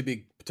one with the 2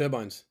 big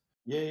turbines.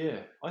 Yeah.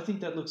 I think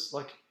that looks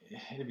like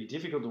it'd be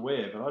difficult to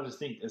wear, but I just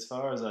think as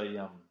far as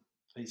a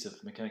piece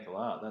of mechanical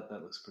art,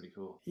 that looks pretty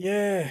cool.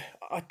 Yeah,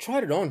 I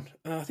tried it on.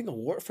 I think I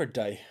wore it for a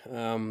day.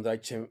 The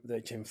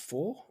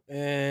HM4,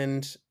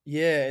 and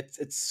yeah,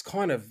 it's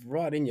kind of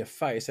right in your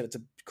face, and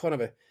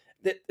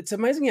it's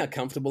amazing how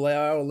comfortable they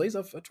are. All these,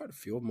 I've tried a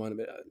few of mine a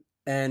bit,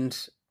 and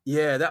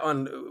yeah, that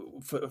one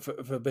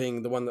for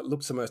being the one that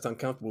looks the most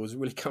uncomfortable was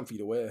really comfy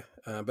to wear.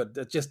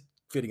 But just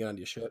fitting under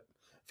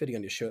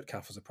your shirt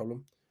cuff was a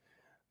problem.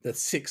 The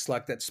 6,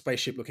 like that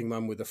spaceship looking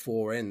one with the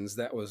 4 ends,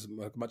 that was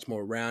a much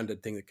more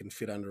rounded thing that can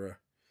fit under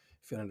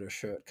a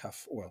shirt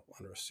cuff, well,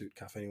 under a suit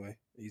cuff anyway,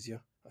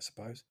 easier, I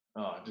suppose.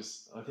 Oh,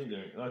 I think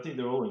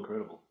they're all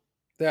incredible.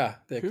 Yeah.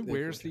 Who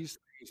wears these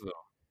things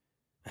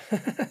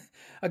though?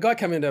 A guy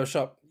came into a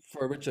shop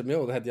for a Richard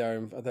Mill that had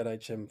that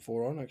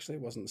HM4 on. Actually,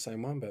 it wasn't the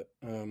same one, but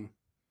don't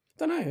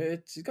know.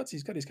 He's got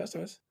his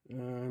customers.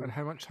 And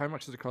how much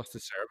does it cost to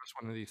service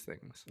one of these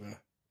things?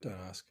 Don't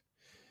ask.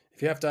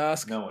 If you have to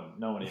ask, no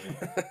one even.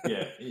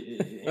 Yeah,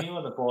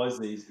 anyone that buys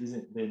these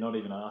they're not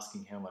even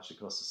asking how much it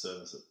costs to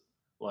service it.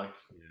 Like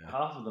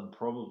half of them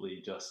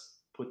probably just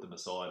put them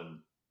aside and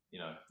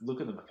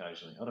look at them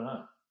occasionally. I don't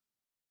know.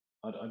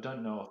 I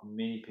don't know if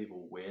many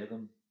people wear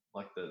them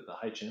like the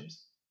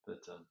HMs, but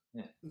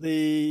yeah.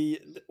 The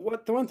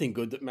one thing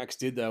good that Max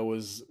did though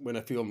was when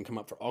a film come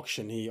up for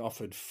auction, he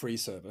offered free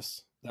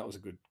service. That was a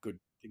good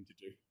thing to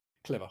do.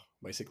 Clever,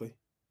 basically.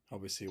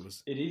 Obviously,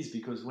 it is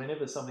because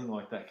whenever something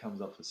like that comes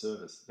up for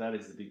service, that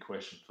is the big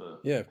question for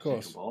of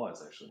course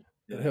buyers. Actually,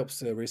 it helps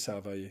the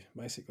resale value.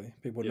 Basically,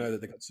 people know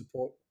that they got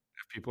support.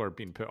 If people are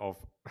being put off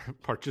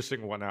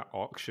purchasing one at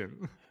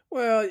auction,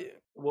 well,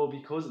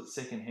 because it's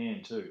second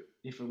hand too.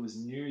 If it was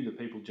new, the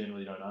people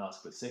generally don't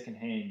ask, but second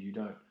hand, you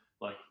don't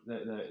like.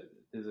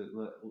 There's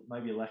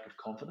maybe a lack of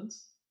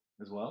confidence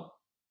as well.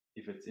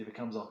 If it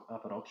comes up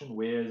at auction,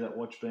 where has that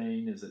watch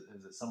been? Has it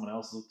someone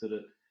else looked at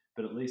it?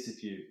 But at least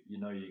if you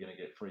know you're going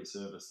to get free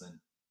service, then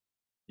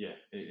yeah,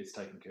 it's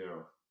taken care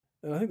of.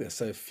 And I think there's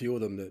so few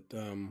of them that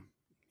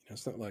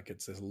it's not like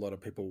there's a lot of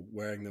people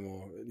wearing them,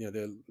 or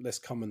they're less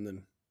common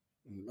than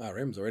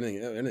RMs or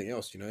anything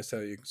else. So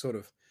you sort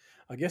of,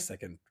 I guess they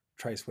can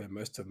trace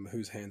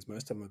whose hands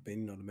most of them have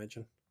been. I'd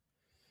imagine.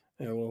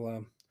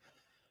 We'll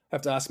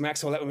have to ask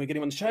Max all that when we get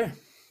him on the show.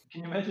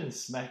 Can you imagine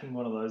smacking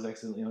one of those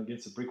accidentally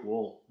against a brick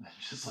wall,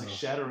 just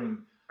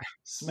shattering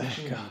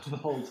smashing the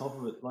whole top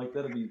of it. Like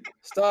that'd be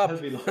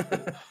Stop. you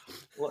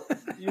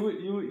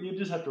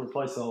just have to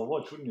replace the whole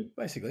watch, wouldn't you?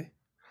 Basically.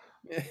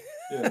 Yeah.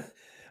 Yeah.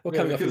 Or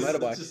coming off your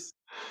motorbike.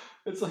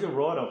 It's like a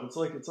write-off. It's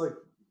like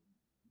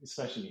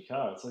smashing your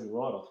car. It's like a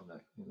write-off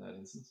in that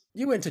instance.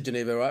 You went to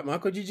Geneva, right,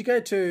 Michael? Did you go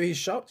to his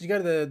shop? Did you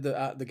go to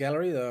the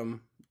gallery?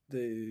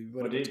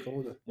 Whatever it's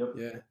called. Yep.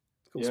 Yeah.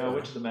 Cool I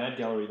went to the Mad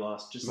Gallery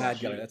last Gallery,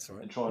 year, that's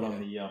right. And tried on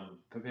the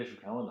perpetual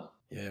calendar.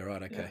 Yeah,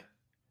 right. Okay. Yeah.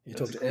 You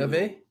That's talked to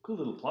Hervé? Cool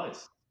little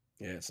place.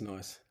 Yeah, it's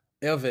nice.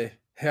 Hervé,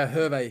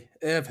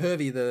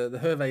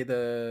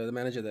 the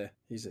manager there.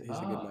 He's a good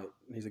mate.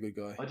 He's a good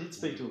guy. I did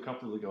speak to a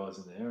couple of the guys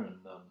in there, and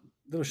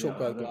little short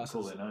guy I don't glasses.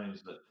 recall their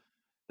names, but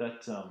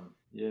that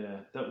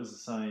that was the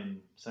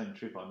same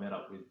trip I met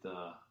up with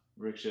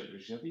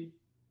Rexhepi.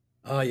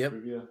 Oh, yep.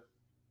 Trivia.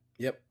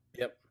 Yep.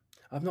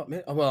 I've not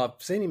met. Well,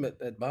 I've seen him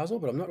at Basel,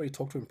 but I've not really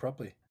talked to him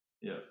properly.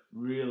 Yeah,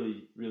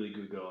 really, really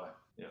good guy.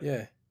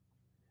 Yeah.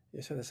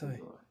 So they say.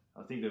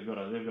 I think they've got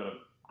a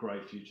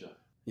great future.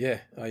 Yeah.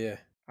 Oh, yeah.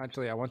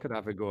 Actually, I wanted to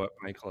have a go at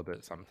Michael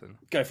about something.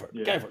 Go for it.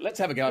 Yeah. Go for it. Let's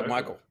have a go at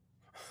Michael.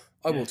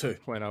 I will too.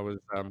 When I was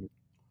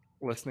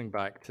listening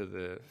back to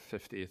the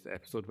 50th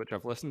episode, which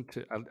I've listened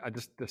to, I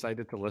just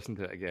decided to listen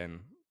to it again,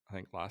 I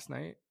think last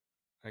night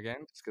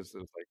again, just because it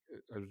was like,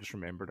 I just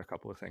remembered a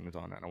couple of things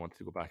on it, and I wanted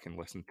to go back and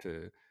listen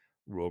to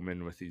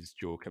Roman with his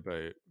joke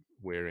about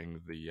wearing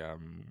the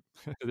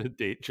the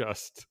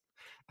Datejust,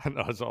 and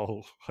us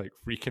all like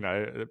freaking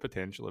out at the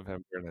potential of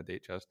him wearing a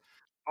Datejust.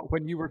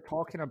 When you were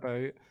talking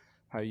about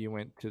how you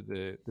went to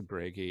the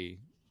Breguet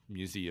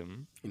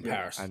Museum in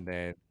Paris, and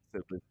then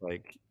there was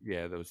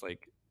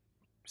like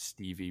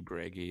Stevie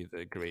Breguet,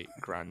 the great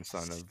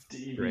grandson of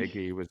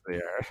Breguet, was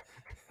there.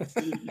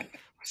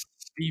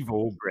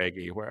 Steve-O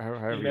Breguet,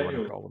 however you want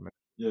to call him.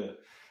 Yeah.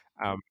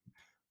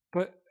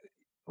 But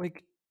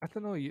like, I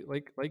don't know,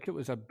 like it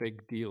was a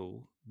big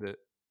deal that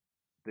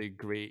the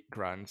great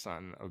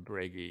grandson of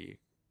Breguet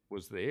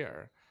was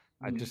there.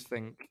 I just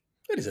think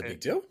it is a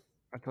big deal.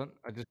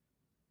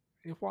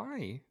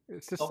 Why?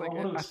 It's just I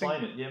want to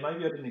explain it. Yeah,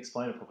 maybe I didn't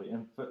explain it properly.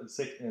 And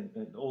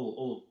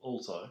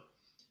also,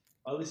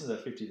 I listened to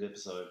that 50th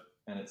episode,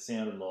 and it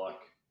sounded like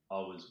I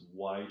was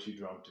way too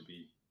drunk to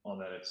be on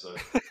that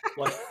episode.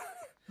 Like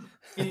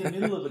in the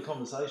middle of the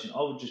conversation,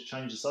 I would just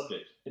change the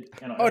subject. I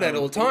did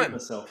all the time.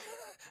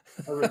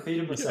 I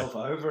repeated myself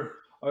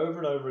over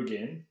and over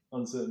again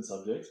on certain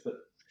subjects. But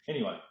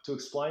anyway, to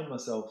explain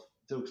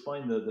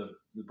the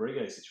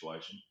Breguet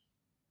situation,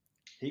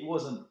 he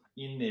wasn't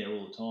in there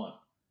all the time.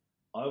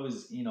 I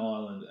was in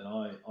Ireland, and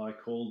I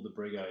called the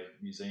Breguet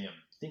Museum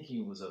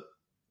thinking it was a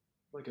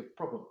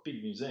proper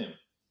big museum.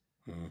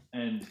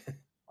 And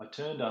I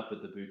turned up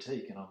at the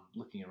boutique, and I'm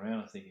looking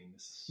around, I'm thinking,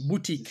 this is the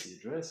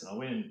address. And I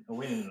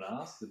went in and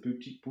asked the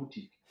boutique,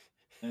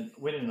 and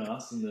went in and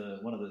asked,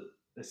 and one of the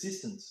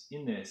assistants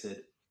in there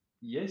said,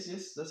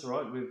 yes, that's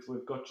right. We've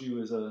got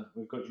you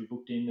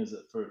booked in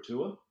for a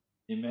tour.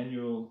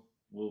 Emmanuel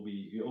will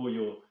be, or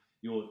your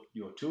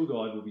tour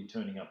guide will be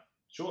turning up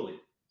shortly.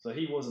 So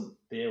he wasn't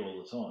there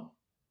all the time.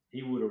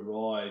 He would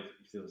arrive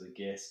if there was a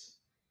guest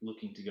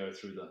looking to go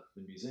through the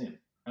museum.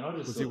 And I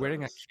just was he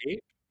wearing a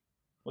cape?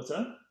 What's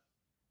that?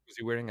 Was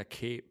he wearing a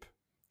cape?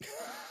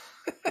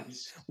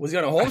 Was he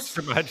on a horse? I just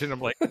imagine him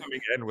like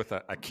coming in with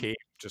a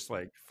cape just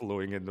like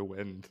flowing in the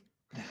wind.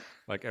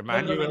 Like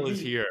Emmanuel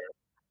is here.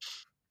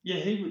 Yeah,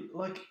 he would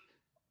like.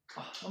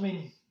 I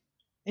mean,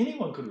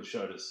 anyone could have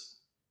showed us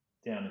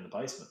down in the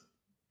basement.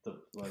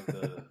 One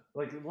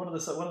of the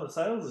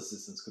sales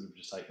assistants could have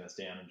just taken us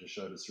down and just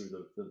showed us through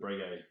the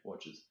Breguet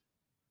watches.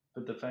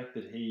 But the fact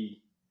that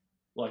he,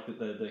 like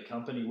the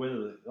company,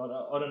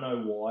 I don't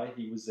know why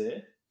he was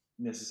there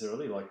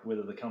necessarily. Like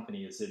whether the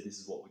company had said this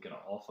is what we're going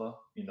to offer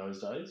in those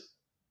days.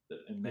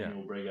 That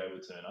Emmanuel Breguet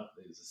would turn up.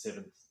 He was the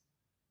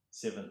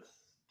seventh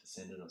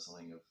descendant or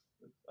something of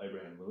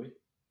Abraham Louis.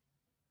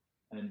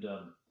 And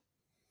I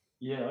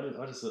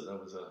just thought that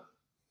was a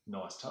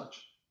nice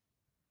touch.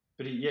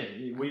 But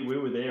we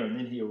were there, and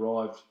then he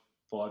arrived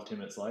 5-10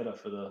 minutes later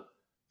for the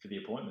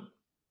appointment,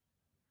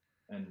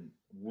 and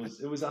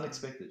it was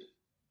unexpected.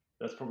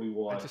 That's probably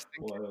why I was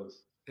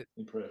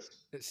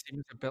impressed. It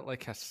seems a bit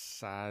like a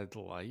sad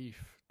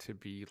life to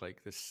be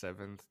like the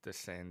 7th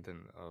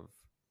descendant of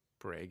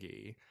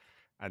Breguet,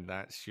 and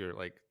that's your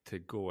like to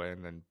go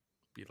in and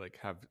be like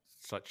have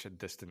such a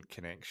distant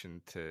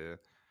connection to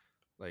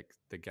like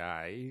the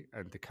guy,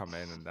 and to come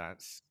in, and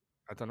that's,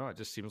 I don't know, it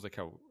just seems like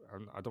I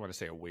don't want to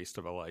say a waste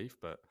of a life,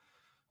 but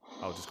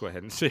I'll just go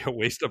ahead and say a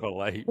waste of a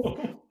life.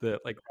 That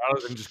like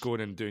rather than just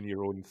going and doing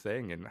your own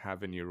thing and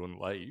having your own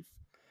life,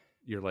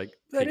 you're like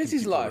that is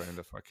his life.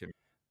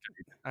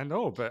 I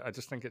know, but I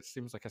just think it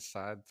seems like a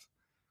sad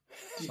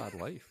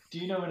life. Do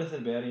you know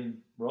anything about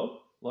him, Rob?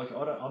 Like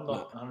I'm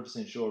not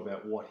 100% sure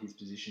about what his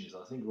position is.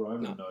 I think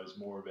Roman knows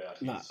more about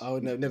his. I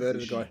would never heard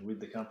of the guy with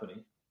the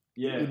company.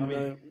 Yeah, I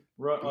mean,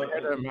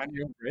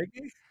 Emmanuel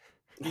Breguet.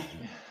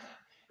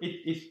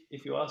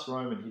 If you ask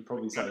Roman, he'd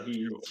probably say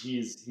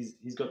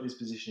he's got this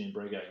position in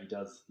Breguet.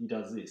 He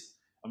does this.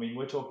 I mean,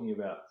 we're talking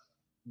about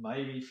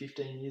maybe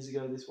 15 years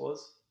ago. This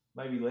was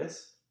maybe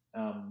less.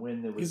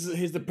 When there was,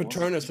 He's the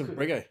Patronus of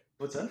Breguet.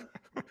 What's that?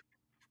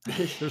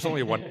 There's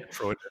only one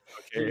Patronus.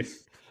 Okay.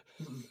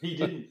 He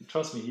didn't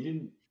trust me.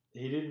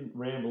 He didn't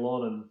ramble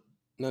on and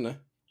No.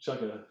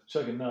 chuck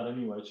a nut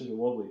anyway, chuck a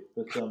wobbly.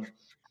 But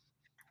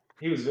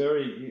he was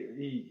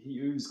he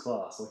oozed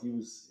class. Like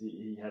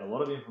he had a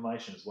lot of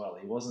information as well.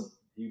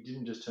 He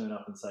didn't just turn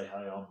up and say,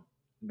 "Hey, I'm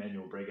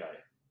Emmanuel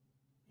Breguet.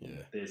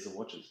 Yeah. There's the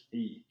watches."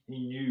 He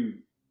knew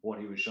what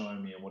he was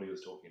showing me and what he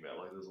was talking about.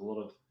 Like there's a lot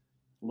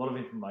of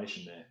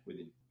information there with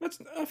him.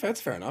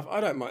 That's fair enough.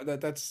 I don't mind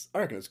that. I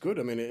reckon it's good.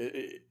 I mean,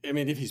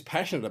 if he's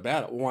passionate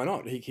about it, why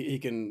not? He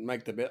can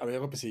make the bet. I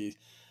mean, obviously,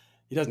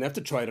 he doesn't have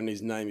to trade on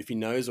his name if he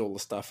knows all the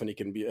stuff and he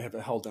can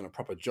hold down a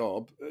proper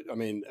job. I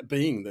mean,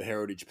 being the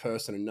heritage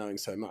person and knowing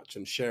so much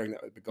and sharing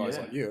that with the guys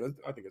like you,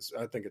 I think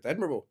it's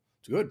admirable.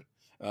 It's good.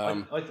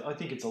 I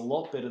think it's a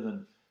lot better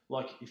than,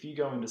 like, if you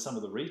go into some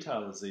of the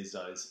retailers these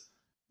days,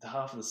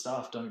 half of the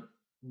staff don't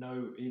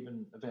know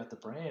even about the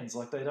brands.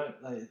 Like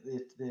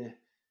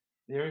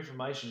their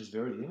information is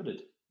very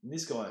limited. And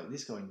this guy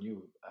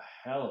knew a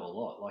hell of a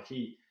lot. Like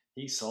he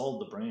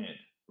sold the brand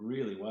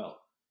really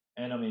well.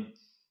 And I mean,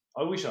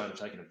 I wish I had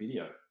taken a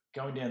video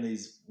going down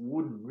these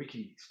wooden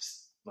rickety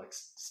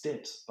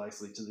steps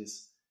basically to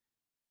this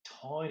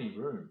tiny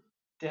room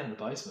down in the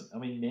basement. I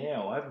mean,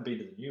 now I haven't been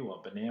to the new one,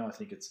 but now I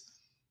think it's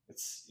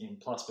in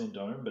Plus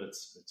Vendôme, but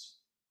it's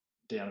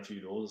down a few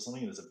doors or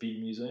something. And there's a big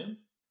museum,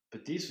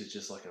 but this was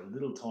just like a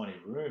little tiny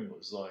room. It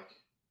was like,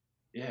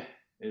 yeah.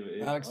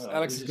 Alex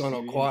has gone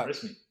all quiet.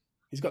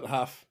 He's got the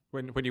half.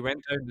 When you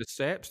went down the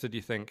steps, did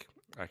you think,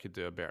 I could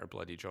do a better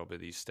bloody job of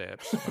these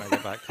steps when I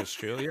get back to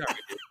Australia? I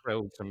could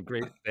build some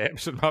great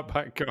steps in my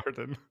back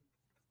garden.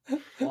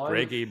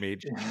 Breguet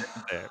made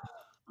steps.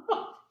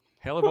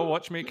 Hell of a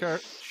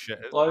watchmaker. Shit.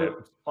 I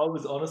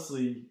was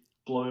honestly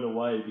blown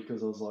away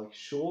because I was like,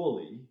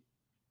 surely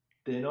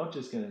they're not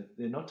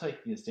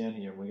taking us down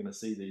here and we're going to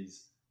see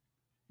these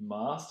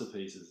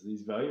masterpieces,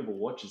 these valuable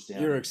watches down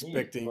here. You're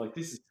expecting like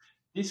this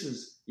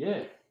was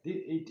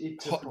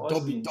it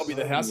surprised me in Dobby so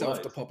the house many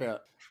elf to ways. pop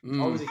out.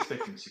 I was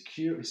expecting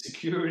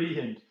security,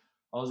 and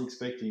I was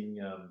expecting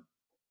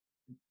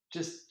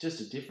just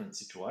a different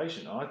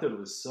situation. I thought it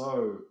was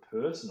so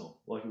personal.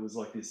 Like it was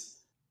like this.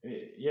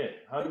 Yeah,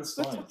 hard to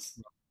explain.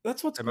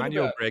 That's what's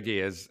Emmanuel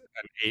Breguet is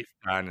an 8th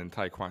dan in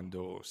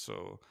Taekwondo,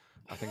 so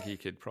I think he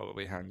could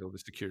probably handle the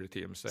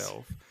security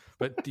himself.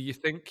 But do you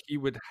think he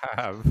would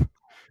have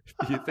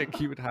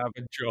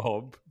a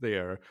job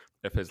there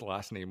if his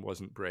last name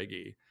wasn't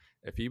Breguet?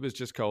 If he was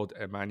just called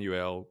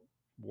Emmanuel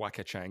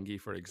Wakachangi,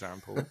 for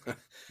example,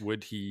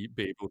 would he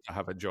be able to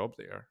have a job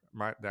there?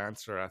 The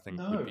answer, I think,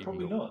 would be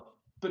probably not.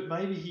 But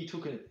maybe he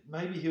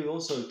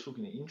also took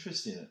an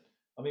interest in it.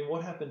 I mean,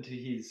 what happened to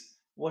his?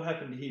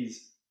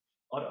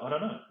 I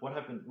don't know.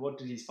 What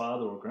did his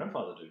father or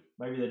grandfather do?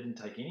 Maybe they didn't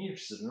take any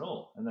interest in it at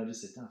all, and they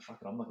just said, "No, fuck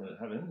it, I'm not going to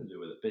have anything to do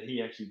with it." But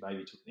he actually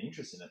maybe took an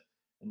interest in it,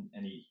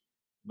 and he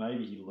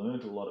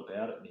learned a lot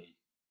about it, and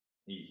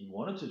he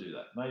wanted to do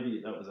that.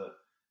 Maybe that was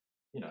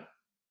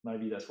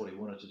maybe that's what he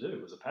wanted to do.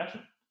 It was a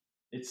passion.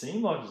 It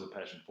seemed like it was a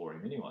passion for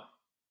him anyway.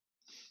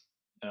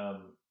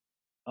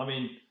 I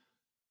mean,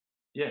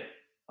 yeah.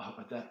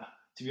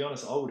 To be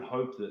honest, I would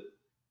hope that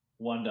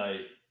one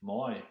day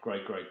my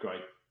great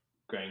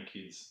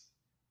grandkids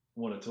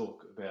want to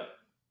talk about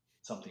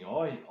something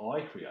I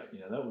create.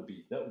 You know, that would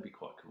be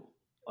quite cool.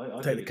 I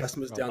take the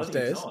customers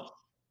downstairs.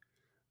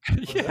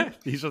 Yeah,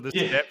 these are the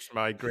steps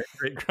my great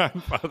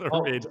grandfather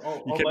made.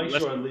 I'll make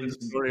sure I leave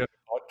some story on the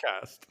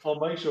podcast. I'll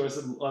make sure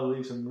I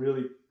leave some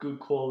really good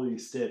quality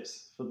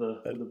steps for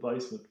the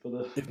basement for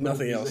the. If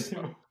nothing else.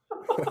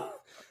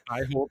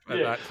 I hope at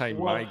that time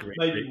my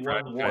great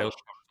grandchild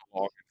comes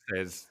along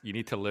and says, "You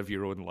need to live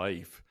your own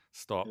life.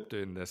 Stop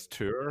doing this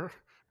tour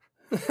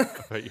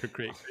about your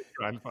great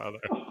grandfather."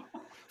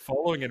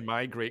 Following in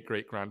my great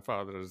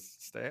grandfather's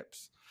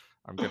steps,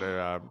 I'm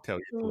gonna tell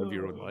you to live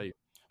your own life.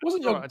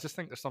 I just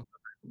think there's something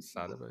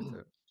sad about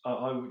it.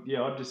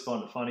 I'd just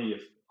find it funny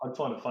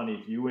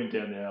if you went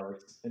down there,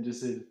 Alex, and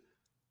just said,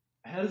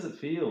 "How does it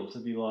feel to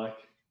be like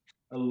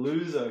a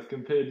loser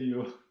compared to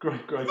your great?"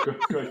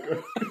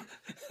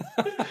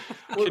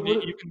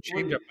 You can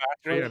change a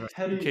battery in a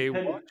UK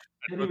watch.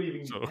 How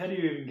do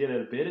you even get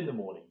out of bed in the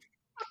morning?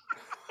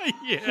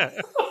 Yeah.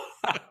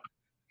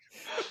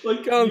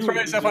 Like, go and throw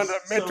yourself on a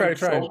metro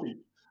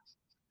train.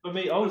 For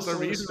me, I was the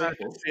reason I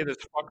can say this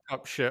fucked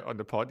up shit on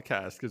the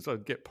podcast because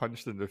I'd get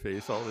punched in the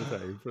face all the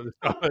time for the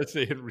stuff I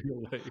say in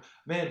real life.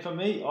 Man, for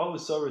me, I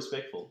was so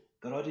respectful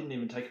that I didn't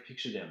even take a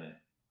picture down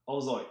there. I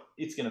was like,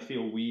 it's going to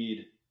feel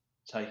weird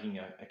taking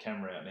a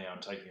camera out now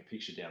and taking a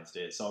picture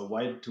downstairs. So I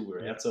waited till we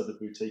were outside the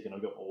boutique and I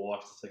got my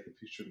wife to take a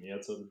picture of me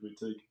outside the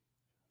boutique.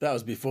 That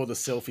was before the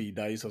selfie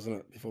days,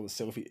 wasn't it? Before the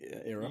selfie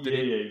era. Yeah,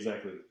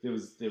 exactly. There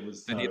was.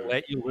 Did he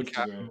let you look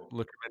him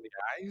in the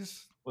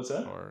eyes? What's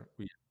that? Or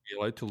were you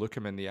allowed to look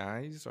him in the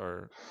eyes,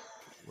 or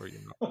were you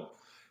not?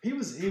 He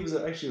was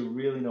actually a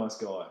really nice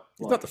guy.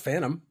 He's not the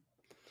Phantom.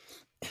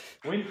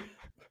 When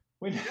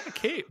a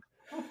cape.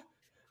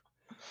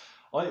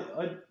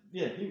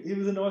 yeah, he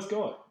was a nice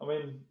guy. I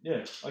mean,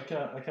 yeah, I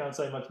can't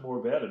say much more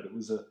about it. It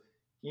was a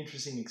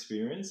interesting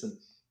experience, and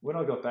when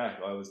I got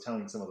back, I was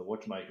telling some of the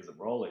watchmakers at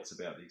Rolex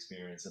about the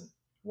experience, and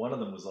one of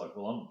them was like,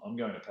 "Well, I'm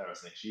going to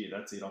Paris next year.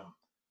 That's it.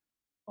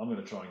 I'm going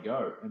to try and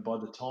go." And by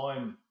the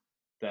time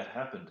that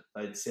happened,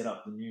 they'd set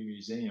up the new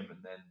museum,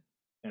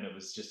 and it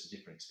was just a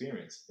different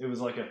experience. It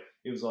was like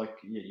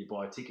you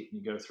buy a ticket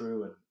and you go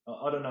through, and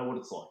I don't know what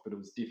it's like, but it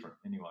was different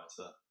anyway.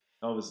 So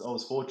I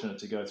was fortunate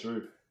to go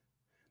through.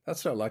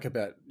 That's what I like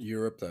about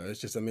Europe, though. It's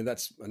just, I mean,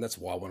 that's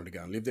why I wanted to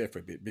go and live there for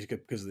a bit,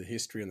 because of the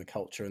history and the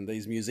culture and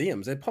these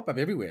museums. They pop up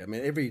everywhere. I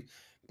mean, every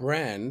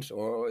brand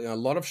or a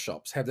lot of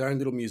shops have their own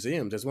little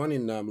museums. There's one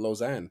in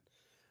Lausanne,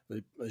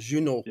 the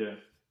Junot. Yeah,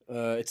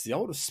 it's the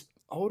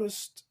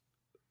oldest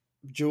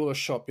jeweler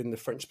shop in the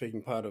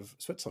French-speaking part of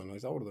Switzerland.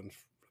 It's older than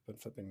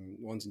flipping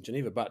ones in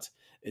Geneva, but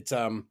it's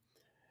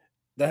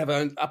they have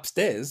own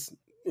upstairs.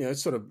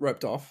 It's sort of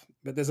roped off,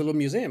 but there's a little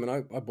museum, and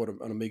I bought an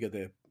Omega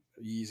there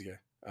years ago.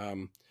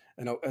 I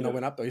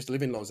went up. I used to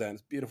live in Lausanne.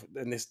 It's beautiful,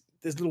 and there's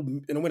little.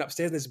 And I went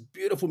upstairs, and there's a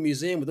beautiful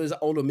museum with those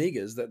old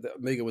Omegas. That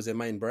Omega was their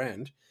main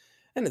brand,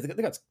 and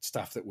they got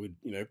stuff that would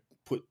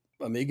put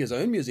Omega's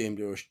own museum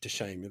to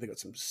shame. They got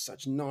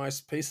such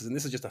nice pieces, and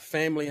this is just a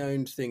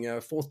family-owned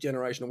thing, fourth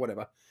generation or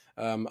whatever,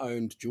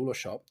 owned jeweler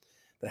shop.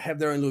 They have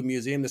their own little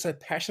museum. They're so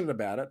passionate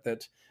about it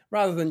that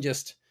rather than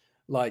just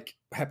like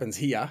happens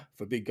here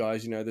for big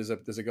guys, there's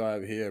a guy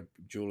over here,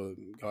 jeweler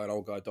guy, an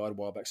old guy, died a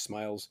while back,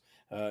 Smales.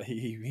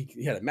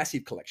 He had a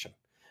massive collection,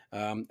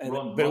 but it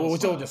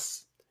was all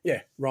just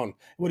Ron. It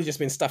would have just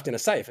been stuffed in a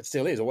safe. It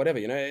still is, or whatever.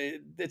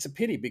 It's a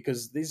pity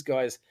because these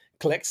guys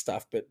collect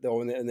stuff,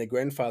 and their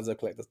grandfathers have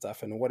collected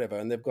stuff and whatever,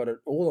 and they've got it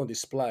all on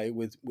display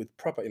with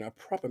proper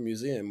proper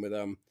museum with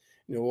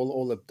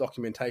all the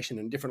documentation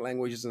in different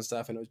languages and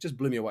stuff, and it just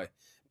blew me away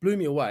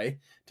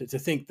to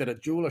think that a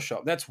jeweler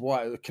shop. That's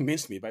why it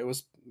convinced me, but it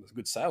was a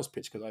good sales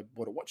pitch because I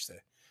bought a watch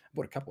there. I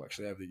bought a couple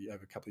actually over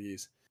a couple of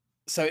years.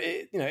 So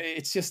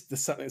it's just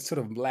something that sort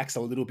of lacks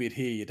a little bit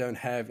here. You don't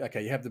have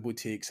you have the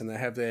boutiques and they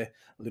have their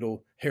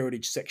little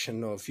heritage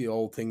section of a few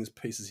old things,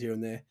 pieces here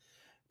and there.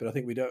 But I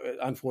think we don't.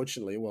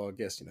 Unfortunately, well, I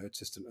guess it's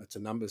just it's a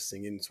numbers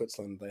thing in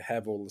Switzerland. They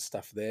have all the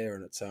stuff there,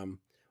 and it's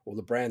all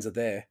the brands are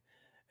there.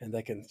 And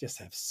they can just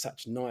have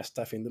such nice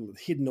stuff in little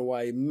hidden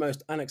away,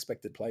 most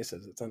unexpected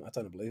places. It's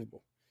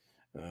unbelievable.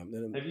 Have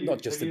you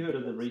heard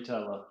of the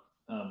retailer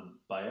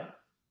Bayer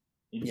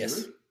in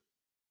Zurich?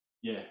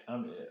 Yeah,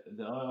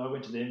 I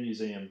went to their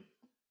museum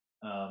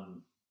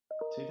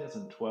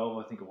 2012,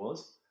 I think it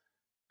was,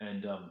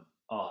 and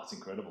it's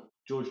incredible.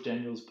 George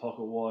Daniels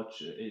pocket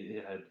watch.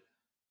 It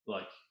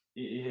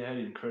had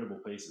incredible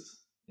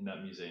pieces in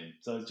that museum.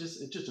 So it's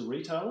just a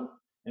retailer,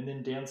 and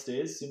then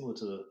downstairs,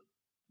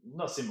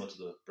 not similar to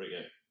the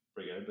Brigo,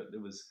 but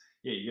it was,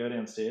 you go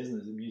downstairs and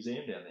there's a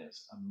museum down there.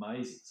 It's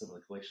amazing, some of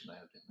the collection they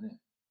have down there.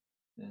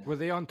 Yeah. Were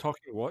they on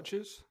Talking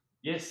Watches?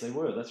 Yes, they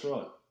were. That's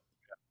right.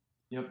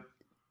 Yep.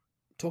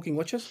 Talking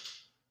Watches?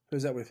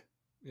 Who's that with?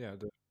 Yeah,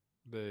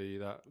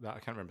 that I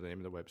can't remember the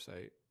name of the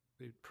website.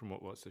 They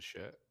promote lots of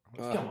shit.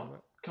 Come on,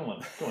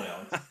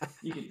 Alex.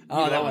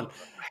 That one.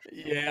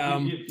 Yeah.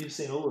 You've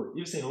seen all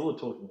the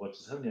Talking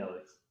Watches, haven't you,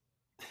 Alex?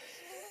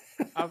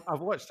 I've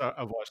watched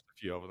a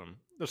few of them.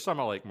 There's some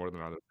I like more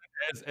than others.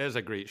 It is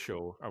a great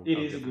show. It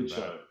is a good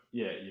show.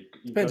 Yeah,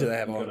 you've got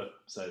to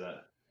say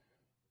that.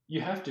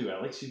 You have to,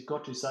 Alex. You've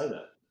got to say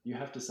that. You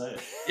have to say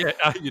it.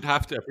 Yeah, you'd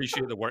have to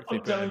appreciate the work they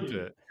put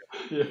into it.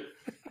 Yeah.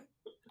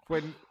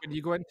 When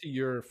you go into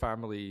your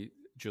family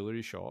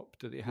jewelry shop,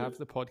 do they have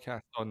the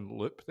podcast on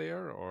loop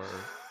there, or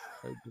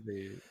how do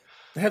they?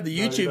 They have the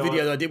YouTube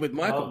video that I did with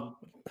Michael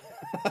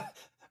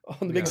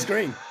on the big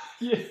screen.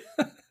 Yeah.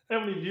 How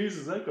many views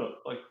has that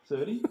got? Like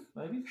 30,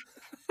 maybe?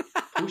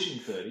 Pushing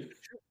 30.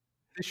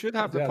 They should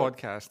have the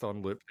podcast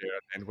on loop there,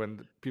 and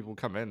when people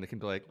come in, they can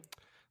be like,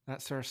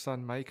 "That's our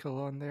son Michael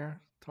on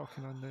there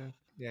talking on the."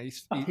 Yeah, he's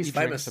famous.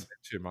 Drinks a bit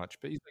too much,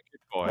 but he's a good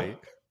boy.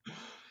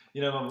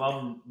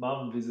 My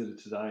mum visited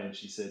today, and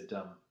she said,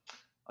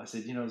 "I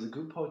said, it was a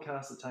good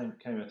podcast that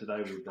came out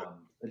today with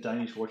a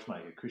Danish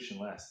watchmaker, Christian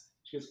Lass."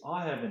 She goes,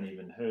 "I haven't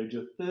even heard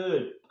your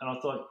third," and I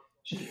thought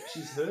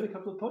she's heard a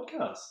couple of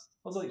podcasts.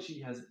 I was like, she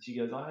hasn't. She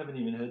goes, "I haven't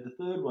even heard the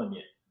third one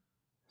yet."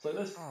 So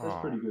that's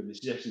pretty good that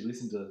she's actually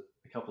listened to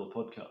a couple of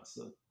podcasts.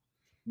 So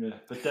yeah,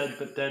 but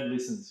Dad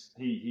listens.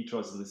 He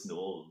tries to listen to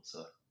all of them.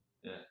 So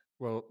yeah.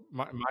 Well,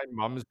 my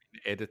mum's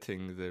been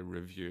editing the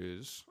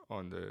reviews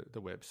on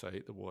the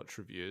website, the watch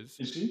reviews.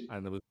 Is she?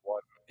 And there was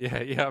one.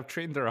 Yeah, I've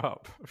trained her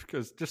up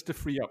because just to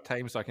free up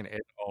time so I can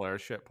edit all our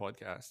shit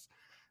podcasts.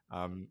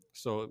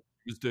 So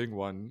she was doing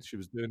one. She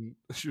was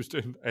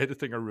doing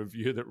editing a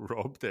review that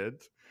Rob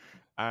did,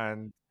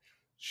 and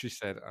she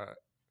said,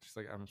 "She's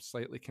like, I'm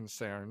slightly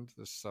concerned.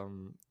 There's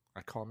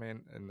a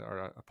comment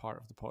or a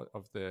part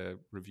of the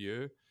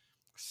review."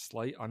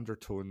 Slight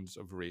undertones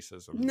of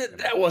racism. No,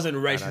 that wasn't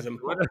racism.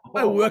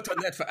 I worked on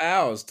that for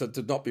hours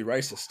to not be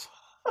racist.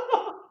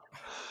 Oh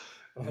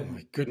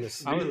my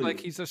goodness! I was like,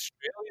 he's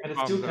Australian, and it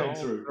still came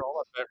through. They're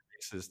all a bit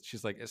racist.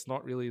 She's like, it's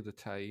not really the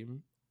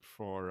time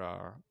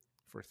for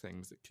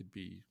things that could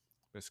be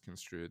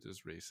misconstrued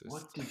as racist.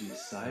 What did you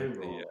say,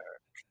 Rob?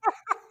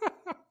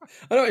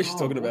 I know what she's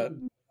talking about.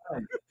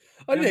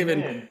 I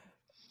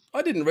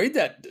didn't read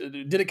that.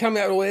 Did it come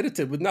out all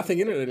edited with nothing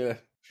in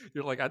it?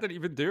 You're like, I didn't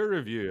even do a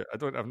review.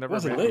 I've never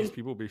Wasn't met me. these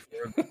people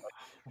before.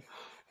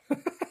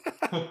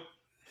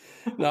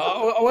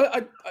 No,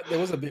 there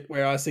was a bit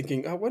where I was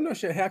thinking, I wonder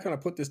how can I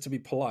put this to be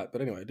polite?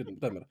 But anyway, it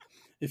doesn't matter.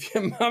 If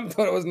your mum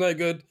thought it was no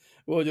good,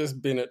 we'll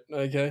just bin it,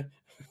 okay?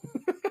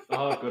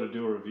 I've got to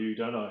do a review,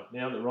 don't I?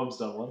 Now that Rob's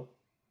done one.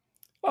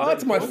 Oh,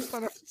 that's my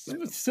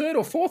third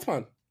or fourth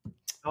one.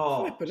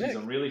 Oh, geez,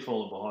 I'm really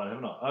falling behind,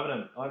 haven't I?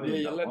 I haven't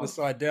you're letting the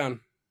side down.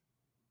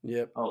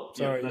 Yep. Oh,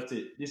 sorry. Yeah, that's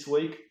it. This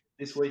week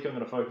I'm going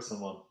to focus on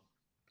one.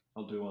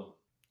 I'll do one.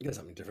 Get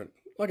something different,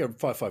 like a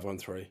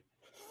 5513.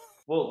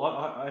 Well,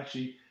 I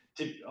actually,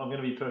 I'm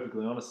going to be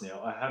perfectly honest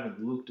now. I haven't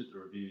looked at the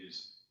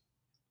reviews,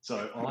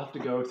 so I'll have to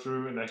go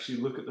through and actually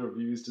look at the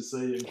reviews to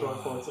see and try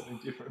and find something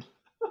different.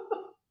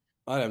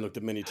 I haven't looked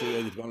at many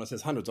too. To be honest,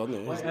 there's hundreds on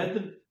there.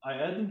 I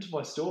add them to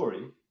my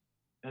story,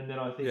 and then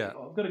I think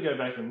I've got to go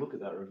back and look at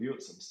that review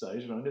at some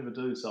stage, and I never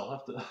do. So I'll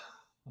have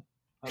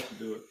to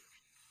do it.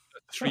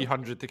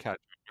 300 to catch up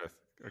with.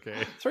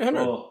 Okay.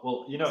 300.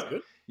 Well,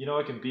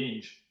 I can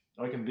binge.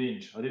 I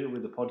did it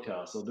with the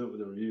podcast. I'll do it with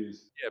the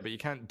reviews. Yeah, but you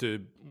can't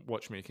do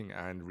watchmaking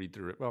and read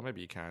the. Well,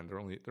 maybe you can. They're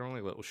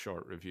only little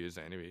short reviews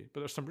anyway. But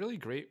there's some really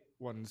great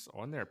ones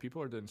on there.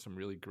 People are doing some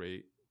really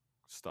great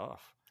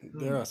stuff.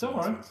 Don't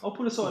worry. I'll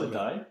put aside a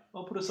day.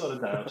 I'll put aside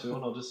a day or two,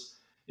 and I'll just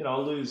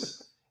I'll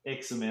lose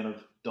X amount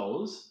of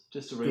dollars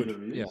just to read the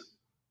reviews.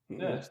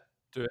 Yeah.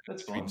 Do it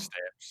That's between fine.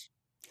 steps.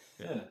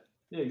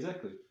 Yeah,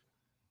 exactly.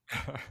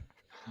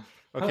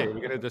 Okay,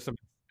 we're gonna do some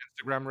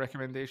Instagram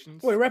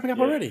recommendations. We're wrapping up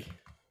already.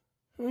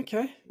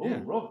 Okay. Oh,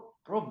 yeah.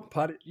 Rob.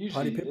 Party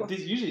usually people.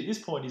 Usually at this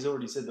point he's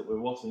already said that we're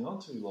waffling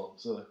on too long.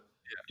 So, do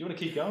you want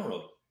to keep going,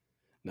 Rob?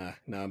 No,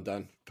 I'm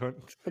done. Don't.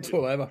 It's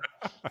all over.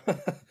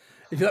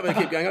 If you let me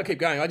keep going, I'll keep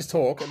going. I just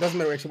talk. It doesn't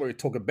matter actually what we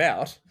talk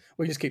about.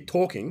 We just keep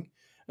talking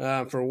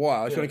for a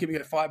while. If you want to keep me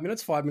at 5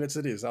 minutes, 5 minutes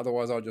it is.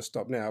 Otherwise, I'll just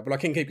stop now. But I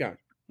can keep going.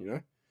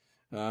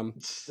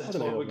 That's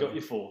what we got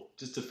you for,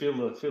 just to fill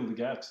the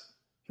gaps.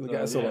 What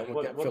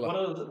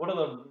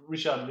other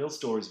Richard Mille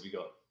stories have you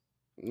got?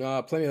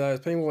 No, plenty of those.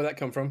 Plenty more where that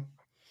come from.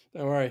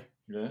 Don't worry.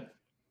 Yeah.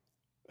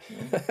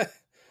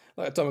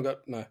 Like the time I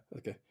got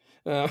okay.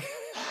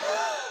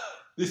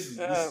 This is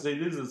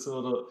the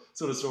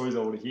sort of stories I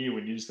want to hear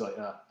when you just go like,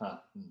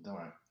 don't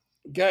worry.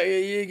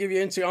 You give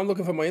your Instagram. I'm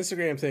looking for my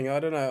Instagram thing. I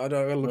don't know. I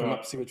gotta look them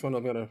up, see which one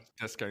I'm gonna.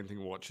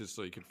 Discounting watches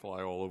so you can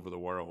fly all over the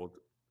world.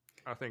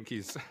 I think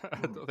he's. I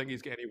don't think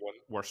he's got any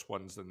worse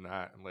ones than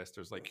that, unless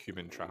there's like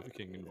human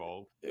trafficking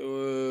involved.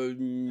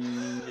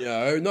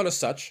 No, not as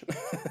such.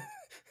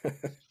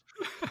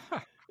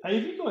 Hey,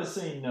 have you guys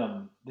seen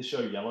the show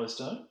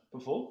Yellowstone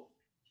before?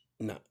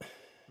 No.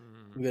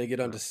 We're going to get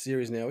on to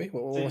series now, we?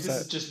 This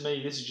is just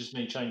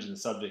me changing the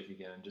subject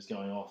again and just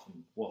going off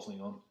and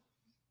waffling on.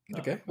 No,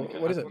 okay.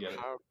 What is it? I don't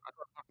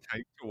have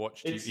time to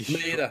watch TV.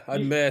 Me either.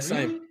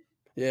 Same. Really?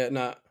 Yeah,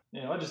 no.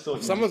 Yeah, I just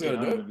thought someone's going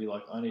to do it. And be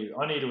like, I need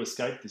to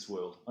escape this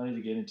world. I need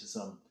to get into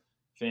some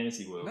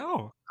fantasy world. No,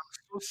 I'm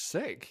so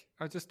sick.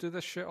 I just do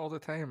this shit all the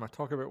time. I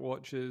talk about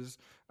watches.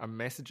 I'm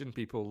messaging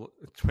people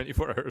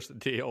 24 hours a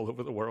day all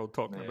over the world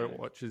talking about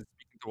watches,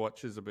 speaking to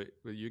watches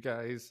with you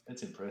guys.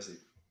 That's impressive.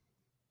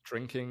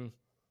 Drinking.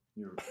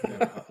 You're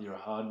a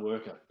hard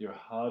worker. You're a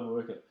hard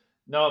worker.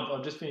 No,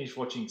 I've just finished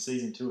watching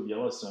season 2 of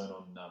Yellowstone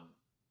on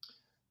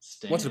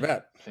Stan. What's it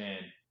about?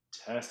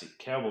 Fantastic.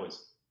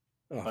 Cowboys.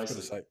 Oh, for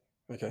goodness sake.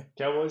 Okay.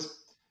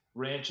 Cowboys,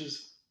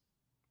 ranchers.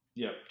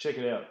 Yeah, check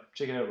it out.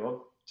 Check it out, Rob.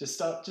 Just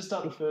start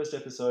the first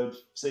episode,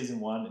 season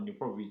 1, and you'll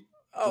probably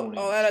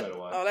I'll add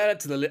it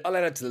to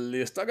the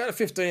list. I got a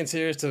 15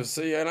 series to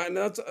see, and I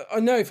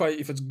know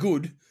if it's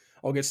good,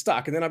 I'll get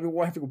stuck, and then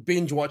I'll have to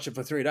binge watch it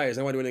for 3 days.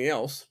 I won't do anything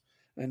else,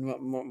 and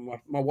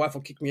my wife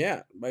will kick me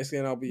out basically,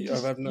 and I'll be.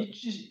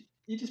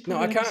 You just put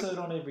an episode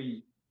on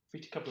every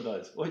couple of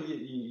days. Well,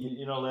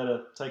 you're not allowed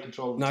to take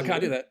control of the No, TV. I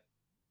can't do that.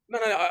 No.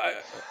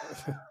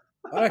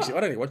 I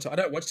don't watch. I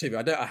don't watch TV.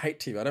 I hate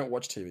TV. I don't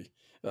watch TV.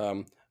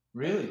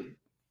 Really?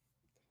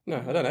 No,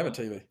 I don't have a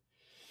TV.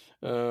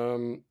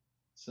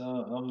 So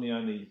I'm the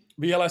only.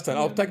 But Yellowstone.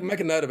 I'll make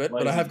a note of it,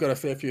 but I have got a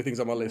fair few things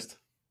on my list.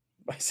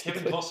 Basically.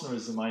 Kevin Costner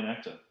is the main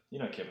actor. You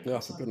know Kevin Costner. Oh,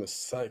 for goodness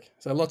sake!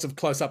 So lots of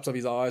close-ups of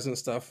his eyes and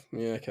stuff.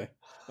 Yeah, okay.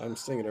 I'm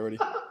seeing it already.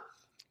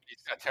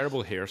 He's got a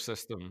terrible hair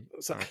system.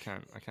 So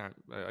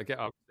I get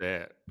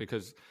upset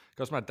because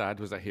my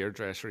dad was a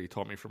hairdresser. He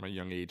taught me from a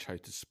young age how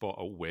to spot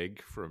a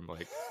wig from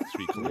like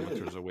 3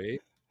 kilometers away.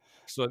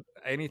 So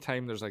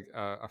anytime there's like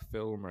a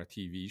film or a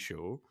TV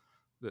show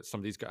that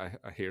somebody's got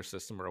a hair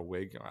system or a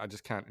wig, I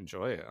just can't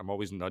enjoy it. I'm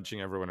always nudging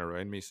everyone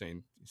around me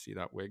saying, "You see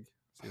that wig?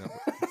 See that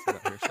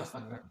hair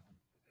system there?"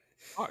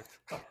 Fucked.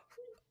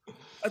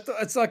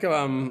 It's like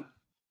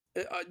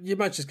you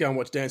might just go and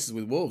watch Dances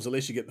with Wolves. At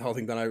least you get the whole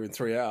thing done over in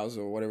 3 hours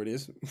or whatever it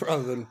is,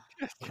 rather than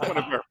one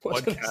of our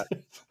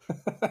podcasts.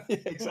 Yeah,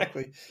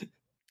 exactly.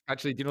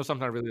 Actually, do you know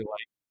something I really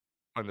liked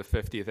on the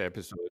 50th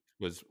episode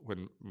was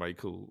when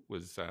Michael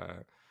was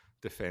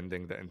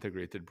defending the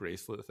integrated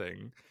bracelet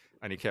thing,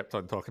 and he kept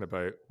on talking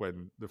about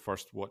when the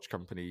first watch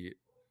company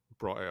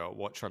brought out a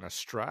watch on a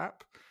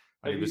strap,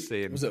 and he was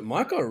saying, Was it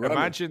Michael or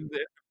Roman?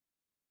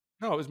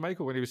 No, it was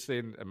Michael when he was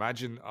saying,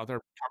 imagine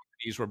other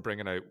companies were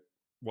bringing out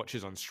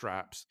watches on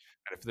straps,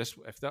 and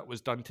if that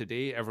was done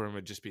today, everyone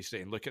would just be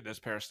saying, look at this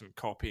person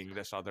copying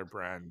this other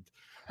brand.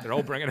 They're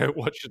all bringing out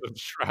watches on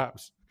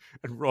straps.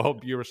 And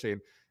Rob, you were saying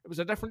it was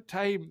a different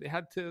time. They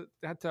had to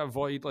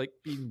avoid like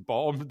being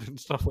bombed and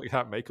stuff like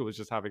that. Michael was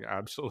just having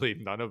absolutely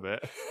none of it.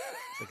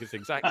 Like it's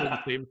exactly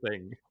the same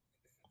thing.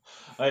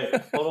 Hey,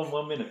 hold on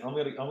 1 minute. I'm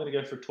gonna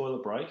go for a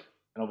toilet break,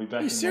 and I'll be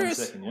back in serious?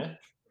 1 second. Yeah,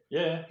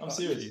 yeah, I'm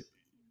serious.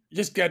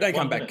 Just go. Don't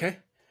come back, 1 minute. okay?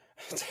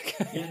 It's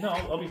okay. Yeah, no,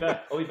 I'll be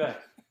back. I'll be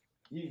back.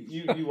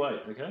 You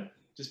wait, okay?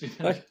 Just be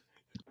back.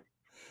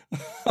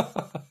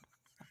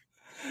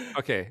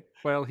 Okay.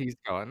 Well, he's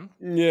gone.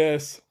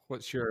 Yes.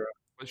 What's your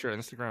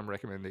Instagram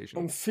recommendation?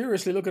 I'm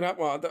furiously looking up.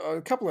 Well,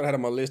 a couple that I had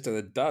on my list are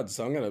the duds,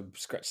 so I'm going to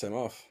scratch them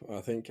off. I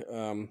think.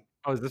 Oh,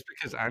 is this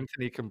because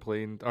Anthony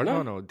complained? Or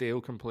no,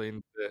 Dale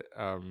complained that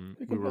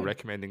we were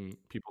recommending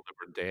people that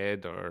were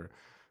dead or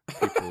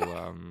people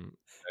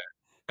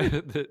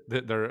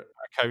that their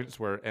accounts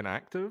were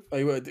inactive.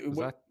 Oh, was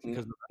that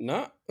because of that?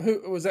 No,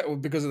 who was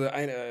that? Because of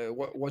the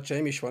Watch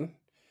Amish one.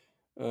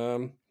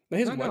 No,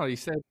 he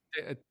said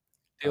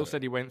Dale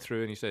said he went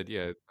through and he said,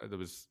 yeah, there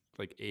was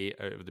like 8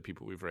 out of the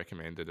people we've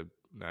recommended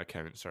the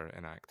accounts are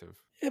inactive.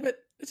 Yeah, but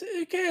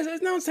who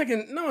cares? No one's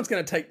going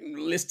to take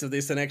lists of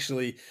this and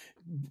actually,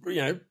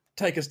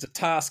 take us to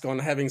task on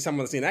having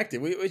someone that's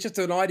inactive. It's just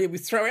an idea we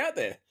throw out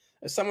there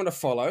as someone to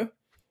follow.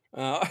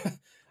 All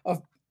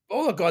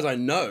the guys I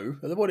know,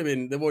 they've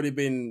already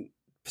been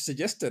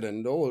suggested,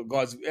 and all the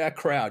guys, our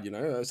crowd,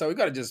 So we've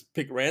got to just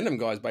pick random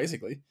guys,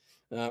 basically.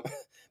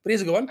 But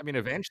here's a good one. I mean,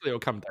 eventually it'll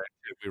come down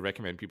to we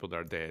recommend people that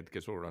are dead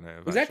because we'll run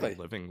out of actually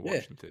living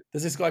watching it.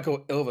 There's this guy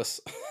called Elvis.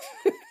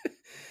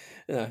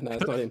 No,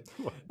 it's not him.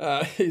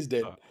 He's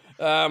dead.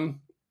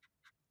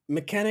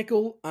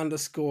 Mechanical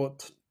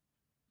 _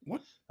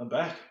 what? I'm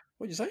back.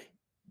 What'd you say?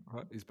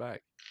 What? He's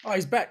back. Oh,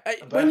 he's back. Hey,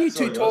 back. when you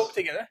Sorry, two talk guys.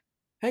 together,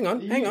 hang on.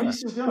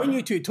 When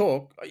you two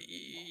talk,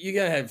 you're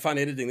going to have fun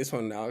editing this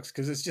one, Alex,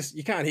 because it's just,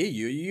 you can't hear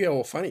you. You're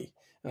all funny.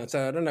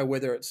 So I don't know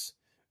whether it's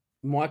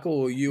Michael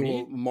or you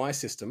or my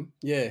system.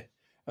 Yeah.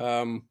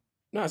 No,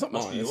 it's not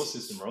Must mine. be your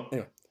system, Rob.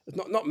 Anyway, it's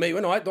not me.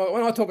 When I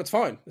talk, it's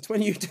fine. It's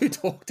when you two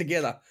talk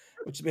together,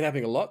 which has been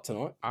happening a lot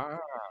tonight.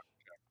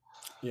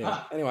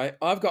 Yeah. Anyway,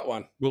 I've got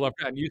one. Well, I've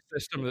got a new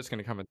system that's going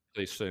to come into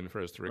place soon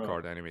for us to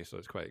record anyway, so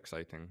it's quite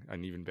exciting.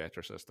 An even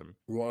better system.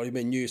 What, you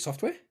mean new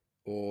software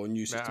or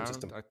new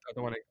system? I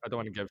don't want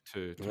to give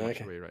too much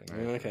away right now.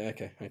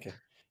 Okay.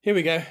 Here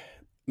we go.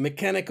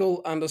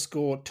 Mechanical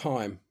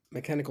 _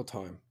 Mechanical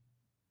time.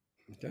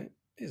 Okay.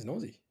 Here's an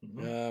Aussie.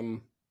 Mm-hmm.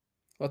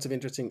 Lots of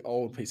interesting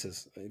old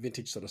pieces,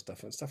 vintage sort of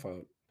stuff, and stuff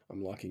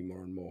I'm liking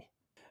more and more.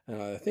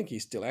 I think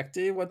he's still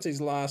active. What's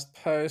his last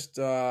post?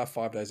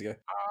 5 days ago.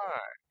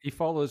 He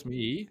follows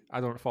me.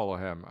 I don't follow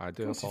him. I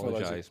do Of course he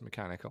follows apologize.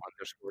 Mechanical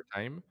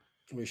 _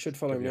 We should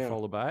follow him Give you now. a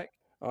follow back.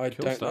 I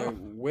Cool don't stuff. know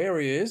where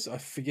he is. I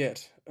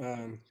forget.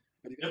 But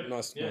he's got Yep.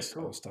 nice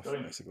Cool. old stuff, Got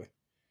him. basically.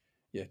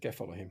 Yeah, go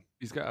follow him.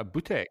 He's got a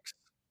Butex.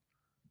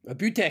 A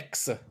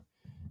Butex.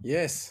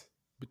 Yes.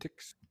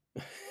 Butex.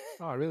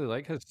 Oh, I really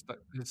like his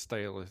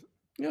style of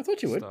Yeah, I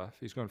thought you would. stuff.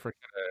 He's going for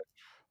kind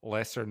of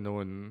lesser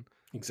known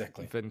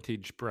Exactly.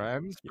 vintage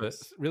brands, but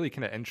Yes. really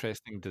kind of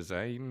interesting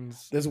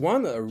designs. There's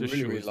one that I Just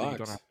really, really shows that you liked.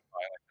 don't have to buy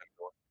like a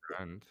known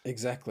brand.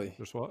 Exactly.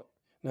 There's what?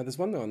 No, there's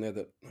one on there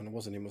that, and it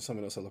wasn't him, it was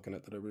someone else I'm looking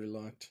at that I really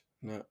liked.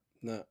 No.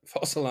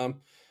 False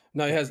alarm.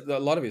 No, he has a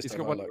lot of his He's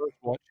stuff got I one like. of those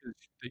watches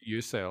that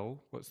you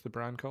sell. What's the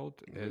brand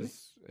called? Really?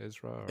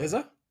 Ezra. Or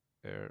Ezra?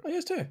 Oh,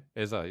 yes, too.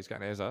 Ezra. He's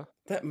got an Ezra.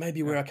 That may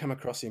be where I come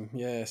across him.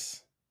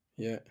 Yes.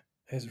 Yeah.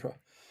 Ezra.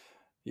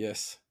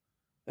 Yes.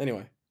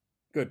 Anyway,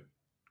 good.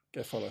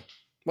 Go follow.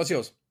 What's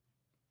yours?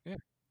 Yeah.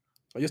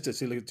 I used to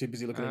too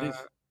busy looking at his.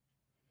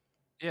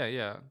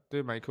 Yeah.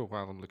 Do Michael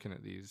while I'm looking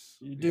at these.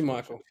 You these do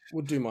watches. Michael.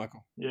 We'll do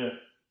Michael. Yeah,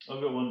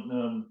 I've got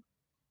one.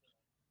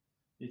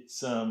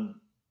 It's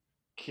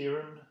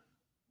Kieran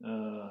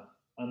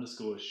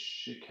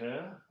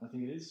 _Shikar. I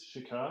think it is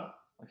Shikar.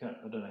 I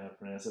don't know how to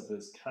pronounce it, but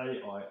it's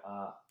KIRAN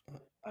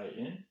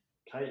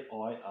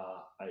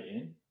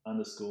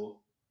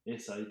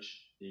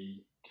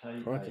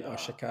 _SHEKAR. Crikey. Oh,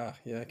 Shakar.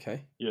 Yeah,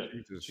 okay. Yeah,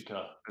 Jesus.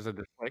 Shikar. As a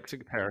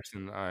dyslexic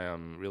person, I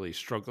am really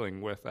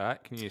struggling with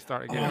that. Can you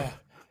start again? Oh,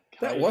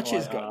 that watch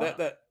has got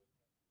that.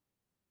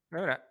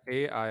 No,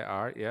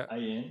 AIR, yeah.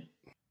 AN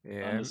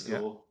Yeah.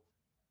 _SHEKAR.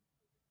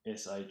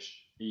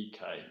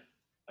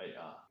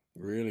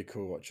 Really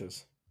cool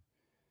watches.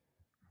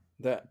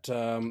 That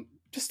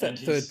just that And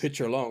third he's-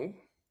 picture along.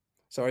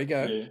 Sorry,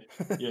 go.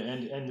 Yeah,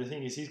 and the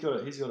thing is, he's got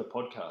a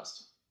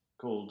podcast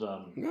called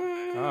Oh,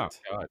 Right.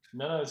 God.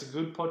 No, it's a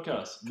good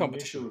podcast,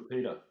 Competition. Minutia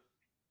Repeater.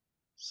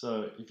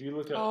 So if you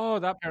look at Oh,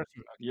 that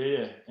person.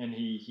 yeah, and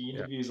he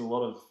interviews a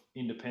lot of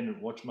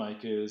independent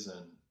watchmakers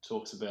and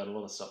talks about a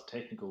lot of stuff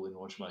technical in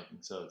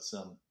watchmaking. So it's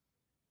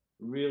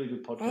really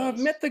good podcast. Oh, I've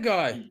met the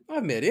guy.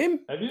 I've met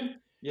him. Have you?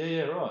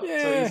 Yeah, right.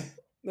 Yeah, So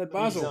that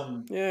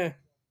Basel. Yeah.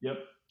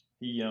 yep.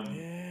 He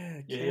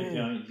Yeah, he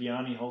had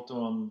Vianney Halter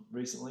on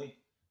recently.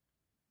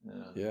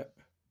 Yeah.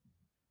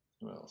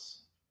 Who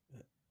else?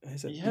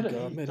 He's a big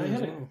guy. I've met him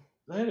as well.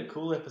 They had a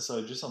cool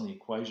episode just on the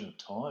equation of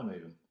time,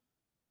 even,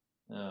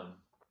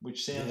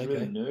 which sounds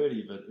really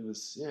nerdy, but it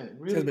was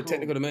really sounds a bit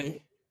technical to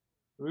me.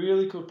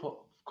 Really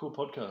cool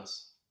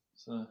podcast.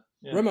 So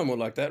Roman would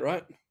like that,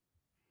 right?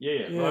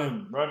 Yeah.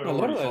 Roman a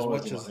lot of those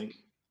watches, I think.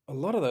 A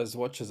lot of those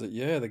watches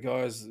the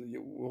guys,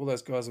 all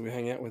those guys that we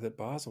hang out with at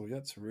Basel,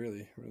 that's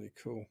really, really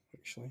cool,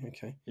 actually.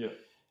 Okay. Yeah.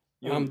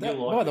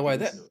 By the way,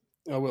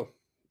 I will.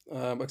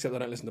 Except I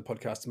don't listen to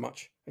podcasts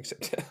much.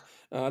 Except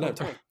I don't have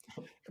time.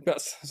 But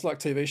it's like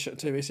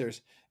TV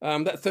series.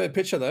 That third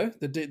picture though,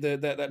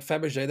 that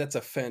Fabergé, that's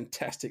a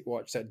fantastic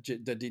watch. That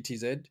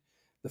DTZ,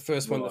 the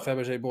first one that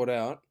Fabergé brought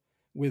out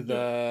with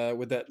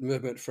that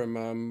movement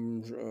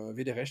from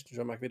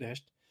Jean-Marc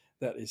Viderecht.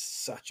 That is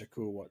such a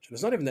cool watch. And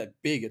it's not even that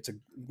big. It's a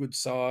good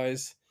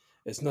size.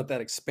 It's not that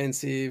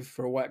expensive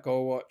for a white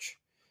gold watch.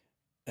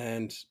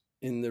 And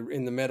in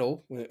the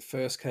metal, when it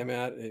first came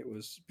out, it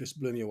was just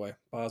blew me away.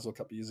 Basel a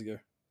couple of years ago.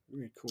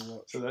 Really cool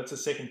watch. So that's a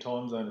second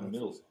time zone in the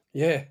middle.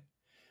 Yeah.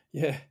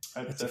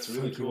 That's a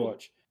really cool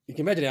watch. You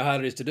can imagine how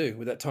hard it is to do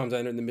with that time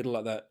zone in the middle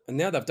like that. And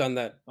now they've done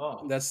that.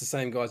 Oh. That's the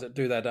same guys that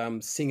do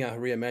that Singer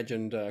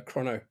reimagined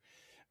chrono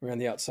around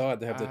the outside.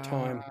 They have the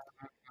time.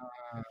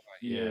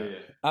 Yeah.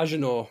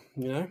 Agenor,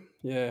 you know?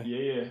 Yeah.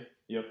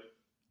 Yep.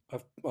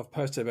 I've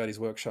posted about his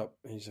workshop.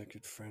 He's a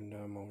good friend,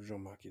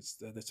 Jean-Marc.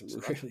 That's some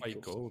really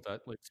white cool gold.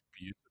 That looks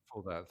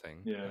beautiful. That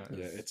thing. Yeah.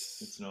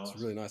 It's nice.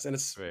 It's really nice, and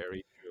it's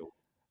very cool.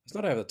 It's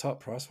not over the top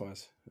price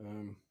wise.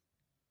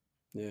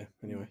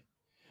 Anyway,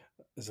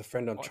 there's a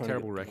friend I'm trying.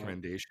 Terrible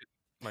recommendation,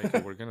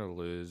 Michael. We're gonna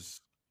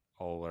lose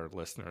all our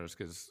listeners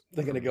because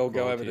they're gonna go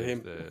over to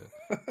him.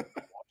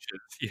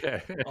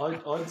 Yeah,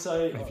 I'd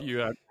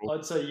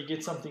say you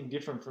get something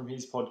different from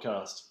his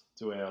podcast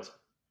to ours.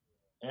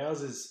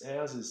 Ours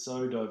is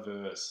so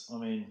diverse. I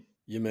mean,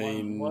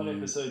 one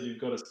episode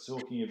you've got us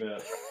talking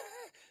about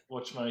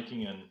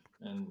watchmaking,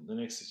 and the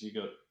next you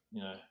got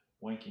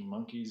wanking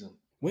monkeys. And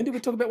when did we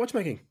talk about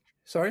watchmaking?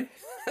 Sorry,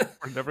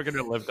 we're never going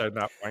to live down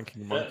that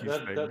wanking monkeys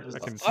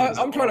thing.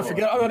 I'm trying to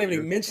forget. I'm not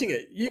even mentioning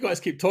it. You guys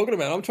keep talking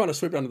about it. I'm trying to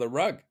sweep it under the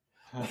rug.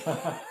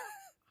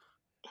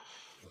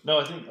 No,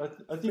 I think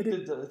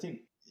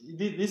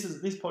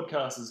this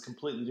podcast is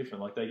completely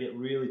different. Like they get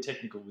really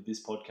technical with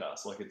this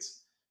podcast. Like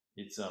it's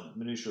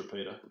minutia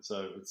repeater,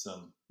 so it's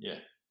a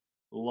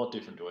lot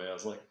different to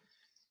ours. Like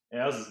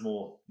ours is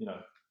more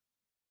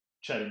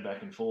chatting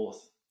back and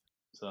forth.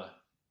 So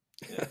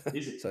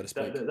so to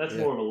speak. That's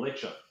more of a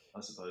lecture,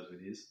 I suppose,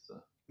 with his. So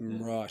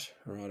right,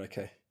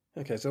 okay.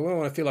 So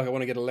when I feel like I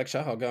want to get a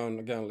lecture, I'll go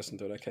and listen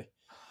to it. Okay.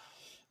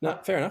 No,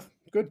 fair enough.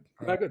 Good.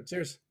 No, good.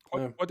 Serious.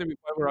 While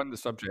we're on the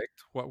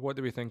subject, what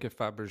do we think of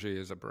Fabergé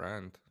as a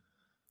brand?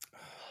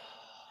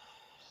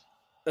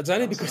 It's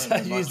only because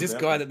I use this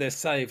guy that they're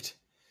saved.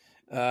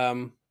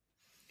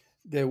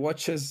 Their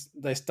watches,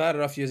 they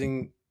started off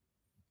using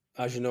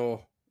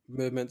Agenor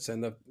movements,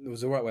 and it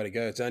was the right way to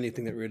go. It's the only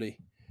thing that really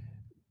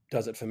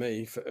does it for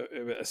me,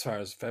 as far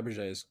as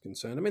Fabergé is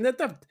concerned. I mean, they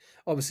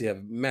obviously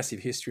have massive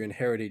history and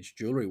heritage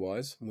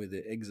jewellery-wise with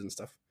their eggs and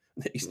stuff,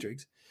 the Easter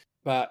eggs.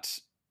 But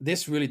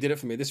this really did it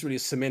for me. This really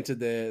cemented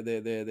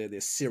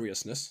their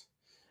seriousness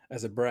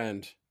as a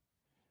brand.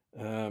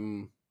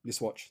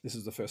 This watch, this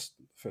is the first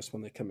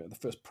one they come out, the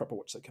first proper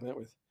watch they come out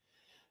with.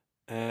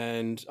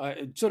 And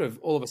I sort of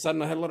all of a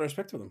sudden I had a lot of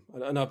respect for them.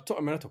 And I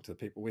talked to the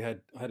people. I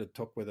had a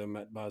talk with them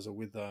at Basel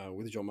with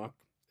Jean-Marc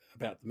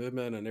about the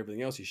movement and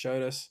everything else he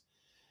showed us.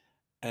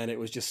 And it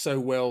was just so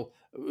well.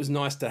 It was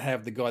nice to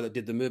have the guy that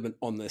did the movement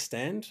on their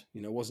stand.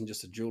 It wasn't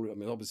just a jewelry. I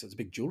mean, obviously it's a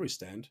big jewelry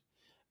stand,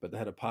 but they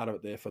had a part of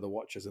it there for the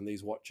watches and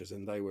these watches,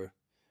 and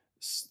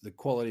the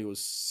quality was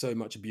so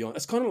much beyond.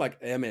 It's kind of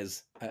like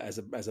Hermes as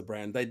a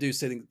brand. They do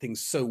things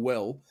so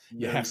well.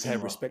 You have to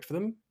have respect for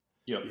them.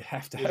 Yep. You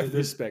have to have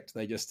respect.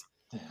 They just,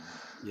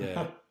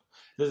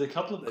 There's a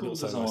couple of cool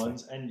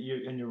designs, and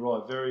you're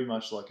right, very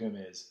much like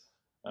Hermes.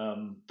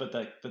 But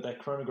that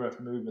chronograph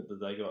movement that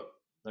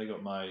they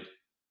got made,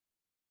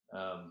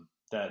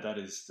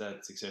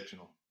 that's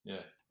exceptional.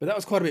 Yeah. But that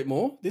was quite a bit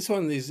more. This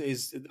one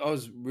is I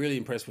was really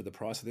impressed with the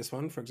price of this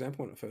one, for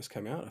example, when it first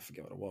came out. I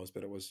forget what it was,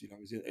 but it was it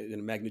was in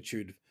a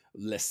magnitude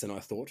less than I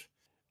thought.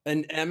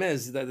 And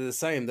Hermes, they're the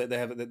same. They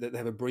have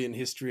a brilliant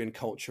history and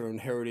culture and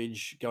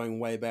heritage going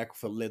way back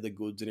for leather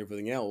goods and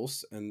everything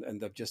else. And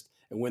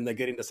when they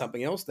get into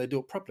something else, they do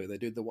it properly. They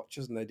do the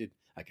watches, and they've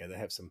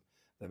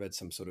had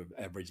some sort of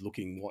average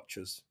looking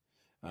watches.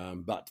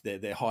 But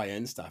their high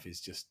end stuff is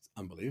just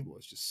unbelievable.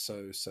 It's just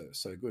so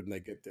good, and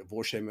they get the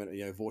Vorche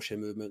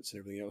movements and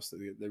everything else.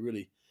 They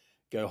really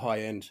go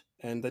high end,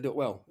 and they do it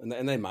well, and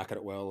they market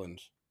it well.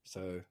 And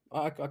so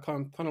I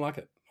kind of like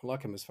it. I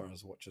like them as far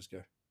as watches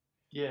go.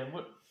 Yeah,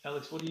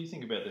 Alex? What do you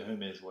think about the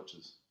Hermes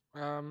watches?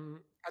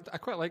 I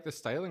quite like the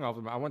styling of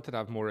them. I wanted to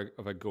have more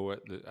of a go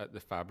at the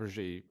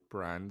Fabergé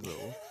brand,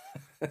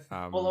 though.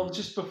 Well,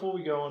 just before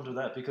we go on to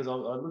that, because I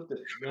looked at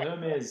the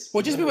Hermes.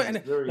 Well, just before,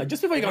 Hermes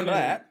you go on to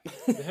that,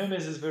 the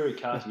Hermes is very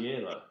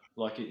Cartier though.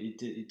 Like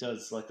it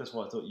does. Like that's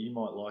why I thought you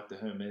might like the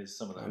Hermes.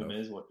 Some of the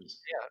Hermes watches.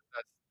 Yeah,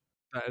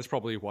 that is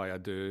probably why I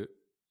do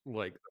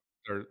like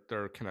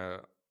they're kind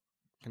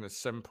of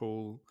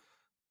simple,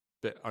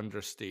 bit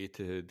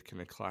understated, kind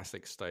of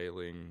classic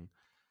styling.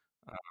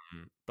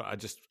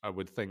 But I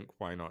would think,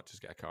 why not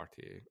just get a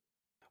Cartier?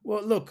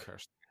 Well, look,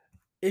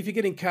 if you're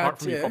getting Cartier, apart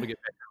from you probably get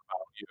better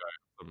value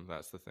out of them.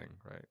 That's the thing,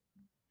 right?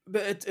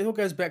 But it all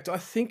goes back to, I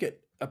think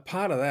a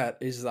part of that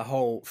is the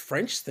whole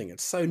French thing.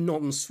 It's so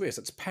non-Swiss.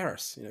 It's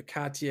Paris,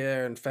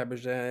 Cartier and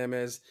Fabergé,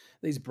 Hermes.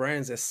 These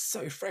brands are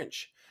so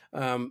French,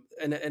 and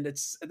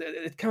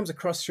it comes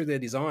across through their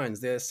designs.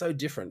 They're so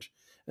different,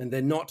 and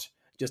they're not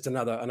just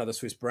another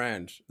Swiss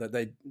brand. That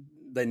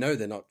they know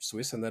they're not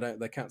Swiss, and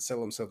they can't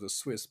sell themselves as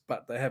Swiss,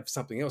 but they have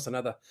something else,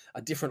 a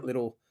different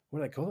little, what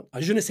do they call it?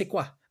 A je ne sais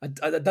quoi. I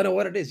don't know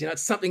what it is.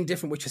 It's something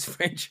different, which is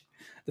French.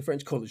 The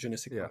French call it je ne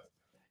sais quoi.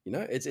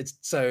 Yeah. It's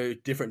so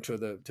different to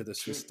the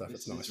Swiss stuff.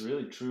 It's nice. It's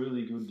really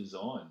truly good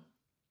design.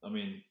 I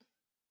mean,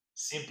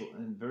 simple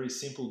and very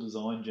simple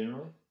design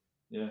generally.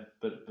 Yeah,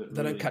 but they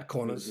really, don't cut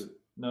corners. Really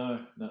no.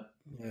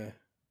 Yeah.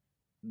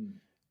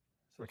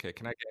 Okay,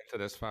 can I get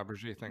into this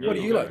Fabergé thing? What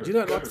do you like? Do you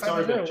not like Fabergé?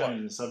 Sorry about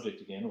changing the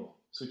subject again or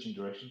switching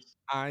directions.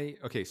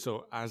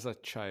 So as a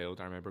child,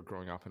 I remember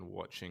growing up and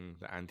watching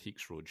the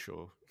Antiques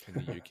Roadshow in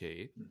the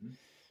UK.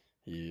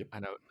 Yep.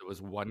 And there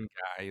was one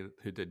guy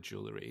who did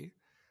jewellery,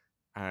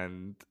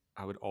 and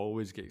I would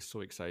always get so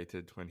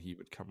excited when he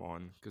would come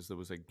on because there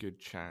was a good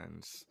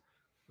chance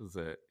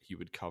that he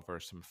would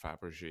cover some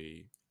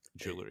Fabergé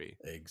jewellery.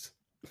 Eggs.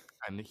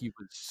 And he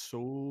was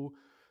so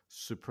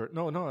super...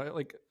 No,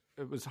 like...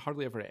 It was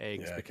hardly ever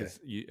eggs because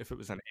if it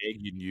was an egg,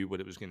 you knew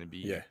what it was going to be.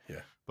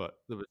 Yeah. But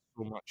there was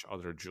so much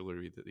other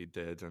jewelry that they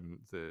did, and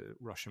the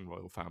Russian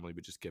royal family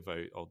would just give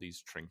out all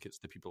these trinkets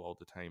to people all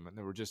the time, and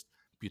they were just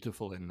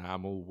beautiful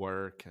enamel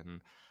work.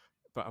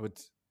 But I would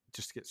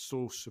just get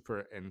so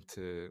super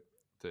into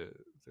the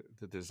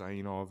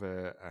design of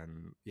it,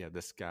 and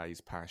this guy's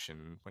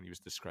passion when he was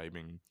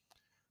describing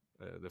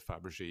the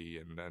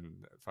Fabergé and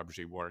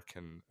Fabergé work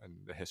and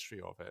the history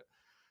of it.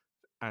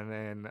 And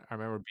then I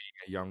remember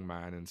being a young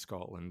man in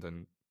Scotland,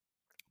 and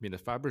I mean, the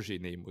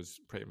Fabergé name was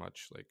pretty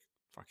much like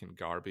fucking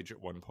garbage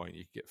at one point.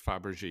 You could get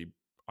Fabergé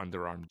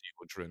underarm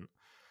deodorant.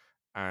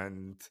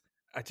 And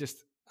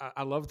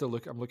I love the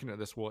look. I'm looking at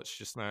this watch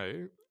just now.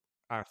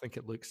 I think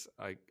it looks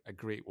like a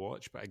great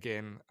watch. But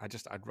again,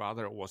 I'd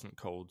rather it wasn't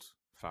called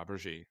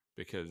Fabergé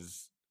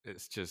because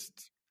it's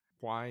just,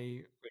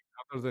 why, like,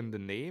 other than the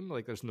name,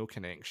 like there's no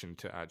connection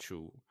to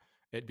actual.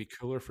 It'd be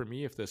cooler for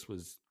me if this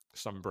was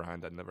some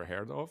brand I'd never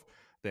heard of.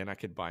 Then I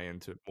could buy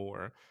into it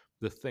more.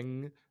 The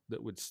thing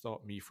that would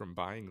stop me from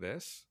buying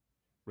this,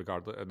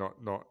 regardless,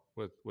 not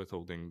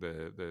withholding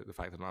the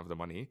fact that I don't have the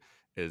money,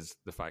 is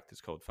the fact it's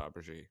called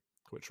Fabergé,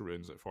 which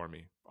ruins it for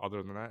me.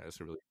 Other than that,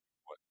 it's really...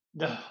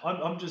 No,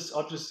 I'm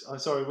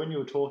sorry. When you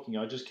were talking,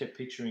 I just kept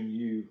picturing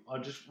you.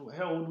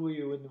 How old were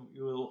you when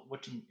you were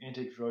watching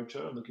Antiques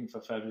Roadshow and looking for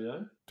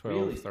Fabergé? 12,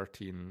 really?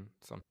 13,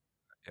 something.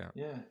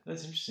 Yeah,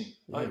 that's interesting.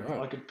 Yeah,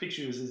 I could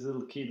picture you as this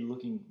little kid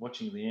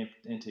watching the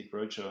Antique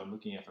Roadshow and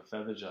looking out for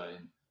Fabergé.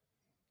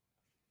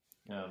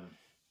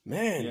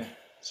 Man, yeah,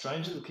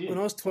 strange little kid. When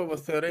I was 12 or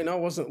 13, I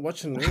wasn't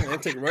watching the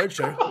Antique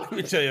Roadshow. Let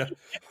me tell you,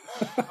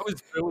 I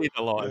was bullied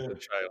a lot as a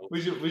child.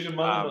 Was your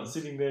mother not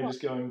sitting there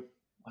just going,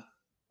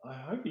 I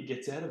hope he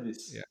gets out of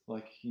this. Yeah.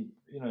 Like he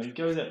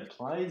goes out and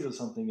plays or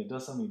something and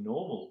does something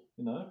normal.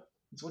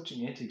 He's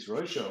watching Antiques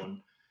Roadshow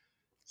and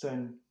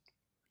saying,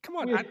 "Come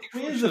on,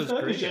 where's the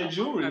Fabergé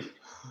jewelry?"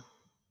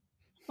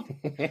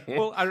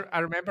 Well, I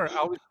remember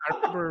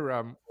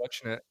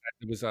watching it.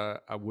 And there was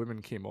a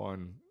woman came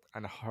on,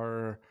 and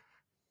her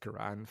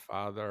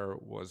grandfather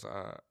was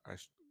a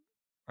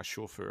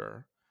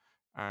chauffeur,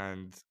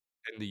 and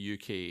in the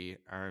UK,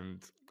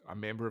 and a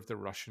member of the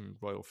Russian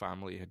royal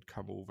family had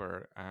come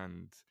over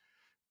and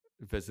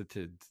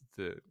visited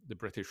the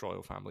British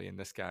royal family, and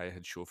this guy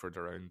had chauffeured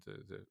around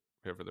the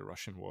whoever the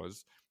Russian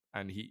was,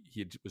 and he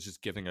was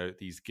just giving out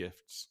these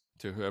gifts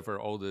to whoever,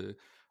 all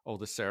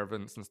the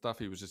servants and stuff.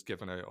 He was just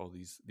giving out all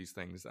these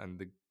things,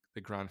 and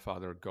the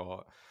grandfather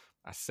got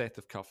a set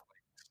of cufflinks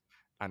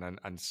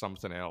and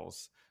something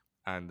else,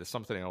 and the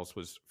something else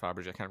was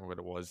Fabergé. I can't remember what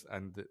it was,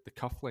 and the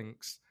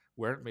cufflinks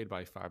weren't made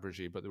by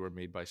Fabergé, but they were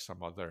made by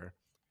some other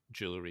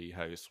jewelry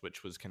house,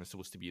 which was kind of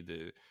supposed to be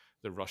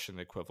the Russian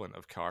equivalent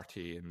of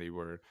Cartier, and they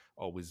were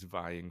always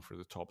vying for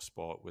the top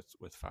spot with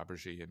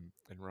Fabergé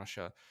in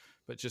Russia.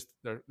 But just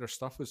their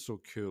stuff was so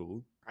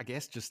cool. I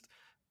guess just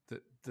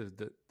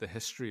the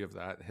history of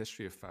that, the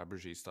history of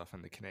Fabergé stuff,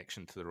 and the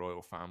connection to the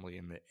royal family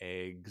and the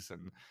eggs,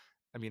 and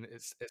I mean,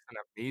 it's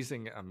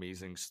an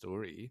amazing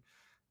story.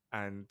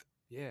 And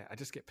yeah, I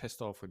just get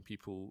pissed off when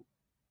people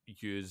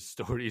use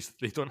stories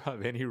they don't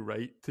have any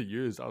right to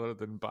use other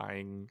than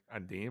buying a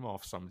name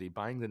off somebody,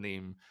 buying the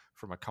name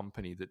from a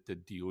company that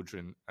did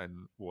deodorant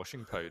and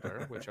washing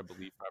powder, which I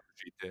believe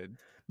Fabergé did.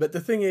 But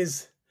the thing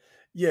is,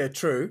 yeah,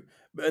 true.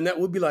 And that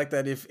would be like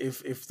that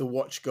if the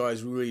watch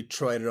guys really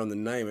traded on the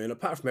name. And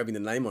apart from having the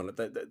name on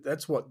it,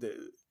 that's what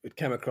it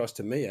came across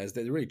to me as.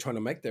 They're really trying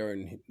to make their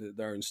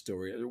own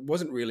story. It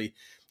wasn't really,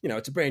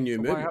 it's a brand new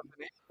So why movement. have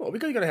the name? Well,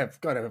 because you got to have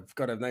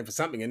a name for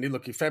something. And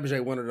look, if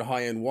Fabergé wanted a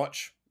high end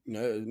watch,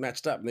 it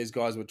matched up, and these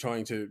guys were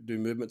trying to do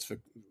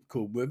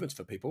cool movements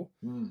for people.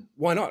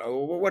 Why not?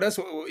 What else?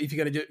 If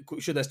you're going to do,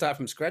 should they start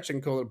from scratch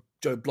and call it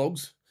Joe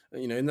Blogs?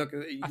 You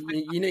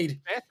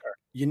need.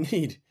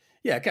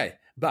 Yeah, okay.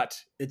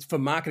 But it's for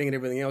marketing and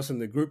everything else,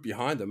 and the group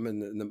behind them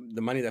and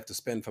the money they have to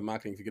spend for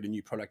marketing to get a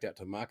new product out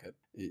to market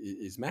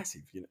is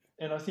massive,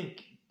 And I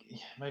think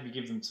maybe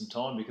give them some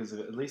time, because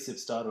at least they've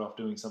started off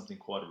doing something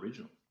quite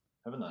original,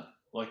 haven't they?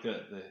 Like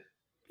the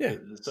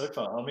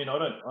sofa. I mean,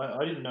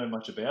 I didn't know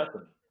much about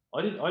them.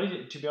 I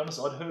didn't. To be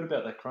honest, I'd heard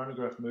about that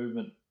chronograph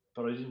movement,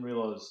 but I didn't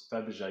realise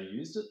Fabergé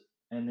used it.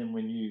 And then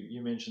when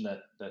you mentioned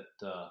that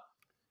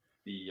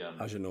the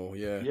Agenor,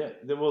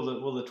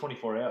 the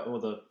 24 hour or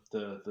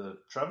the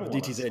travel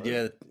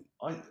DTZ,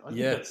 one, I think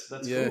that's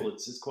cool.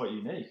 It's quite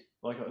unique.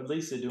 Like, at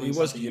least they're doing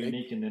something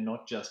unique, and they're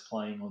not just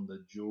playing on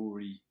the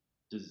jewelry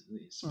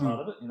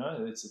part of it.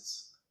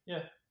 It's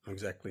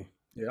exactly.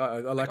 Yeah, I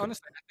like it.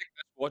 Honestly, I think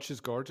this watch is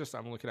gorgeous.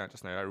 I'm looking at it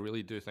just now. I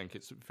really do think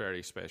it's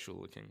very special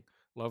looking.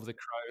 Love the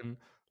crown.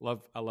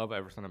 I love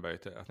everything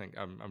about it. I think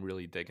I'm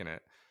really digging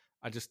it.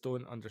 I just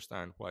don't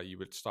understand why you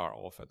would start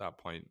off at that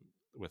point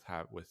with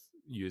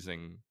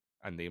using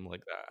a name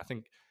like that. I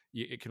think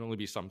it can only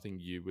be something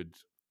you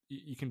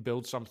can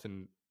build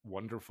something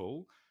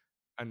wonderful,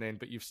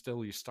 but you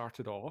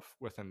started off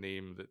with a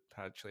name that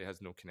actually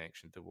has no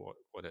connection to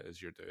what it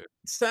is you're doing.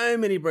 So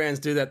many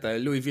brands do that though.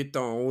 Louis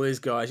Vuitton, all these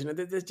guys,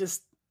 there's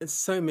just, it's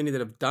so many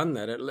that have done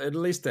that. At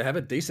least they have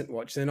a decent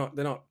watch. They're not.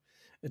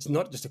 It's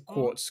not just a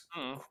quartz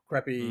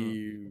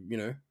crappy.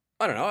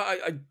 I don't know. I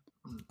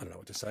don't know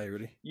what to say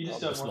really. You just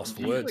don't want lost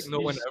them for words. No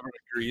one ever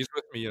agrees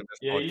with me in this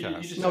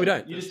podcast. No, we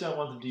don't. You just don't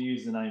want them to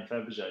use the name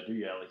Fabergé, do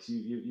you, Alex?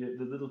 You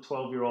the little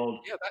 12-year-old,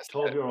 that's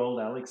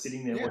 12-year-old Alex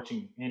sitting there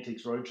watching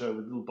Antiques Roadshow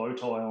with a little bow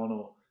tie on,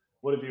 or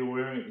whatever you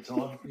were wearing at the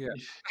time. Yeah.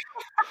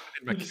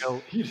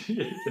 Exactly.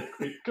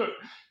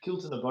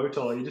 Kilt and a bow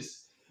tie.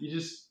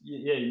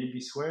 You'd be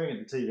swearing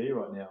at the TV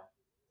right now.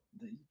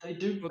 They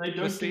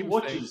don't do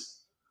watches.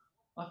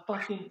 I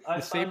fucking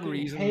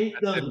hate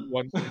them.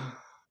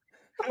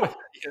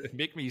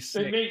 Make me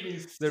sick.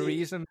 The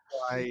reason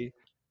why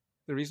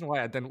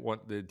I didn't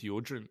want the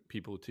deodorant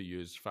people to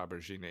use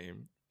Fabergé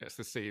name, it's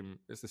the same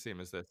as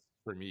this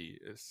for me.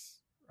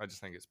 I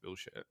just think it's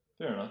bullshit.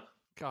 Fair enough.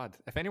 God,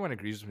 if anyone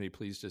agrees with me,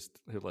 please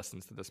who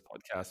listens to this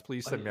podcast,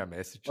 please send me a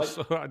message just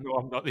so I know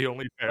I'm not the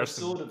only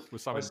person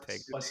with some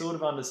integrity. I sort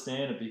of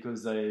understand it,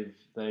 because they're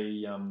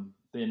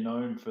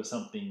known for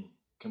something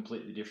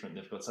completely different.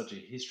 They've got such a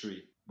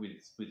history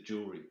with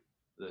jewelry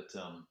that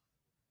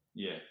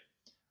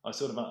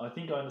I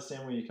think I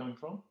understand where you're coming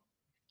from.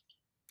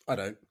 I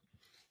don't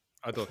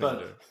think I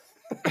do.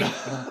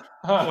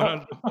 No one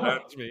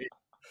understands me.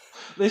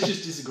 Let's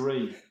just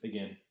disagree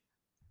again.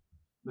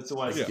 That's the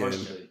way it's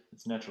supposed to be.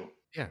 It's natural.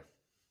 Yeah.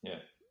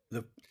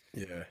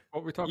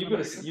 What we're talking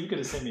about? You've got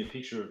to send me a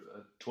picture of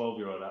a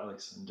 12-year-old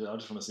Alex, and I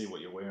just want to see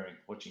what you're wearing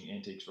watching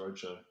Antiques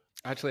Roadshow.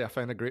 Actually, I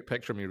found a great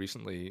picture of me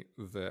recently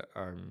that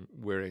I'm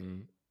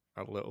wearing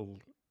a little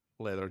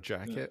leather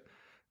jacket,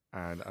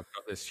 and I've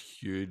got this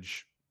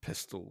huge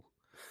pistol.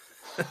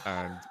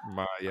 And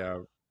my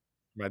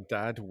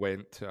dad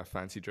went to a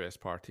fancy dress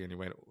party, and he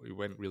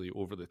went really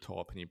over the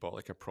top, and he bought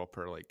like a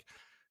proper like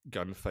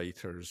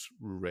gunfighter's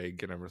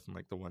rig and everything,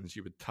 like the ones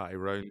you would tie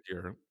around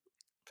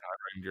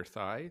your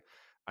thigh.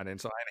 And then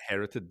so I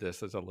inherited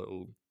this as a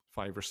little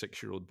 5 or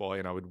 6 year old boy,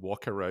 and I would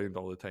walk around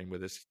all the time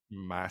with this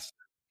massive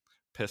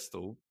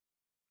pistol.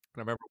 And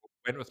I remember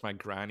I went with my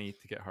granny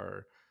to get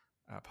her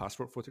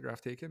passport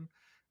photograph taken,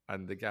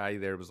 and the guy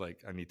there was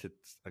like, I need to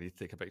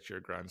take a picture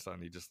of your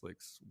grandson. He just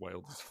looks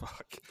wild as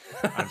fuck.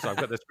 And so I've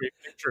got this great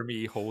picture of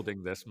me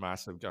holding this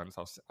massive gun.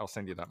 So I'll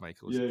send you that,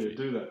 Michael. Yeah,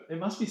 do that. It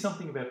must be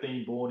something about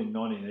being born in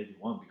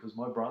 1981, because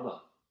my brother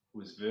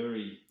was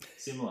very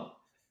similar.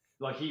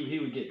 Like he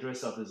would get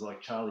dressed up as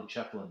like Charlie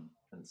Chaplin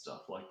and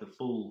stuff, like the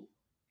full,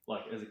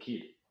 like as a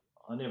kid.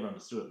 I never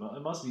understood it, but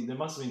there must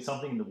have been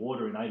something in the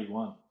water in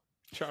 81.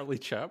 Charlie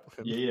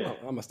Chaplin? Yeah.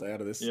 Oh, I must stay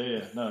out of this.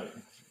 Yeah. No,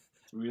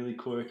 really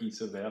quirky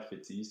sort of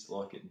outfits he used to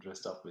like getting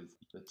dressed up with.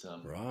 But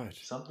right,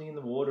 something in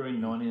the water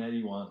in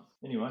 1981.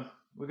 Anyway,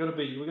 we've got to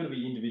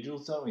be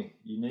individuals, don't we?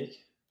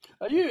 Unique.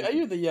 Are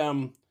you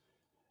the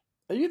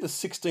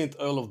 16th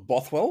Earl of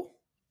Bothwell,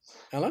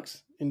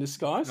 Alex, in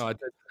disguise? No,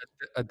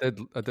 I did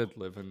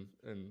live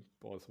in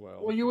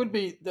Bothwell. Well, you would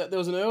be. There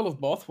was an Earl of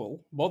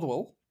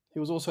Bothwell. He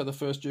was also the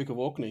first Duke of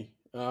Orkney.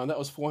 That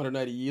was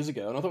 480 years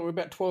ago, and I thought we were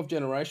about 12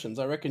 generations.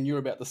 I reckon you're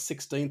about the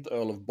 16th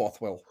Earl of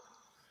Bothwell,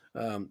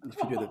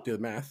 if you do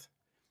the math.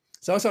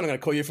 So that's what I'm going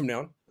to call you from now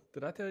on.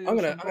 Did I tell you? I'm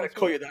going to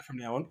call you that from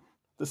now on.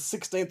 the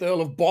 16th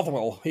Earl of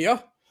Bothwell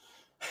here.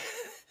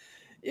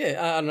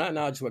 Yeah,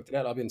 no, I just worked it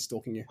out. I've been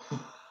stalking you.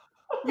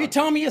 You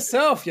tell me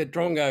yourself, you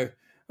drongo.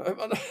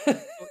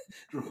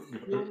 You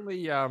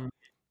only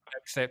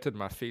accepted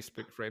my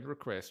Facebook friend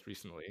request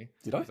recently.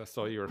 Did I? Because I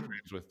saw you were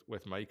friends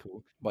with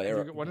Michael. By Have error.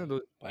 you got one of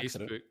those By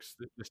accident. Facebooks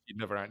that just you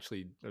never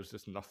actually, there's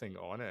just nothing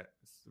on it.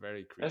 It's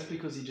very creepy. That's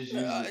because he just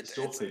uses it to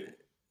stalk people.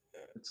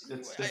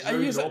 It's I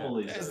very use it normal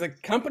these as days. the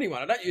company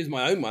one. I don't use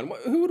my own one.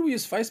 Who would we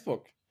use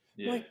Facebook?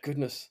 Yeah. My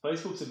goodness.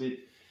 Facebook's a bit,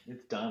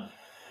 it's done.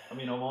 I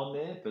mean, I'm on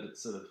there, but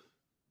it's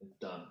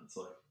done. It's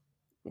like,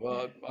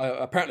 Well,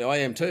 apparently I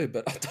am too,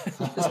 but I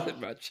don't use it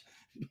much,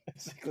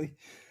 basically.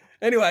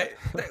 Anyway,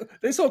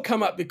 this all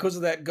come up because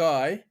of that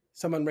guy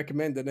someone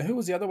recommended. Now, who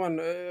was the other one?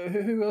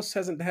 Who else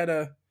hasn't had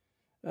a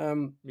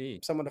Me.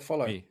 someone to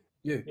follow? Me.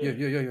 You.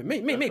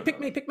 Me.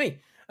 Pick me.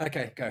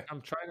 Okay, go.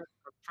 I'm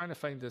trying to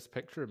find this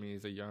picture of me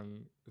as a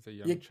young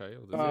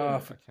child. Is Ah,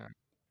 it? I can't.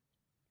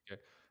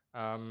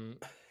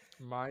 Okay.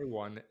 My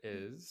one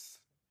is.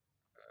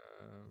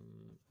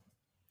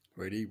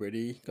 Ready.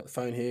 Got the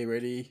phone here.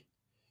 Ready.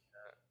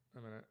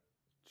 A minute.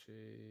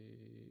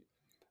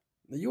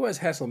 You always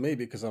hassle me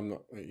because I'm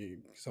not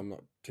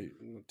too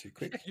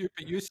quick.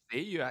 You say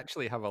you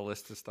actually have a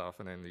list of stuff,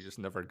 and then you just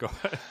never got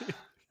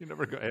you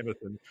never got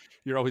anything.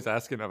 You're always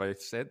asking, have I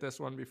said this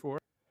one before?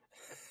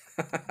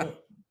 Okay,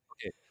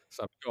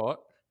 so I've got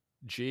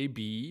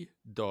JB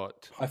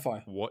dot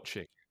Hi-fi.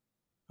 watching.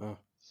 Oh.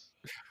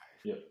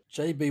 Yep.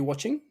 JB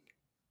watching.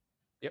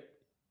 Yep.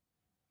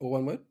 All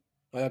one word.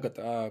 Oh, I got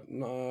the.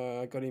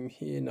 No, I got him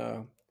here.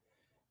 No.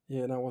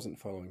 Yeah, no, I wasn't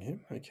following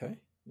him. Okay.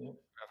 Yep.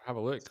 Have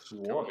a look. Tell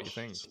me what you Swatch.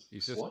 think.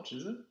 He's just Swatch,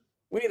 is it?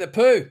 Winnie the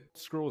Pooh.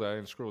 scroll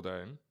down.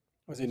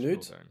 Was he Scroll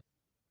nudes? down.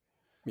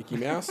 Mickey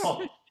Mouse. Oh,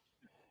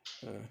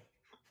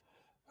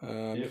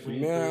 Mickey Winnie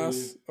the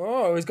Mouse.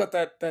 Oh, he's got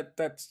that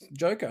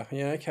Joker.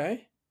 Yeah,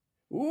 okay.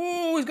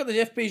 Ooh, he's got the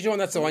FP Jean.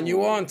 That's the one you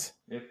want.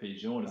 FP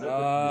Jean. Is that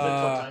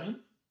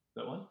titanium?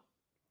 That one?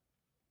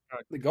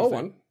 The gold Is it-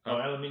 one. Oh,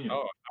 aluminium.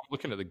 Oh, I'm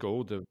looking at the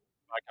gold, the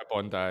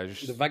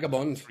Vagabondage. The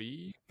Vagabond.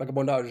 3?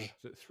 Vagabondage.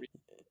 Is it 3?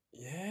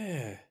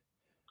 Yeah.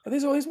 Are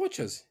these all his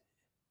watches?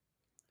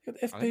 You got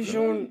the I FP think so.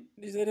 Jean.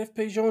 Is that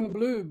FP Jean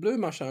blue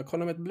machin,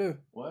 chronomètre bleu?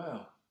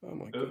 Wow. Oh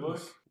my Ervoc?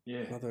 goodness. Yeah.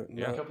 Another,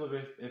 Yeah. A couple of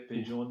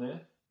FP Jean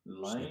there.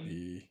 Lane.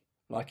 Snippy.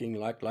 Liking,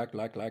 like.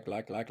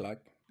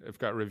 I've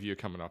got a review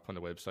coming up on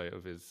the website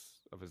of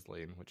his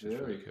lane, which is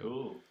Very really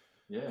cool.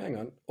 Yeah. Hang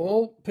on.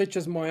 All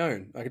pictures my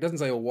own. Like, it doesn't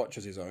say all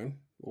watches his own.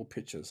 All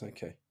pictures.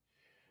 Okay.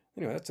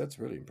 Anyway, that's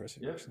really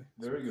impressive. Yep, Actually.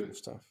 very Some cool good.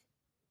 stuff.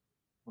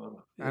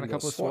 Well, And a Even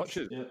couple of swatch.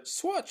 swatches. yeah.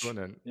 Swatch.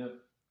 Brilliant. Yep.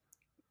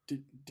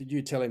 Did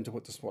you tell him to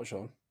put the swatch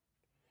on?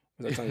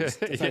 'Cause That's only,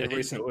 Yeah, only he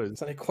recent. knows.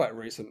 It's only quite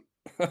recent.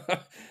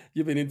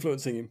 You've been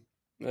influencing him.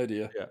 Oh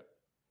dear.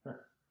 Yeah.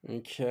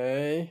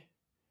 Okay.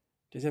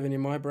 Does he have any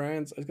of my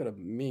brands? I've got a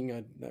Ming.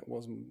 That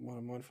was one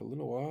of mine for a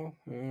little while.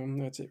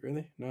 That's it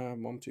really. No,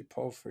 I'm too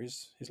pov for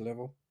his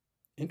level.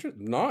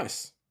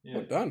 Nice. Yeah.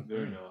 Well done.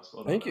 Very nice.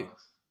 Well Thank done,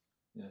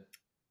 you. Alex.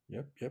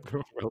 Yep.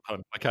 Well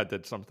done. Like I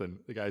did something.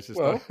 The guy's just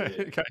Well- done,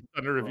 the guy's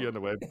done a review on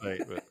the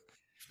website, but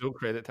no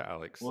credit to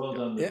Alex. Well Yeah.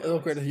 done. Yeah, all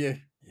Alex. credit to you.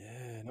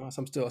 Yeah, nice.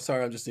 I'm still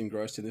sorry. I'm just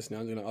engrossed in this now.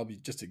 I'll be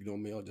just ignore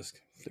me. I'll just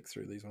flick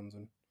through these ones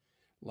and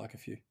like a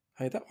few.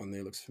 Hey, that one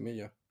there looks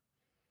familiar.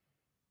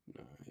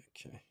 No,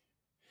 okay.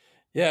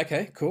 Yeah.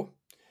 Okay. Cool.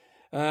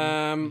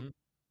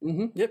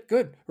 Yep.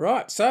 Good.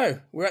 Right. So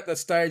we're at that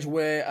stage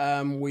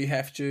where we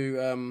have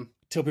to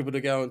tell people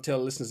to go and tell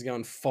listeners to go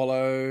and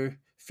follow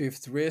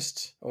Fifth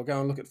Wrist or go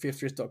and look at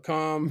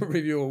fifthwrist.com,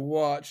 review a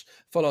watch,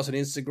 follow us on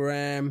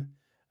Instagram.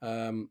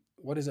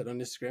 What is it on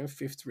Instagram?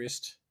 Fifth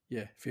Wrist.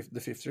 Yeah, the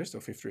Fifth Wrist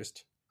or Fifth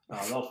Wrist.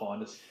 Oh, they'll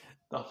find us.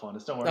 Don't worry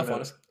They'll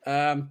about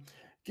find us.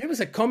 Give us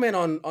a comment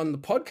on the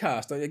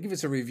podcast. Give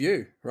us a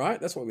review, right?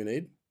 That's what we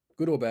need.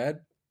 Good or bad.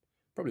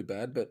 Probably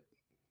bad, but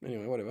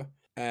anyway, whatever.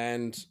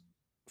 And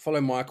follow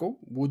Michael,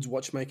 Woods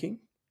Watchmaking.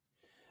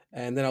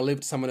 And then I'll leave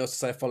it to someone else to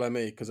say follow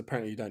me, because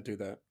apparently you don't do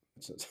that.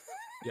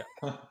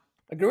 Yeah.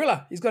 A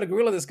gorilla. He's got a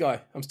gorilla, this guy.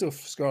 I'm still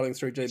scrolling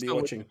through JB Still-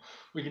 Watching.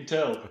 We can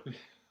tell.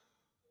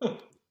 Do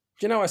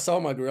you know I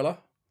sold my gorilla?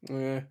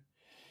 Yeah.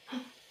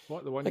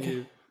 What, the one Okay. you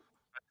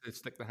had to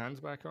stick the hands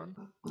back on?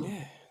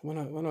 Yeah, when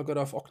I got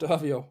off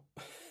Octavio.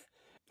 I'll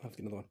have to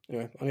get another one.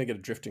 Anyway, I'm going to get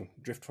a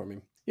drift from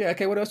him. Yeah,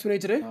 okay, what else do we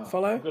need to do? Ah,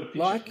 Follow, I've got a picture.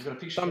 like, I've got a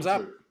picture thumbs come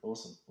up. through.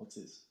 Awesome. What's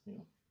this? Yeah.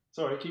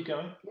 Sorry, keep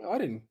going. I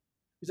didn't.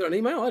 Is there an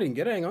email? I didn't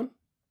get it. Hang on.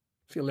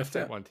 Feel left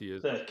That out. one to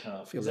use. That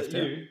can't. Feel Is that left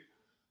out. you?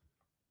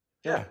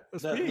 Yeah,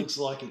 that's that me. looks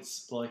like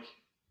it's like.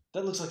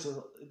 That looks like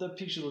that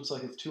picture looks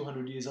like it's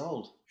 200 years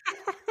old.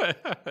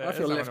 I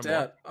feel left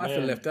out. I feel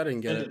Man, left out. I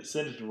didn't get it.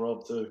 Send it to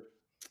Rob too.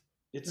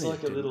 It's No, you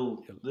like a didn't,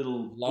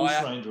 little you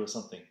liar. bush ranger or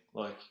something.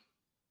 Like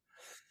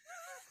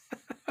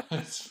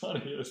it's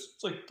funny. It's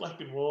like black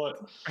and white.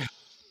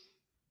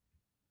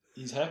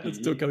 He's happy. It's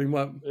still coming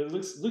up. It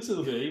looks a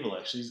little bit evil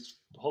actually. He's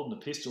holding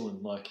a pistol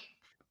and like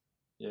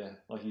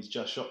he's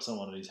just shot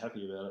someone and he's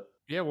happy about it.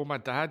 Yeah, well, my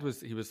dad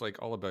was like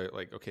all about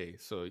like, okay,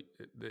 so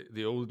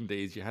the olden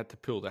days you had to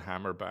pull the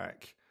hammer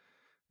back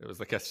It was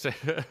like a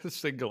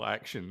single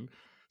action,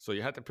 so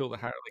you had to pull the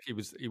hat. Like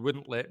he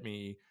wouldn't let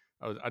me.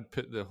 I'd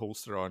put the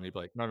holster on. He'd be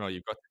like, no,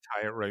 you've got to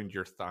tie it around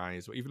your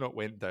thighs. But even though it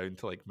went down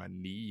to like my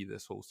knee,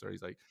 this holster,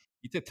 he's like,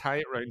 you need to tie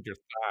it around your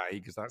thigh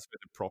because that's where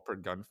the proper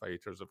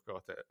gunfighters have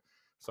got it.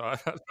 So I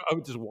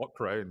would just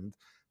walk around.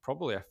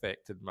 Probably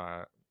affected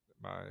my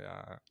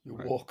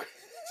walk.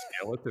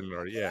 skeleton,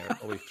 or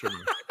probably through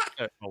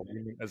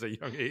alignment as a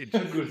young age.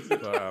 But,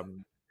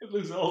 it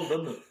looks old,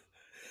 doesn't it?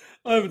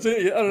 I haven't seen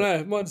it yet. I don't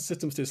know. My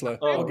system's too slow.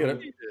 I'll get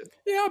it.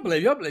 Yeah, I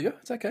believe you.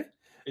 It's okay.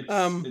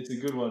 It's a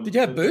good one. Did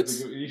you have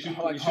boots? You should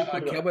put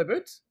cowboy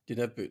boots? Did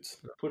you have boots?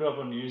 Put it up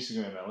on your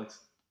Instagram, Alex,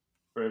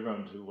 for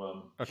everyone to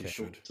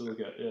to look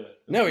at. Yeah.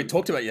 No, we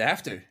talked about you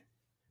have to.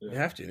 Yeah. You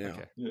have to now.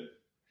 Okay. Yeah.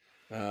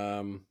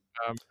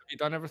 Have you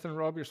done everything,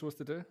 Rob, you're supposed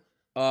to do?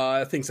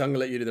 I think so. I'm gonna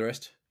let you do the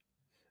rest.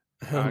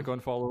 Go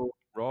and follow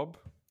Rob.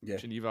 Yeah.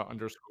 Geneva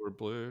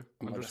 _blue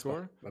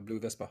 _. My blue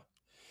Vespa.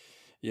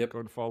 Yep. Go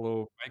and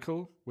follow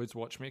Michael Wiz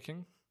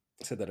Watchmaking.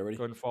 I said that already.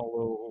 Go and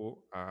follow.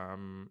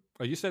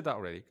 Oh, you said that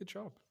already. Good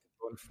job.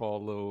 Go and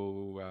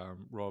follow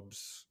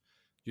Rob's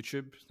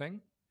YouTube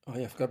thing. Oh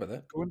yeah, I forgot about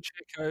that. Go and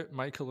check out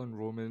Michael and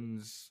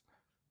Roman's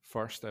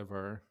first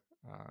ever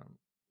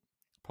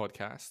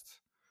podcast,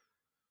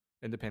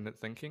 Independent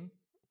Thinking,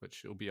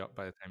 which will be up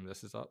by the time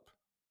this is up.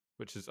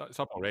 Which is it's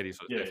up already,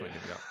 so it's definitely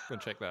going to be up. Go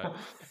and check that out.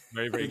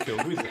 Very, very cool.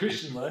 With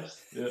Christian last.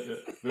 Yeah,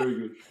 very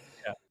good.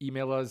 Yeah.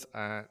 Email us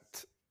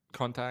at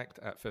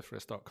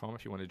contact@fifthwrist.com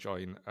if you want to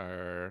join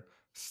our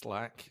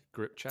Slack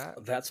group chat.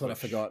 That's what I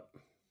forgot.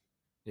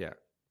 Yeah.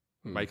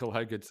 Michael,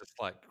 how good's the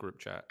Slack group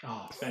chat?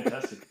 Oh,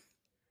 fantastic.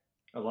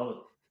 I love it.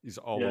 He's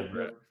all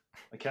over it.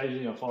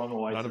 Occasionally I find my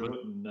way through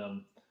it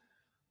and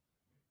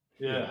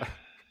yeah.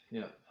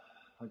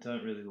 I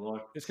don't really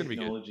like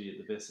technology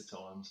at the best of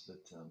times, but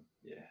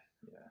yeah,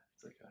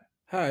 it's okay.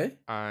 Hey.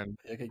 And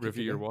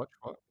review your watch.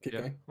 What? Keep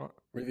going. What?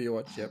 Review your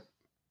watch, yep.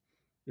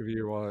 Review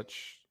your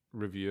watch.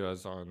 Review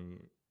us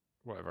on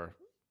whatever,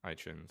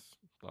 iTunes,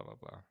 blah, blah,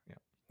 blah. Yeah.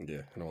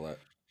 Yeah, and all that.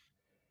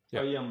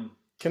 Yeah.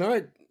 Can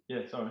I?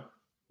 Yeah, sorry.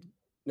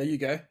 No, you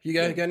go. You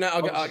go. Yeah. Go. No,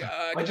 I'll go.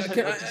 I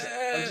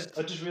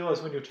just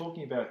realised when you were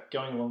talking about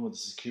going along with the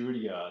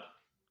security guard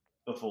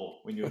before,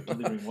 when you were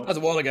delivering watches. That was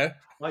a while ago.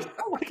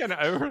 Like an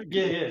hour ago.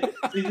 Yeah.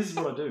 See, this is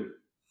what I do.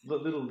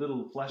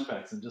 Little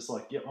flashbacks and just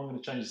like, I'm going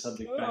to change the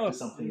subject back to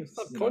something. You're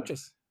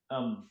subconscious.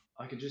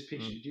 I could just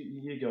picture,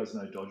 you guys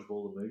know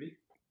Dodgeball, the movie?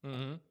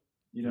 Mm-hmm.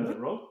 You know that,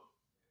 Rob?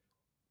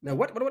 No,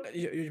 what? Do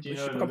you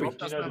know the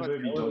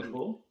movie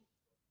Dodgeball?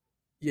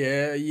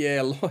 Yeah,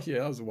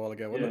 that was a while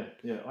ago, wasn't it?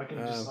 Yeah. I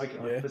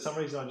can for some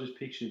reason, I just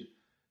pictured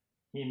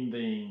him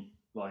being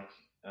like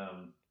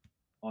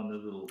on the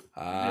little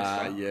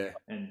yeah,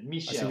 and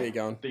Michelle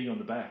being on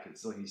the back.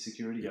 It's like his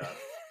security guard.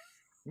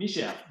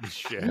 Michelle.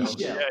 Yeah,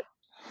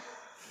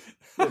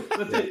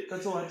 that's it.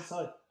 That's all I have to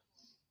say.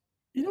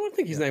 You know, I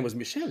think his name was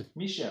Michel.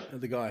 Michel,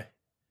 the guy.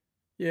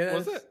 Yeah,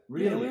 was it?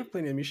 Really? Yeah, we have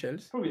plenty of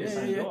Michels. Probably the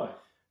same guy.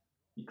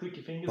 You click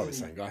your fingers. Probably the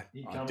same guy.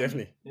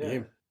 Definitely.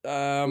 Him.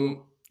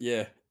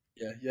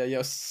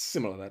 Yeah.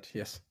 Similar to that.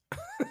 Yes.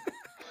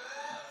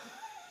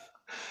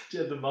 Do you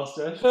have the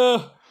mustache?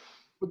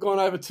 We're going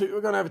over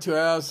 2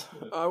 hours.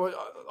 I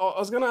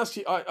was going to ask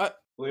you. All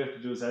we have to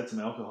do is add some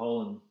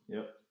alcohol,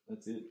 and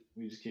that's it.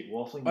 We just keep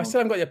waffling. I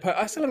still haven't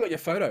got your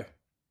photo.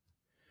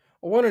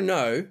 I want to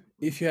know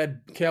if you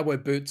had cowboy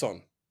boots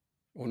on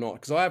or not,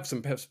 because I have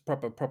some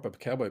proper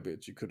cowboy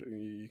boots. You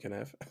can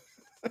have.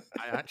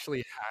 I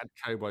actually had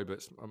cowboy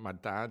boots. My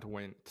dad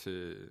went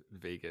to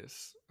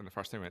Vegas, and the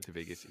first time he went to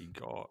Vegas, he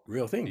got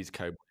real thing. These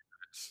cowboy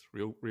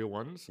boots, real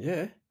ones.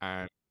 Yeah.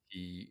 And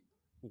he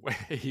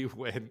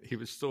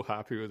was so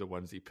happy with the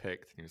ones he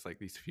picked. He was like,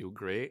 "These feel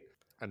great."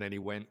 And then he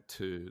went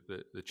to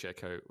the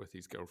checkout with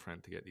his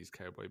girlfriend to get these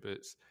cowboy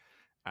boots,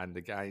 and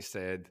the guy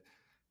said,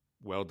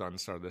 "Well done,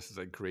 sir. This is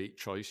a great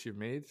choice you've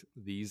made.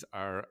 These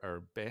are our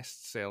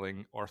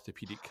best-selling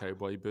orthopedic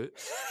cowboy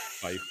boots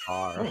by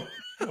far."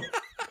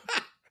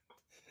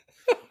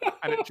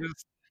 And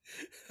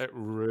it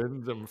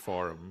ruined them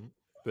for him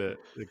that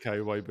the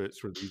cowboy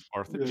boots were these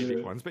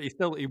orthopedic ones. But he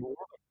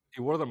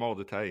wore them all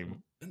the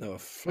time. And they were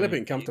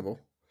flipping comfortable.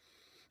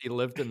 He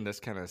lived in this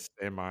kind of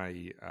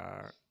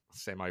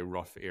semi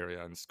rough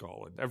area in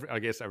Scotland. I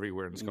guess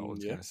everywhere in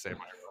Scotland's kind of semi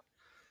rough.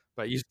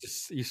 But he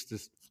used to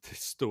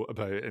stoat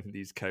about in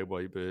these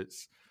cowboy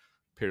boots,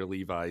 pair of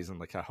Levi's, and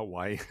like a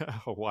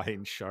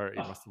Hawaiian shirt. He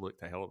must have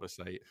looked a hell of a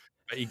sight.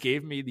 But he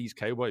gave me these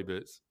cowboy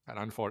boots, and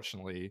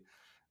unfortunately,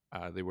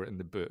 they were in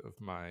the boot of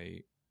my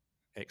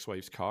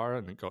ex-wife's car,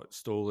 and it got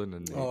stolen.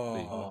 And they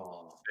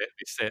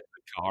set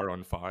the car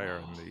on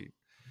fire, and they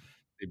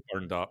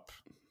burned up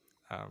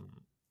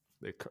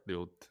the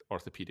old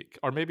orthopedic,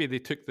 or maybe they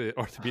took the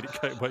orthopedic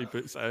cowboy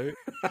boots out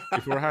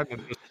beforehand.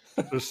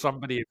 And there's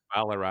somebody in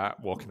Ballarat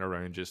walking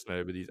around just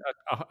now with these.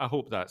 I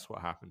hope that's what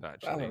happened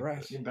actually.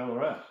 In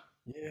Ballarat.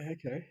 Yeah.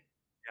 Okay.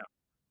 Yeah.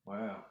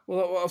 Wow.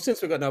 Well,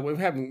 since we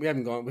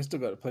haven't gone. We've still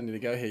got plenty to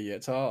go here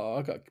yet. So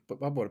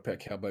I bought a pair of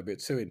cowboy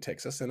boots too in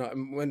Texas, and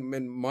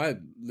when my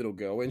little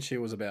girl, when she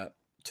was about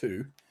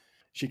 2,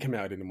 she came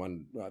out in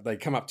one. They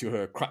come up to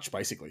her crutch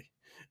basically,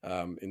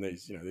 in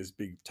these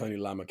big Tony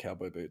Lama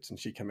cowboy boots, and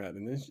she came out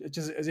and it's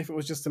just as if it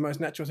was just the most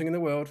natural thing in the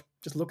world,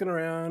 just looking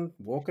around,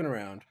 walking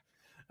around.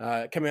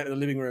 Came out of the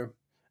living room,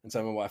 and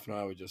so my wife and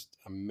I were just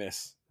a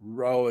mess,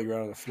 rolling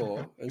around on the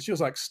floor. And she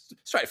was like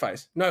straight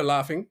face, no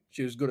laughing.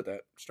 She was good at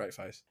that, straight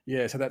face.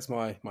 Yeah, so that's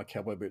my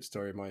cowboy boot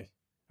story.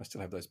 I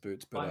still have those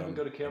boots, but I haven't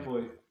got a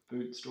cowboy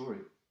boot story.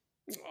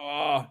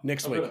 Oh,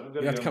 next week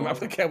you have to come up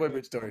with a cowboy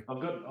boot story. I've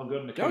got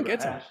a Go and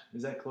get hat.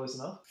 Is that close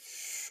enough?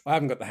 I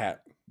haven't got the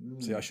hat.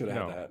 See, I should have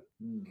had No. the hat.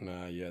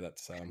 No, yeah,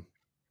 that's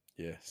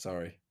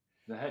sorry.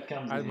 The hat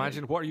comes. I in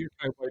imagine, what are your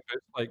cowboy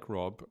boots like,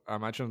 Rob? I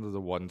imagine they're the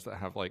ones that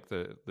have like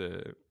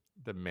the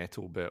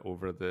metal bit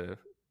over the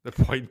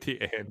pointy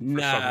end.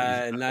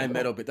 No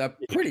metal, but they're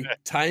pretty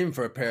tame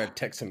for a pair of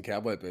Texan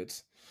cowboy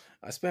boots.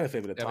 I spent a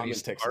fair bit of time in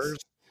Texas. Spurs?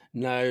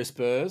 No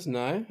spurs,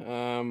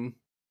 no.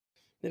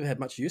 Never had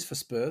much use for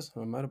spurs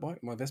on a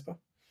motorbike, my Vespa.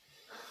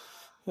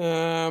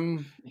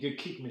 You could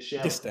kick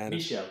Michelle. Just standard.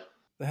 Michelle.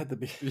 They had the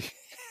big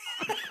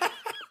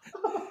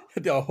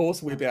had the old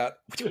horse whip out.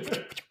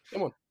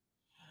 Come on.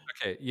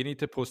 Okay, you need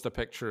to post a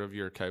picture of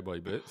your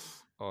cowboy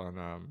boots on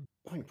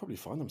I can probably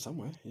find them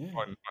somewhere. Yeah.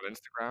 on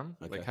Instagram.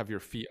 Okay. Like, have your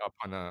feet up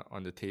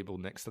on the table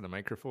next to the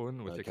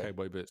microphone with the Okay.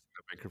 cowboy boots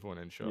and the microphone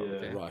in shot. Yeah.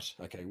 Okay. Right.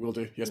 Okay, we'll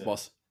do. Yes, Yeah.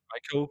 boss.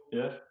 Michael,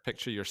 Yeah.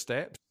 picture your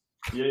steps.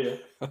 Yeah.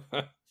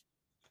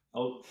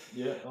 I'll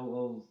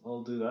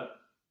do that.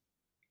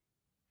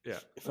 Yeah.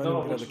 If I don't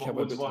know only we had the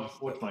cowboy boots on-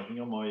 watchmaking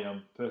on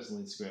my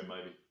personal Instagram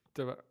maybe.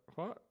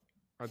 What?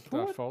 Do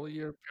What? I follow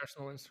your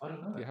personal Instagram? I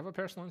don't know. Do you have a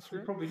personal You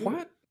Instagram? probably do.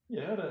 What?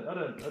 Yeah,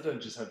 I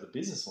don't just have the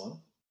business one.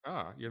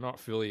 You're not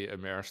fully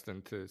immersed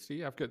into.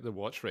 See, I've got the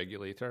watch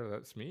regulator.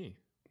 That's me.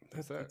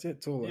 That's That's it.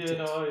 It's all. Yeah,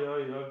 That's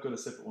no, I've got a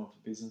separate one for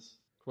business.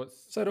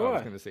 What's So do I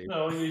was I. going to say.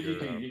 No, you your,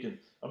 can.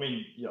 I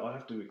mean, yeah, I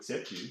have to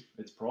accept you.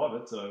 It's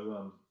private,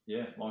 so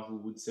yeah, Michael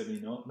Wood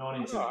 1979.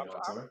 I'm Sorry,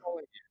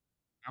 following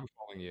you. I'm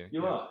following you.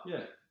 you yeah. are.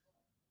 Yeah,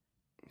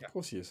 Of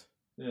course he is.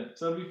 yeah.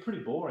 So it'll be pretty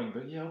boring,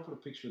 but yeah, I'll put a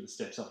picture of the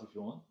steps up if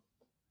you want.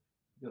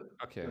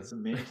 Okay. Got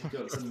some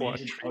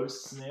cemented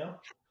posts now.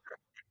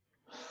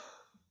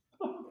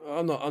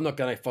 I'm not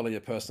going to follow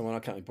your personal one.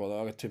 I can't be bothered.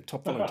 I've got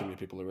top following too many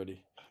people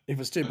already. If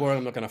it's too boring,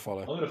 I'm not going to I'm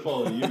follow. going to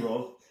follow you,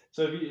 Rob.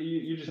 So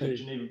you just got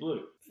Geneva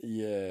Blue.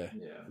 Yeah.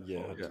 Yeah.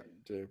 I Yeah.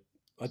 do.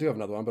 I do have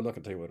another one, but I'm not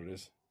going to tell you what it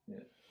is.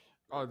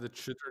 Oh, the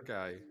shooter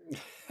guy.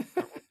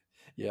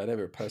 Yeah, I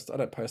never post. I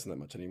don't post on that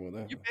much anymore,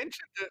 though. You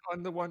mentioned it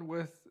on the one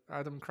with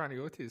Adam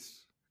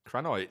Craniotis.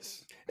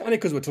 Cranoites. Only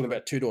because we're talking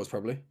about two doors,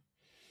 probably.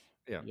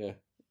 Yeah. Yeah.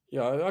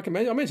 I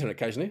mention it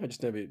occasionally. I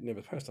just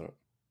never post on it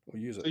or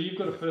use So it. you've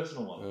got a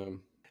personal one.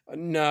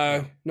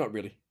 No, not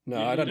really. No,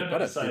 You I don't. don't I have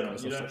don't to say it do on. You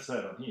personal don't have to stuff. say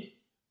it on here.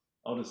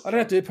 I'll just. I don't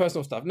have to do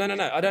personal stuff. No. I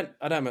don't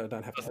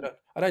have to.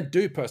 I don't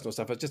do personal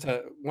stuff. It's just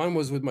one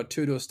was with my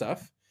Tudor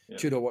stuff, Yeah.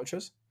 Tudor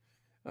watches,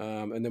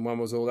 and then one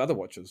was all the other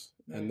watches.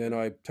 And then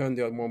I turned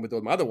the other one with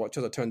all my other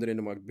watches. I turned it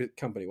into my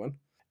company one,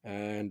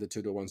 and the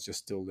Tudor one's just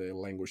still there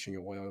languishing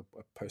away. I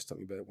post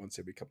something about it once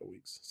every couple of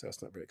weeks, so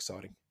it's not very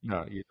exciting.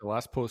 No, the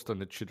last post on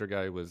the shooter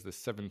guy was the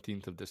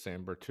 17th of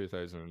December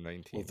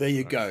 2019. Well, there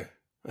you go.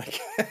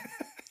 Okay.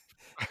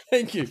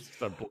 Thank you.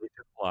 Just a blatant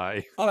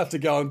lie. I'll have to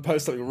go and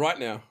post something right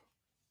now.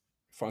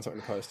 Find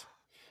something to post.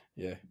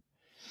 Yeah.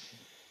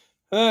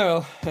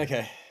 Oh, well,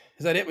 okay.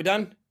 Is that it? We're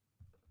done?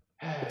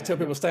 Tell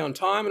people to stay on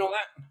time and all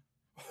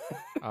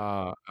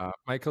that?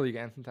 Michael, you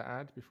got anything to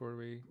add before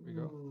we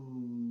go?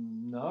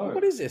 No.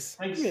 What is this?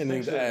 Thanks, Give me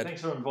anything thanks, to for, add.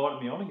 thanks for inviting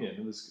me on again.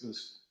 It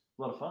was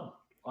a lot of fun.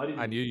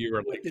 I knew you were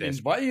like You didn't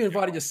desperate. you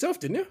invited yourself,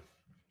 didn't you?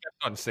 Kept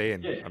on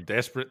saying, Yeah. I'm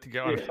desperate to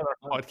get on Yeah. our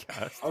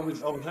podcast. I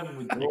was having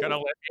withdrawal. You gotta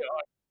let me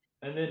on.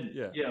 And then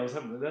Yeah. I was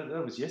having that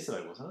was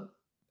yesterday, wasn't it?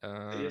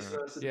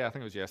 Yesterday, I said- Yeah, I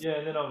think it was yesterday. Yeah,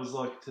 and then I was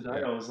like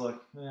today. Yeah. I was like,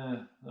 I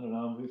don't know,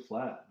 I'm a bit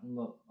flat. I'm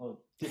not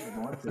different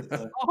mindset.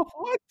 So Oh,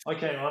 what? I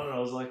came on and I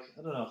was like,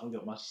 I don't know if I've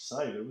got much to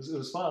say, but it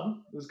was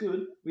fun. It was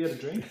good. We had a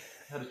drink,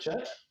 had a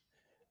chat.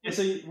 Yeah,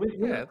 so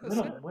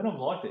when I'm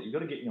like that, you got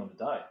to get me on the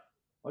day.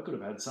 I could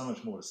have had so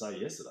much more to say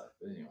yesterday,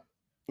 but anyway.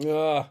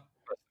 Oh,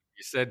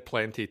 You said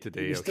plenty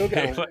today. you're still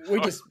okay? going. We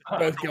just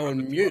both go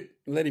on mute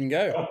and let him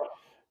go.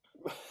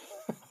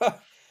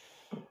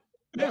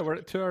 Yeah, we're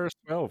at 2 hours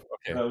 12.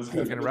 Okay, That was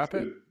we're good. going to That wrap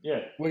was it? good. Yeah.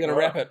 We're going to All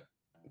wrap right. it.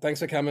 Thanks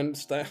for coming.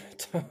 Stay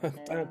on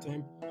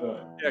time. All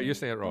right. Yeah, you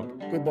say it wrong.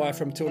 Goodbye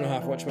from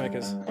 2.5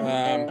 Watchmakers.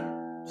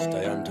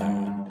 Stay on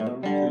time.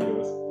 See you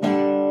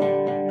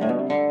guys.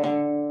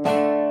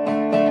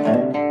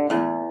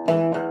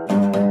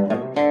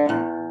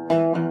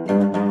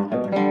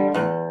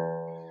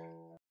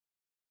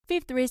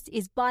 Fifth Wrist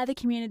is by the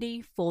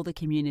community for the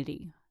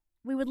community.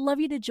 We would love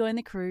you to join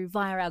the crew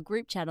via our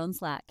group chat on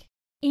Slack.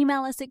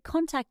 Email us at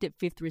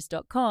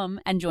contact@fifthwrist.com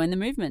and join the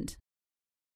movement.